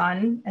under the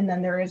sun, and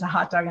then there is a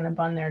hot dog and a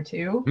bun there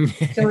too.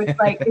 So it's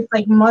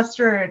like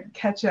mustard,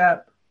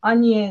 ketchup,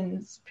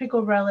 onions,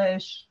 pickle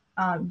relish,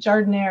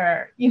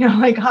 jardinere, you know,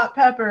 like hot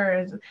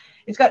peppers.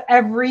 It's got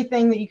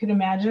everything that you could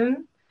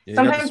imagine. Yeah,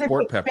 sometimes they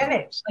put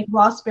spinach, like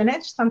raw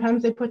spinach.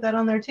 Sometimes they put that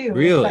on there too.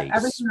 Really?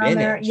 Everything on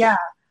there. Yeah.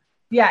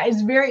 Yeah,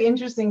 it's very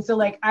interesting. So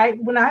like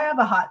when I have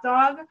a hot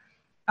dog,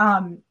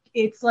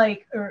 it's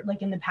like, or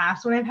like in the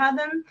past when I've had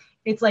them,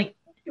 it's like,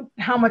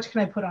 how much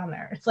can I put on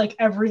there? It's like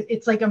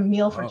a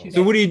meal for 2 days.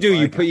 So what do?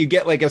 You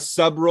get like a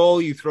sub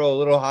roll, you throw a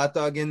little hot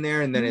dog in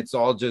there, and then it's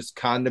all just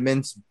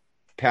condiments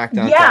packed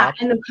on top. Yeah,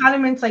 and the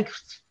condiments like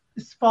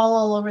fall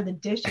all over the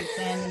dish it's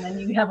in, and then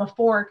you have a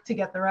fork to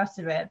get the rest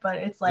of it. But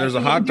it's like there's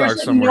a hot dog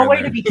somewhere. No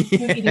way to be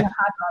eating a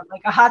hot dog.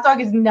 Like a hot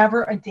dog is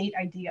never a date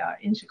idea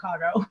in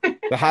Chicago.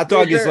 The hot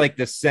dog is like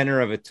the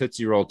center of a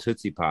Tootsie Roll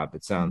Tootsie Pop.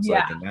 It sounds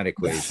like in that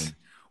equation.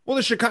 Well,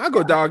 the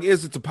Chicago dog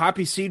it's a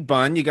poppy seed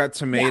bun. You got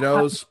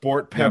tomatoes,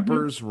 sport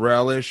peppers,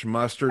 relish,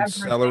 mustard,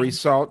 celery,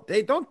 salt.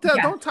 Hey, don't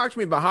talk to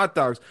me about hot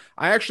dogs.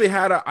 I actually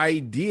had an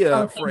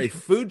idea for a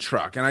food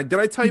truck, and did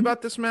I tell you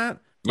about this, Matt?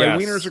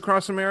 Wieners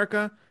across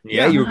America.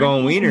 Yeah, you were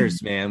going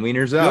wieners, man.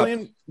 Wieners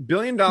up.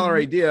 Billion dollar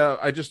idea.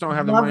 I just don't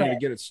have the money to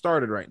get it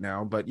started right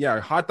now. But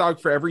yeah, hot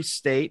dog for every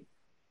state.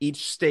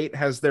 Each state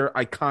has their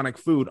iconic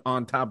food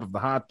on top of the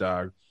hot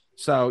dog.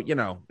 So, you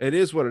know, it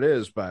is what it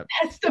is, but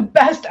that's the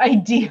best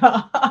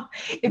idea.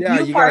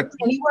 If you parked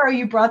anywhere or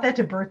you brought that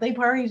to birthday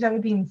parties, that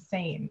would be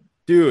insane.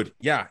 Dude,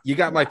 yeah. You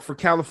got like for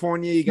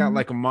California, you got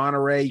like a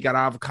Monterey, you got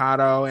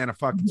avocado and a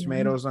fucking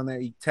tomatoes on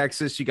there.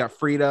 Texas, you got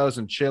Fritos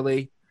and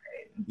chili.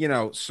 You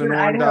know,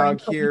 Sonoran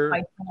dog here.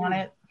 On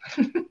it.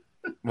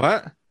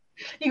 What?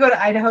 You go to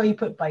Idaho, you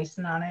put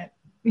bison on it.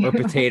 Or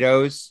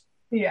potatoes.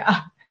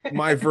 Yeah.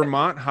 My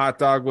Vermont hot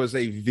dog was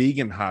a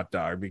vegan hot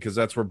dog because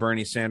that's where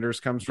Bernie Sanders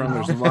comes from.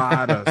 There's a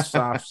lot of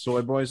soft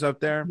soy boys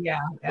up there. Yeah,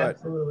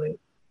 absolutely.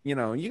 You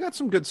know, you got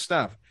some good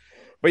stuff.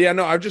 But yeah,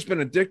 no, I've just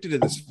been addicted to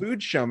this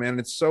food show, man.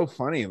 It's so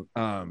funny.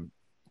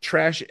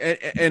 trash,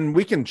 and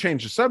we can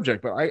change the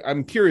subject, but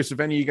I'm curious if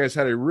any of you guys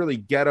had a really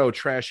ghetto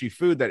trashy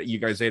food that you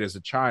guys ate as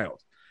a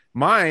child.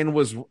 Mine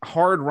was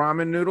hard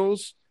ramen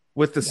noodles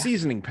with the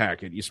seasoning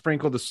packet. You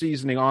sprinkle the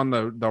seasoning on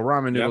the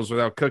ramen noodles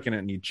without cooking it,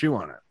 and you chew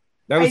on it.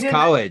 That was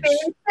college.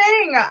 Same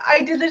thing.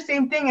 I did the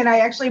same thing, and I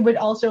actually would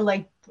also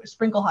like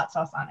sprinkle hot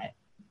sauce on it.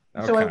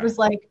 Okay. So it was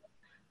like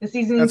the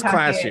seasoning packet.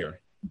 That's classier.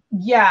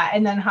 Yeah,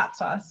 and then hot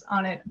sauce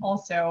on it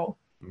also.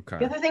 Okay.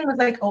 The other thing was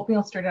like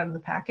oatmeal straight out of the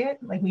packet.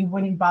 Like we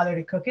wouldn't bother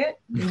to cook it.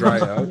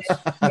 Dry oats.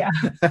 Yeah,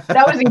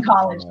 that was in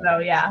college though.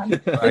 Yeah,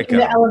 like in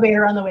the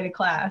elevator on the way to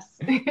class.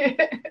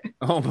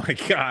 Oh my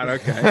god!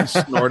 Okay,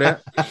 snort it.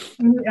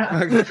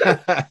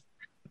 Yeah.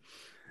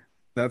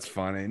 That's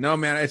funny. No,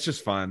 man, it's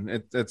just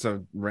fun. It's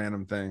a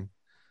random thing.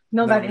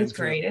 No, that is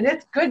great. And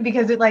it's good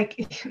because it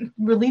like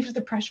relieves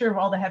the pressure of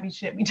all the heavy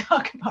shit we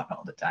talk about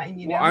all the time,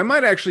 you know. Well, I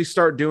might actually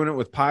start doing it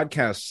with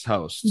podcast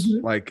hosts,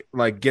 like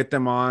get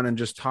them on and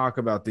just talk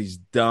about these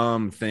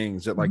dumb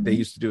things that like they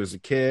used to do as a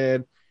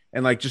kid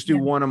and like just do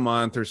one a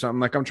month or something.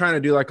 Like I'm trying to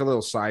do like a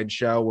little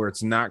sideshow where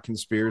it's not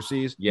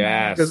conspiracies.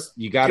 Yes.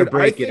 You got to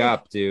break it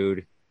up,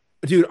 dude.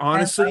 Dude,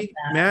 honestly,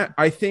 Matt,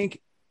 I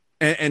think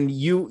and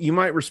you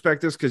might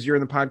respect this because you're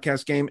in the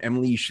podcast game.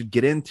 Emily, you should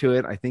get into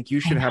it. I think you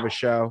should have a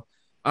show.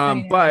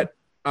 But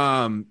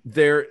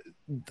there,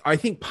 I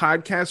think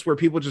podcasts where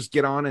people just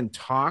get on and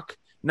talk,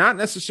 not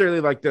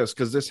necessarily like this,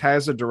 because this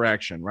has a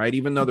direction, right?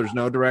 Even though there's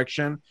no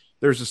direction,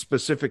 there's a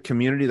specific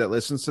community that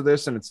listens to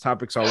this and it's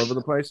topics all over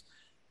the place.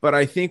 But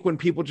I think when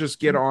people just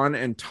get on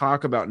and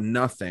talk about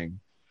nothing,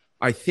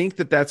 I think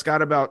that's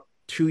got about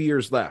 2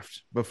 years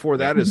left before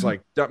that is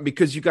like done,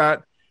 because you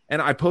got,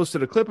 and I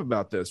posted a clip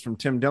about this from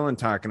Tim Dillon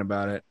talking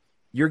about it.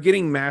 You're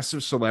getting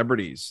massive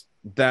celebrities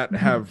that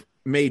have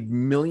made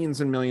millions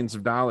and millions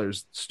of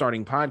dollars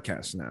starting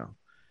podcasts now.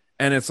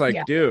 And it's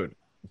like, dude,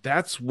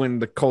 that's when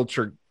the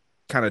culture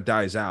kind of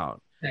dies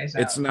out.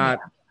 It's not,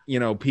 you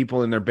know,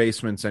 people in their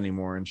basements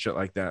anymore and shit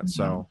like that.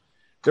 So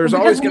there's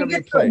always going to be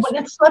a place.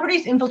 When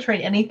celebrities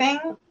infiltrate anything,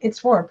 it's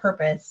for a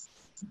purpose.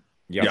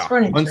 Yeah.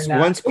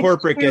 Once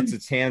corporate gets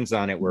its hands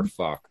on it, we're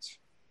fucked.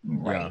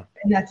 Right. Yeah.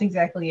 And that's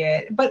exactly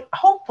it. But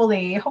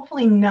hopefully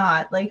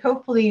not. Like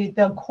hopefully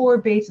the core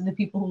base of the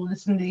people who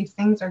listen to these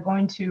things are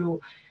going to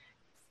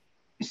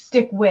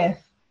stick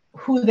with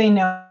who they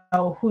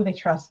know, who they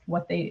trust,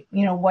 what they,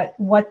 you know,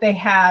 what they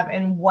have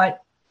and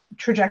what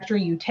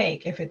trajectory you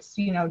take. If it's,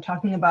 you know,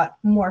 talking about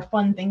more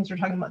fun things or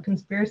talking about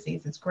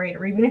conspiracies, it's great.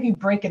 Or even if you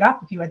break it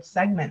up, if you had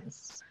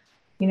segments,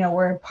 you know,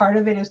 where part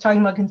of it is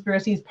talking about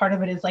conspiracies, part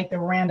of it is like the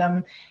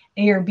random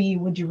A or B,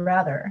 would you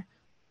rather?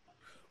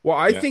 Well,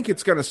 I think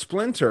it's going to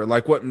splinter.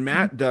 Like what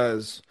Matt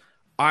does,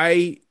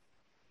 I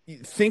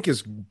think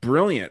is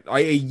brilliant. I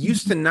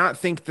used to not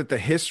think that the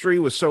history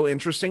was so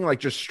interesting, like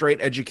just straight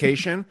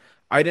education.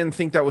 I didn't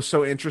think that was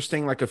so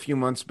interesting like a few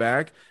months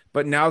back.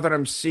 But now that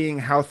I'm seeing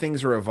how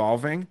things are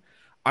evolving,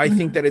 I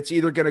think that it's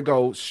either going to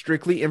go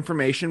strictly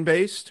information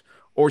based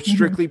or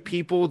strictly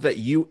people that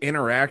you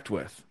interact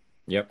with.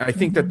 Yep. I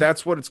think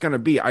that's what it's going to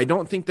be. I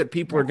don't think that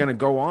people are going to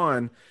go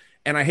on,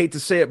 and I hate to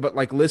say it, but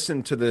like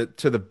listen to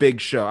the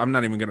big show. I'm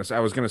not even going to say, I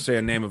was going to say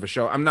a name of a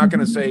show. I'm not going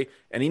to say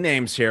any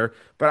names here,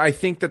 but I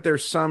think that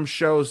there's some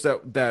shows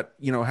that,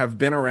 you know, have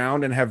been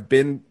around and have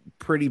been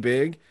pretty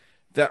big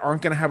that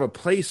aren't going to have a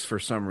place for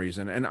some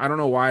reason. And I don't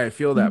know why I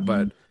feel that,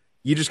 but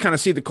you just kind of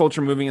see the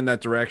culture moving in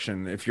that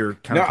direction. If you're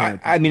kind of,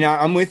 I mean,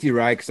 I'm with you,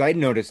 right? Cause I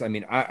noticed, I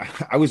mean,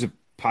 I was a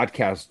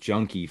podcast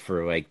junkie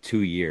for like 2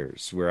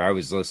 years where I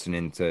was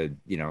listening to,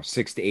 you know,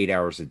 6 to 8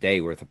 hours a day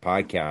worth of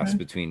podcasts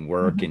between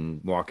work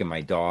and walking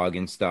my dog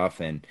and stuff.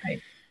 And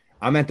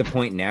I'm at the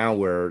point now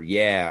where,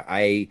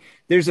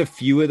 there's a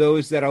few of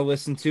those that I'll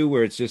listen to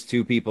where it's just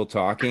two people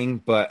talking,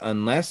 but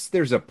unless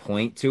there's a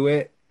point to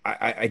it,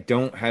 I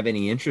don't have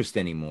any interest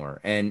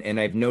anymore. And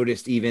I've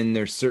noticed even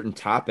there's certain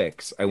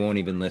topics I won't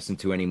even listen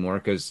to anymore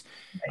because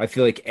I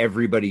feel like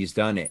everybody's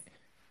done it.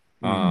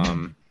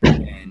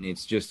 And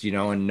it's just, you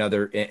know,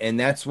 and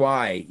that's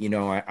why, you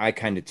know, I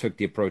kind of took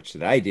the approach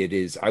that I did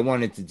is I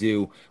wanted to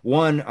do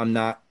one, I'm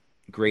not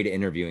great at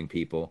interviewing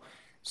people.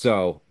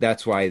 So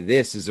that's why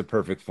this is a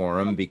perfect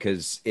forum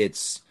because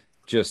it's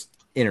just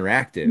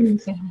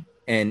interactive.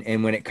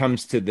 And when it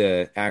comes to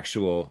the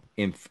actual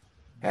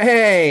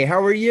hey,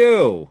 how are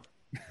you?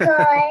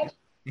 Good.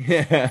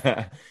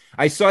 Yeah.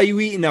 I saw you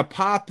eating a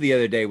pop the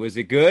other day. Was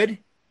it good?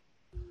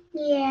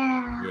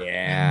 Yeah.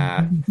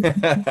 Yeah.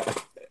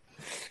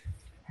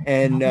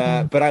 And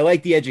but I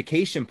like the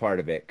education part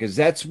of it because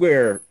that's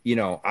where, you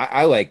know,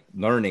 I like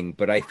learning,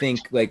 but I think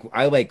like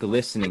I like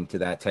listening to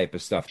that type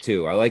of stuff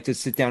too. I like to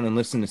sit down and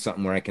listen to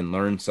something where I can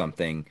learn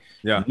something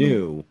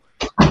new.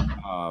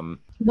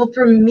 Well,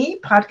 for me,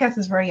 podcast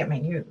is where I get my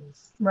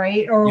news,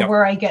 right? Or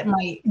where I get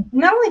my,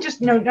 not only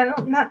just,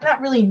 not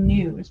really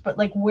news, but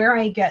like where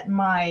I get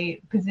my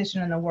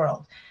position in the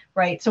world,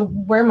 right? So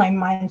where my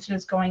mindset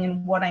is going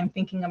and what I'm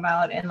thinking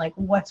about and like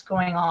what's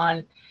going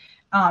on.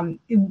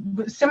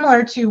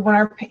 Similar to when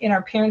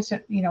our parents,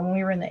 you know, when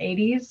we were in the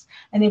 80s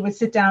and they would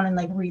sit down and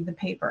like read the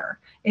paper.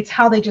 It's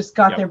how they just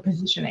got their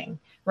positioning,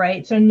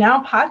 right? So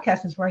now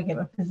podcast is where I get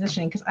my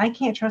positioning, because I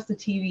can't trust the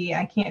TV.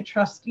 I can't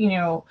trust,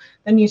 the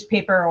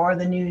newspaper or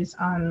the news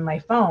on my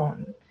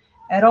phone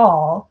at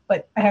all.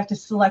 But I have to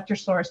select your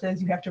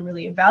sources. You have to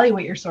really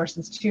evaluate your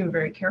sources too,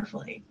 very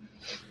carefully.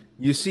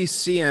 You see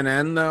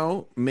CNN,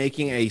 though,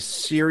 making a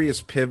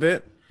serious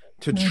pivot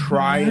to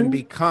try and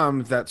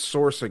become that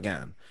source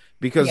again,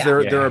 because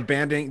they're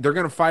abandoning. They're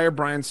going to fire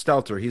Brian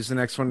Stelter. He's the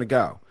next one to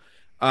go.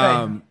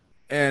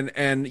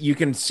 And you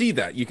can see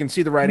that. You can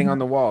see the writing on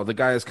the wall. The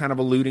guy is kind of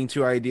alluding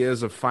to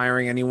ideas of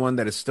firing anyone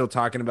that is still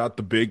talking about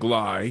the big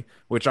lie,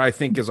 which I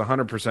think is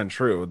 100%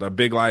 true. The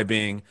big lie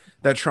being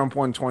that Trump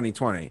won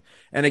 2020.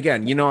 And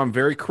again, I'm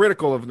very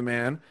critical of the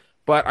man,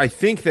 but I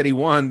think that he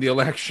won the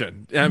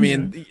election. I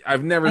mean,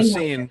 I've never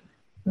seen...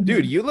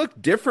 Dude, you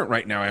look different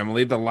right now,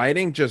 Emily. The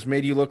lighting just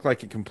made you look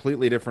like a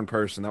completely different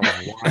person. That was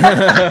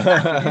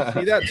wild.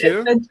 You see that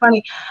too? That's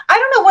funny. I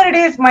don't know what it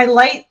is. My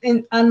light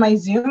on my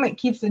Zoom, it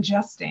keeps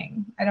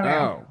adjusting. I don't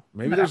know. Oh,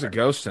 maybe there's a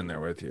ghost in there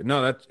with you.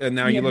 No, and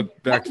now you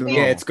look back to the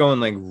normal. Yeah, it's going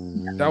like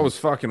that was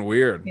fucking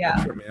weird. Yeah,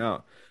 that tripped me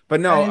out.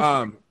 But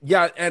no,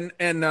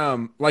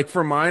 and like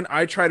for mine,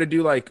 I try to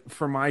do like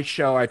for my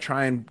show, I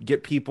try and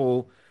get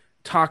people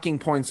talking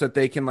points that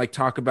they can like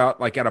talk about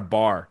like at a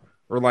bar.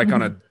 Or like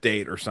on a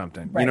date or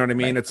something. You know what I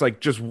mean? It's like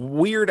just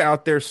weird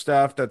out there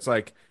stuff that's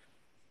like,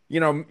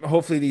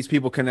 hopefully these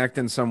people connect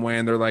in some way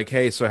and they're like,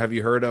 hey, so have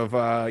you heard of,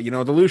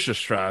 the Lucius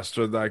Trust?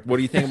 Or like, what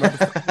do you think about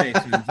the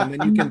Freemasons? And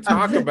then you can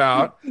talk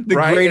about the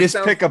greatest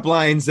pickup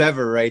lines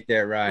ever right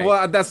there, right?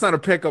 Well, that's not a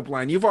pickup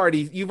line. You've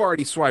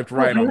already swiped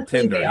right on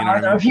Tinder. They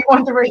are, though, if you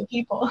want the right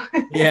people.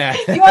 Yeah.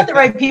 If you want the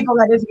right people,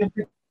 that is a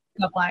good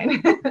pickup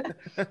line.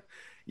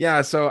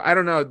 Yeah, so I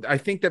don't know. I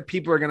think that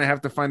people are going to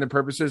have to find their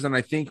purposes. And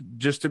I think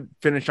just to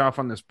finish off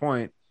on this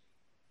point,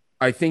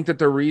 I think that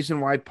the reason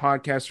why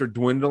podcasts are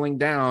dwindling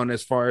down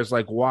as far as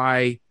like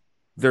why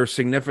they're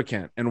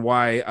significant and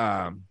why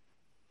I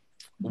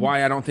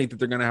don't think that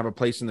they're going to have a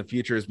place in the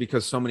future is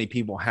because so many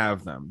people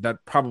have them that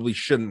probably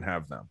shouldn't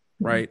have them,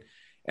 right?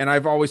 And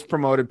I've always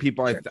promoted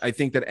people. I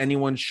think that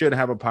anyone should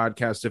have a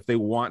podcast if they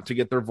want to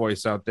get their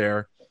voice out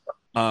there.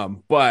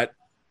 But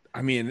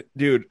I mean,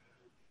 dude,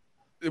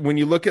 when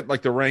you look at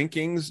like the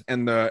rankings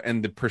and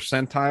the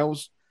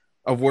percentiles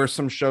of where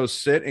some shows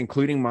sit,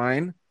 including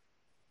mine,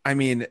 I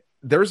mean,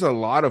 there's a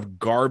lot of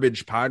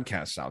garbage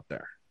podcasts out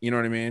there. You know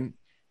what I mean?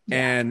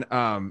 Yeah.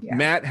 And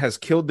Matt has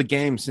killed the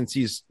game since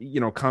he's,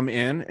 come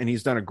in, and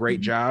he's done a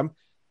great job.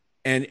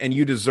 And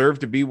you deserve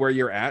to be where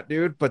you're at,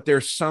 dude. But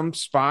there's some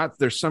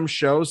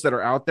shows that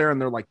are out there and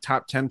they're like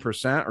top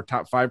 10% or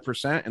top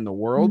 5% in the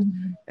world.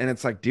 And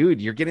it's like, dude,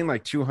 you're getting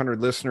like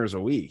 200 listeners a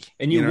week.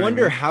 And you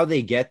wonder how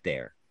they get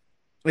there.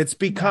 It's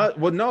because,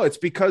 it's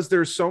because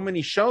there's so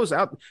many shows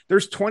out.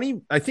 There's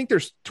 20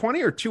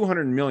 or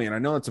 200 million. I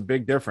know it's a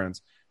big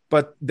difference,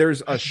 but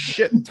there's a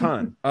shit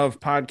ton of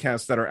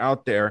podcasts that are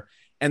out there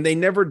and they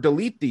never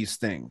delete these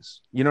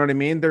things. You know what I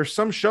mean? There's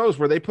some shows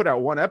where they put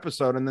out one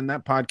episode and then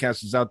that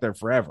podcast is out there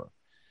forever.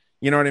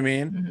 You know what I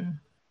mean?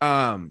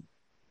 And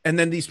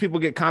then these people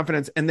get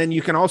confidence, and then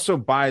you can also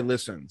buy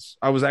listens.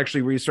 I was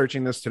actually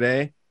researching this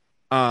today.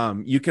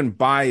 You can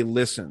buy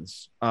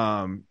listens.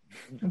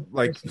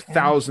 Like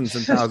thousands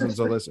and thousands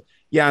of listens.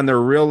 Yeah, and they're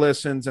real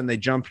listens, and they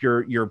jump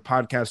your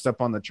podcast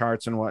up on the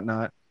charts and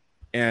whatnot.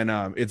 And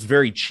it's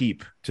very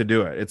cheap to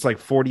do it. It's like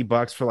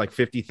 $40 for like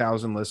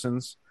 50,000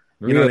 listens.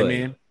 You know what I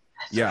mean?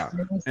 Yeah.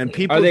 And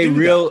people are they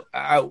real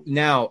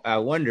now? I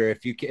wonder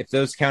if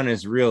those count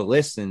as real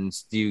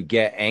listens, do you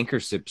get anchor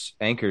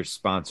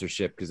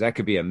sponsorship? Because that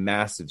could be a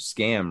massive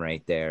scam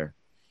right there.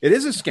 It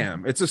is a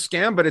scam. It's a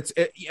scam, but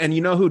and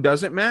you know who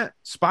does it, Matt?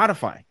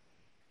 Spotify.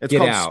 It's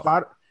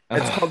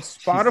called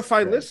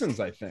Spotify Listens,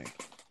 I think.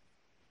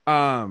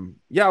 I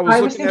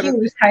was thinking it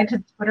was tied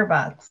to Twitter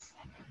bots.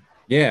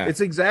 Yeah,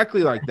 it's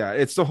exactly like that.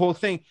 It's the whole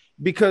thing,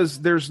 because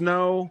there's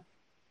no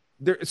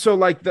there. So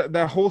like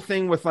the whole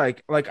thing with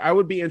like I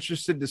would be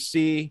interested to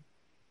see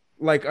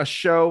like a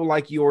show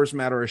like yours,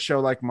 Matt, or a show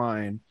like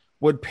mine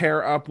would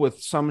pair up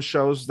with some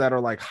shows that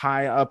are like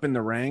high up in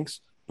the ranks,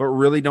 but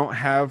really don't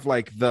have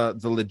like the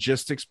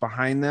logistics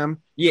behind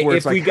them. Yeah,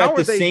 if we got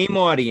the same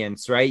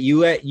audience, right?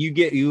 You let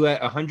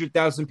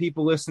 100,000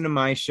 people listen to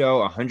my show,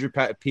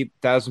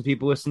 100,000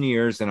 people listen to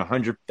yours, and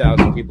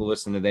 100,000 people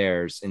listen to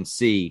theirs, and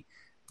see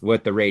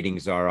what the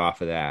ratings are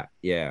off of that.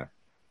 Yeah.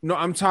 No,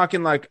 I'm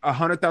talking like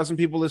 100,000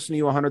 people listen to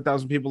you,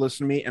 100,000 people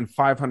listen to me, and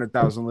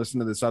 500,000 listen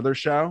to this other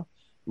show.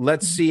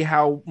 Let's see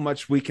how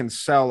much we can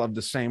sell of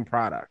the same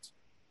product.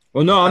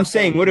 Well, no, I'm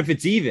saying, what if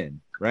it's even?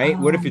 Right?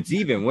 What if it's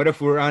even? What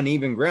if we're on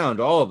even ground?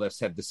 All of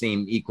us have the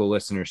same equal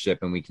listenership,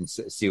 and we can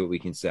see what we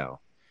can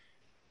sell.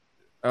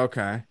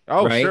 Okay.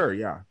 Oh, right? Sure.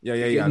 Yeah.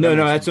 No,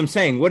 that's what I'm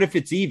saying. What if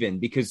it's even?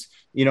 Because,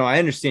 I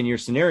understand your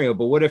scenario,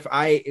 but what if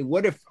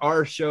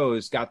our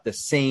shows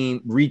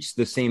reached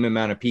the same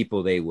amount of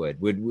people they would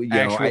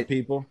actual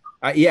people?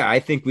 I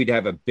think we'd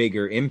have a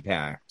bigger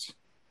impact.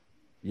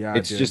 Yeah.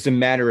 It's just a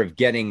matter of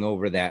getting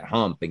over that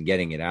hump and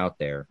getting it out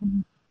there.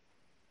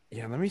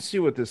 Yeah. Let me see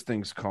what this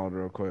thing's called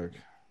real quick.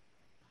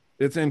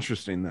 It's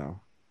interesting though.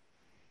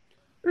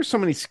 There's so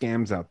many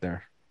scams out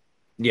there.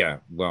 Yeah,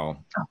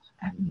 well,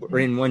 we're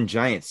in one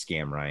giant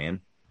scam, Ryan.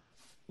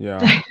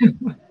 Yeah.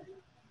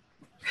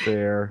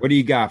 Fair. What do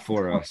you got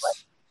for us?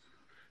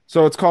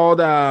 So it's called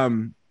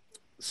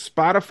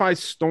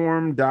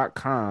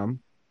SpotifyStorm.com.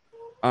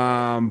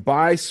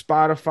 Buy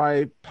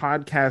Spotify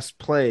podcast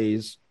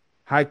plays,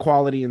 high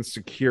quality and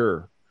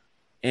secure.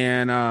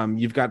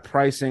 And you've got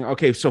pricing.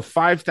 Okay, so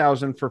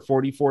 $5,000 for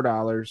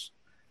 $44,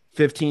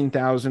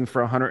 $15,000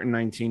 for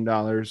 $119,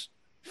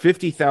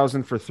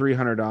 $50,000 for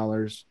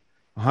 $300,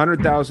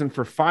 $100,000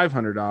 for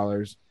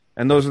 $500,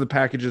 and those are the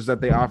packages that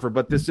they offer.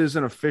 But this is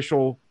an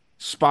official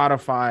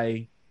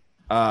Spotify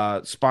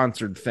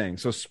sponsored thing.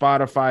 So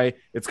Spotify,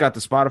 it's got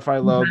the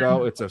Spotify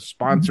logo. It's a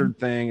sponsored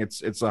thing.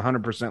 It's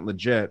 100%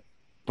 legit.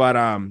 But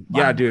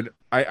yeah, dude,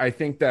 I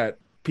think that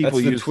people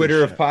That's the use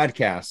Twitter of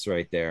podcasts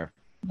right there.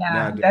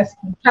 Yeah, that's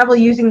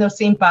probably using those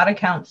same bot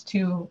accounts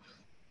to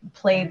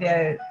play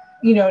the,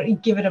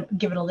 give it a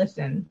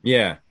listen.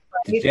 Yeah, right?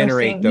 to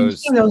generate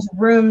those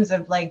rooms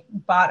of like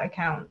bot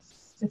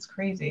accounts. It's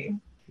crazy.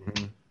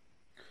 Mm-hmm.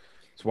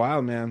 It's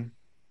wild, man.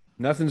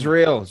 Nothing's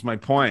real is my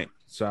point.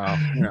 So,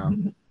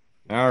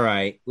 All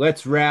right,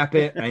 let's wrap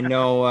it. I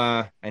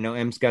know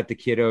Em's got the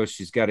kiddos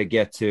she's got to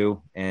get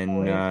to,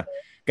 and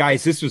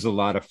guys, this was a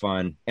lot of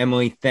fun.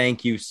 Emily,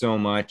 thank you so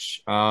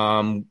much.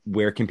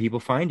 Where can people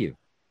find you?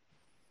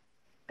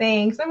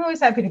 Thanks. I'm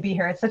always happy to be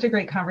here. It's such a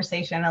great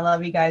conversation. I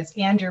love you guys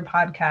and your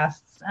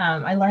podcasts.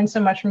 I learn so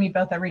much from you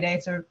both every day.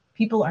 So if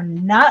people are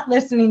not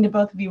listening to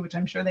both of you, which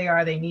I'm sure they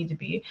are, they need to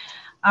be.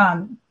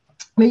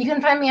 But you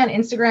can find me on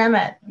Instagram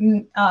at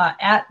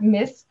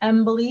Miss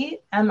Embily,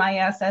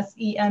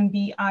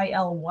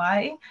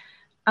 MISSEMBILY.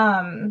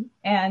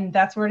 And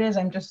that's where it is.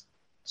 I'm just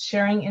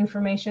sharing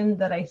information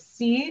that I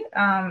see.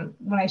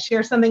 When I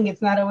share something,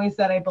 it's not always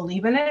that I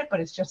believe in it, but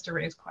it's just to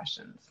raise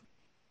questions.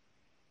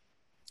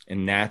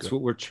 And that's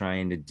what we're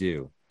trying to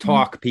do.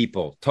 Talk,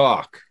 people.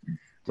 Talk.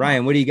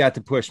 Ryan, what do you got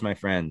to push, my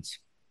friends?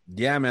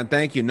 Yeah, man.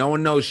 Thank you. No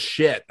one knows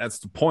shit. That's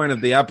the point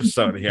of the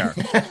episode here.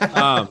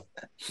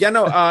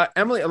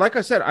 Emily, like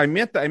I said, I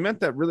meant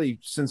that really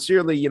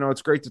sincerely.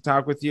 It's great to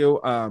talk with you.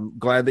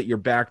 Glad that you're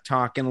back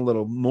talking a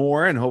little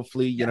more, and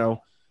hopefully,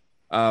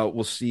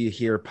 we'll see you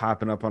here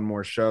popping up on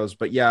more shows.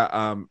 But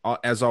yeah,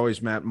 as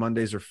always, Matt,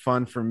 Mondays are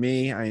fun for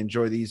me. I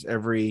enjoy these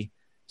every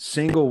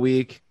single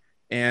week.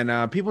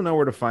 And people know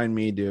where to find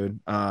me, dude.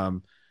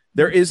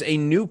 There is a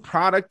new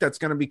product that's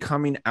going to be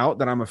coming out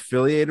that I'm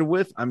affiliated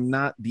with. I'm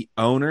not the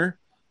owner,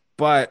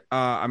 but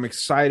I'm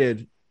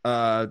excited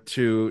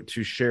to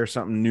share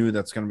something new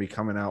that's going to be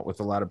coming out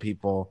with a lot of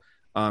people.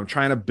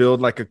 Trying to build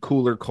like a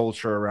cooler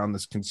culture around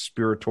this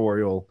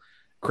conspiratorial,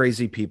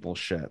 crazy people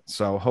shit.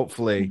 So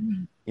hopefully,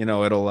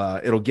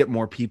 it'll get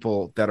more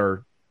people that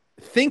are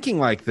thinking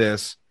like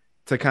this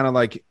to kind of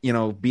like,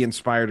 be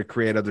inspired to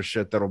create other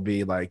shit that'll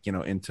be like,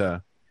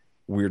 into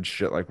weird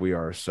shit like we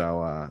are.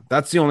 So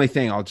that's the only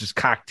thing. I'll just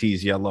cock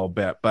tease you a little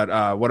bit.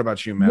 But what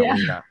about you, Matt? Yeah. What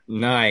do you got?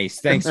 Nice.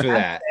 Thanks for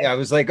that. I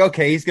was like,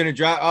 okay, he's gonna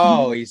drop.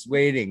 Oh, he's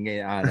waiting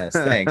on us.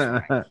 Thanks.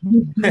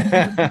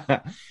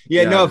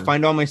 No,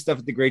 find all my stuff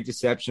at the Great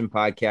Deception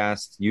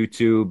Podcast,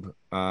 YouTube,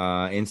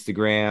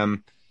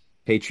 Instagram,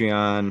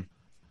 Patreon.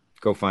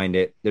 Go find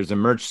it. There's a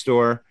merch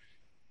store.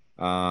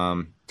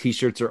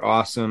 T-shirts are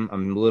awesome.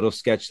 I'm a little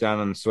sketched out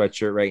on the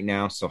sweatshirt right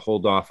now, so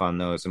hold off on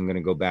those. I'm going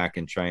to go back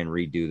and try and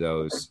redo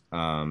those.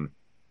 And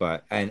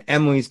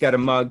Emily's got a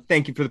mug.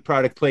 Thank you for the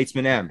product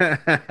placement, Em.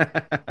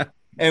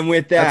 And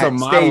with that,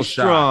 stay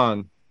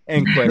strong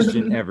and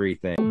question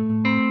everything.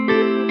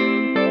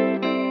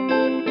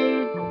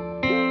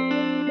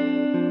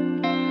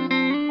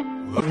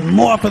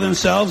 More for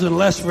themselves and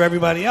less for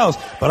everybody else.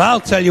 But I'll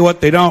tell you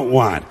what they don't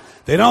want.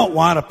 They don't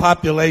want a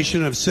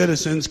population of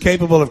citizens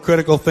capable of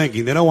critical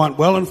thinking. They don't want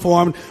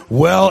well-informed,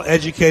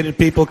 well-educated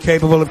people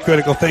capable of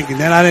critical thinking.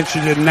 They're not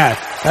interested in that.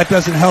 That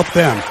doesn't help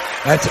them.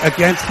 That's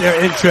against their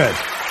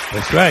interest.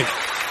 That's right.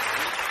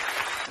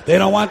 They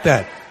don't want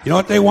that. You know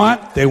what they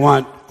want? They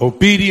want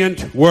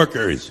obedient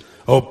workers.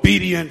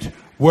 Obedient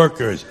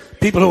workers.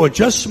 People who are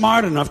just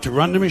smart enough to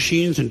run the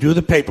machines and do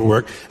the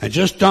paperwork and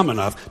just dumb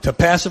enough to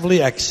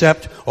passively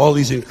accept all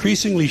these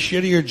increasingly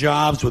shittier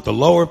jobs with the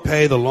lower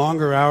pay, the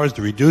longer hours,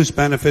 the reduced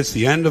benefits,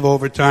 the end of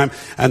overtime,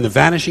 and the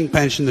vanishing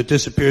pension that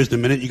disappears the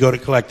minute you go to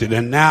collect it.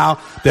 And now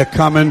they're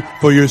coming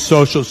for your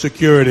Social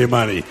Security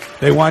money.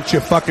 They want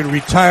your fucking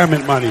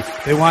retirement money.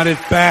 They want it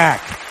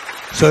back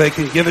so they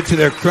can give it to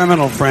their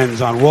criminal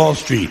friends on Wall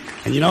Street.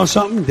 And you know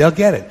something? They'll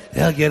get it.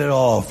 They'll get it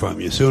all from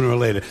you sooner or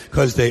later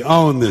because they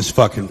own this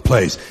fucking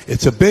place.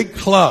 It's a big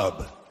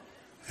club,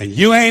 and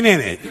you ain't in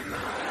it.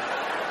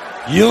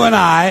 You and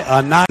I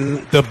are not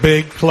in the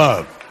big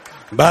club.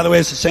 And by the way,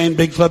 it's the same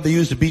big club they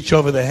use to beat you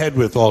over the head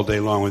with all day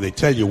long when they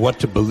tell you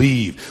what to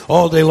believe.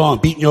 All day long,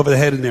 beating you over the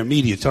head in their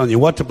media, telling you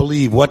what to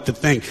believe, what to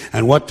think,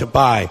 and what to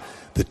buy.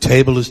 The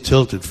table is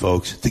tilted,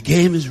 folks. The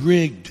game is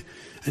rigged,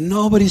 and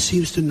nobody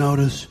seems to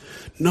notice.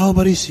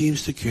 Nobody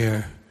seems to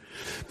care.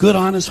 Good,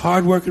 honest,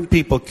 hard-working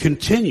people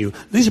continue.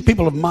 These are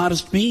people of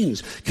modest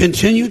means.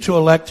 Continue to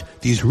elect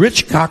these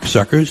rich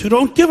cocksuckers who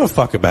don't give a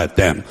fuck about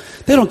them.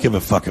 They don't give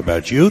a fuck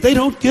about you. They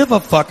don't give a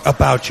fuck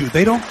about you.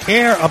 They don't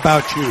care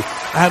about you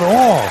at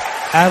all.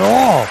 At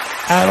all.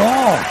 At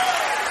all.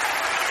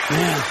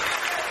 Yeah.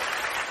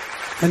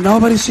 And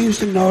nobody seems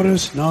to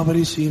notice.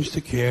 Nobody seems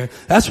to care.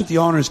 That's what the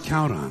owners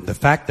count on. The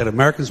fact that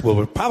Americans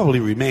will probably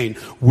remain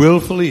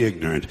willfully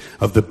ignorant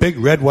of the big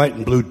red, white,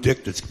 and blue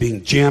dick that's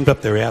being jammed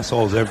up their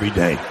assholes every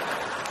day.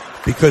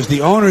 Because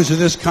the owners of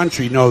this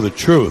country know the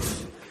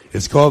truth.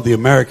 It's called the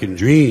American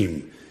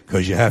dream,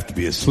 because you have to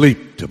be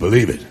asleep to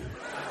believe it.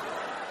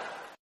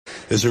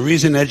 There's a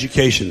reason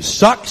education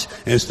sucks,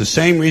 and it's the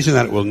same reason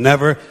that it will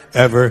never,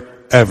 ever,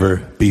 ever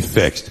be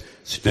fixed.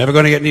 It's never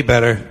going to get any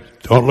better.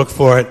 Don't look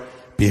for it.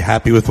 Be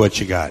happy with what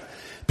you got.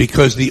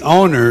 Because the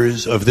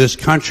owners of this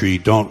country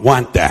don't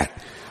want that.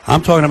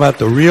 I'm talking about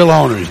the real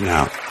owners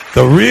now.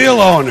 The real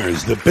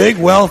owners, the big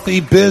wealthy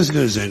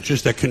business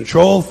interests that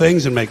control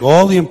things and make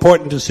all the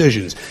important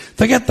decisions.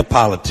 Forget the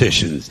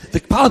politicians. The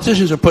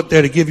politicians are put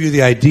there to give you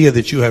the idea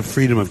that you have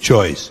freedom of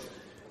choice.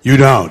 You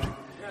don't.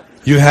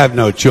 You have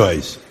no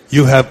choice.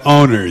 You have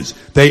owners.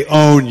 They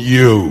own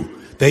you.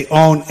 They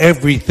own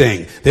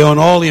everything. They own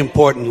all the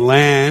important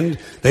land.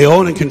 They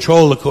own and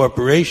control the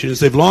corporations.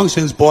 They've long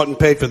since bought and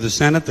paid for the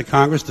Senate, the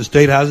Congress, the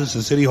state houses,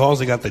 the city halls.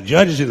 They got the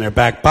judges in their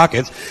back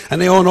pockets.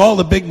 And they own all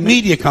the big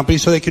media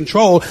companies, so they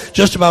control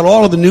just about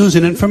all of the news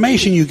and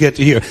information you get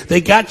to hear.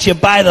 They got you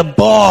by the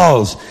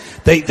balls.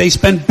 They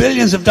spend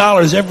billions of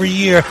dollars every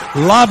year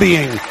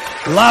lobbying to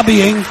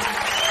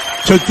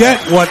get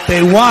what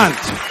they want.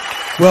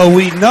 Well,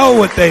 we know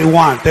what they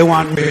want. They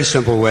want a very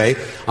simple way.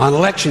 On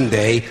election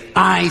day,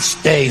 I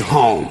stay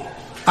home.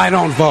 I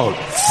don't vote.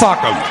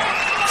 Fuck them.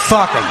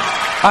 Fuck them.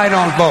 I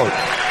don't vote.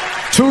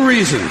 Two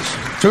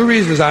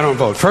reasons I don't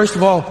vote. First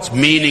of all, it's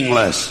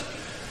meaningless.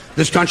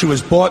 This country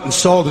was bought and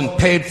sold and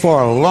paid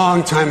for a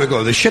long time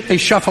ago. The shit they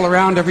shuffle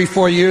around every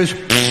 4 years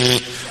doesn't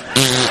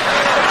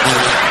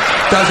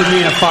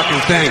mean a fucking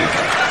thing.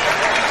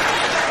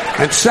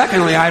 And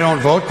secondly, I don't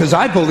vote because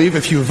I believe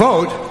if you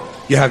vote,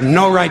 you have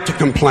no right to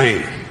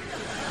complain.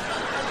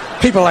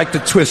 People like to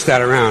twist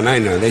that around, I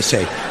know. They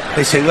say,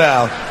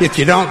 well, if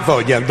you don't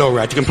vote, you have no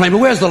right to complain. But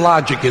where's the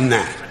logic in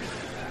that?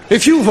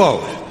 If you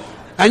vote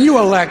and you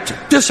elect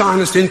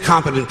dishonest,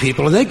 incompetent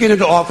people and they get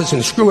into office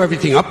and screw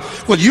everything up,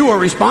 well, you are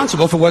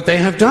responsible for what they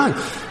have done.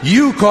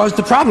 You caused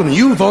the problem.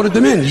 You voted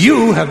them in.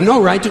 You have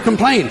no right to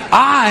complain.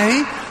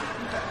 I,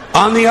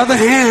 on the other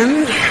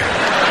hand,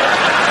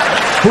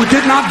 who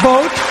did not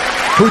vote,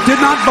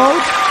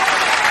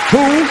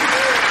 who,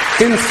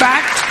 in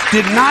fact,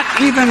 did not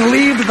even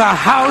leave the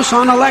house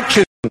on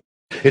election.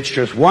 It's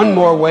just one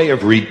more way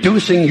of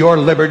reducing your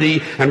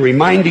liberty and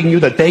reminding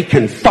you that they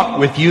can fuck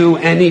with you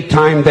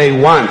anytime they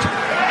want.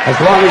 As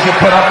long as you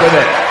put up with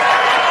it.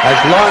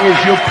 As long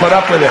as you put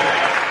up with it.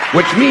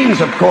 Which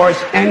means, of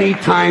course,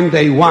 anytime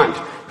they want.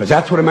 Because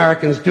that's what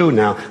Americans do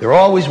now. They're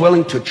always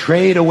willing to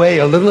trade away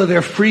a little of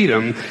their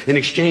freedom in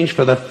exchange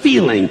for the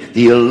feeling,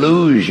 the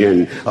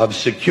illusion of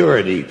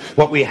security.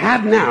 What we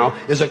have now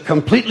is a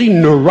completely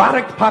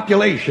neurotic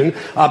population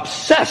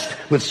obsessed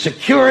with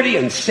security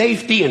and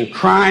safety and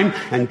crime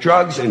and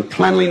drugs and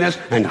cleanliness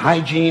and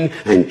hygiene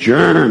and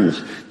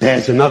germs.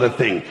 There's another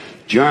thing.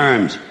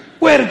 Germs.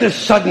 Where did this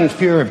sudden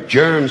fear of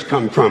germs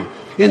come from?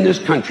 In this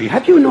country.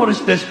 Have you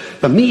noticed this?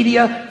 The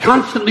media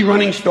constantly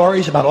running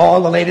stories about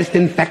all the latest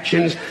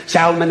infections,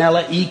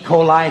 salmonella, E.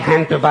 coli,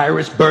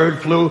 hantavirus,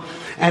 bird flu,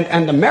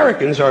 and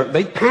Americans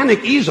they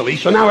panic easily,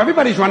 so now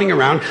everybody's running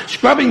around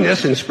scrubbing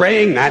this and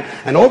spraying that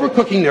and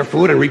overcooking their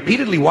food and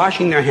repeatedly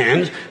washing their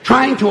hands,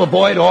 trying to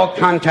avoid all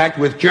contact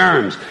with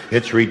germs.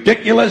 It's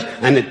ridiculous,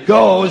 and it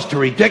goes to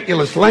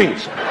ridiculous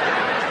lengths.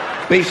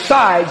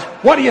 Besides,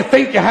 what do you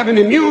think you have an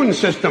immune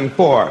system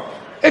for?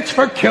 It's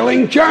for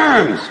killing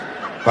germs.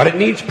 But it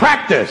needs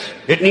practice.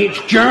 It needs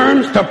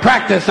germs to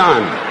practice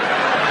on.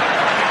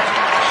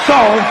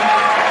 So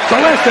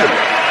listen.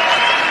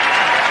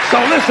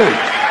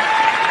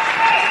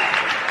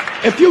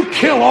 If you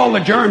kill all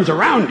the germs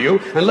around you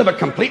and live a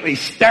completely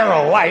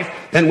sterile life,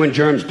 then when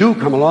germs do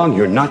come along,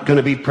 you're not going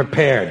to be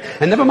prepared.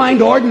 And never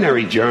mind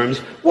ordinary germs.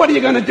 What are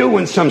you going to do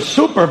when some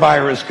super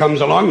virus comes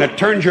along that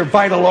turns your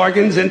vital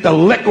organs into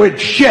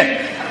liquid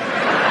shit?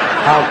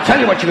 I'll tell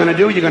you what you're going to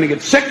do. You're going to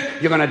get sick,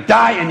 you're going to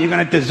die, and you're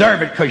going to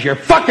deserve it because you're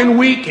fucking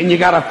weak and you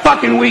got a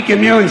fucking weak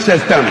immune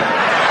system.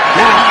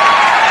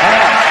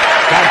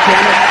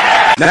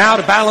 Now,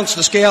 to balance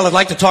the scale, I'd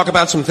like to talk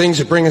about some things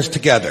that bring us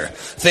together.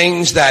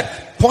 Things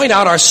that point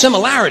out our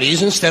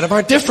similarities instead of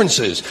our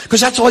differences.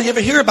 Because that's all you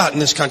ever hear about in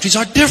this country is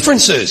our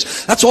differences.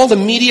 That's all the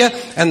media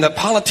and the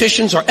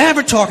politicians are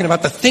ever talking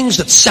about, the things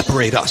that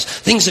separate us,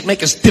 things that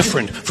make us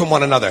different from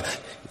one another.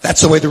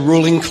 That's the way the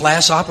ruling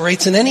class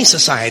operates in any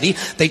society.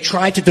 They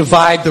try to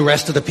divide the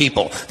rest of the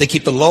people. They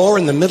keep the lower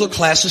and the middle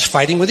classes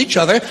fighting with each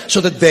other so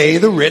that they,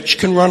 the rich,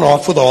 can run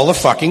off with all the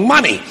fucking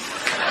money.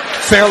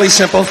 Fairly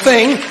simple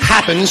thing,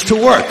 happens to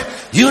work.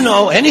 You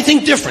know, anything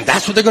different,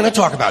 that's what they're going to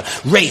talk about.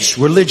 Race,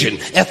 religion,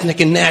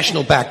 ethnic and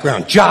national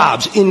background,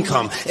 jobs,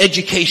 income,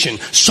 education,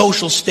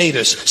 social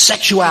status,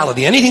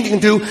 sexuality, anything they can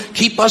do,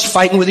 keep us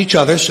fighting with each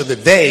other so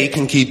that they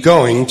can keep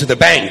going to the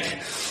bank.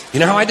 You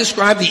know how I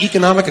describe the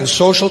economic and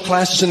social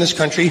classes in this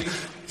country?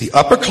 The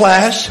upper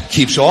class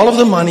keeps all of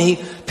the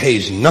money,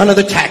 pays none of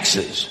the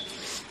taxes.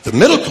 The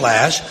middle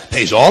class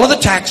pays all of the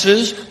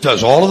taxes,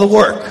 does all of the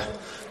work.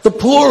 The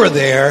poor are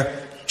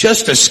there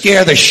just to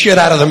scare the shit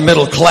out of the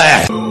middle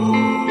class.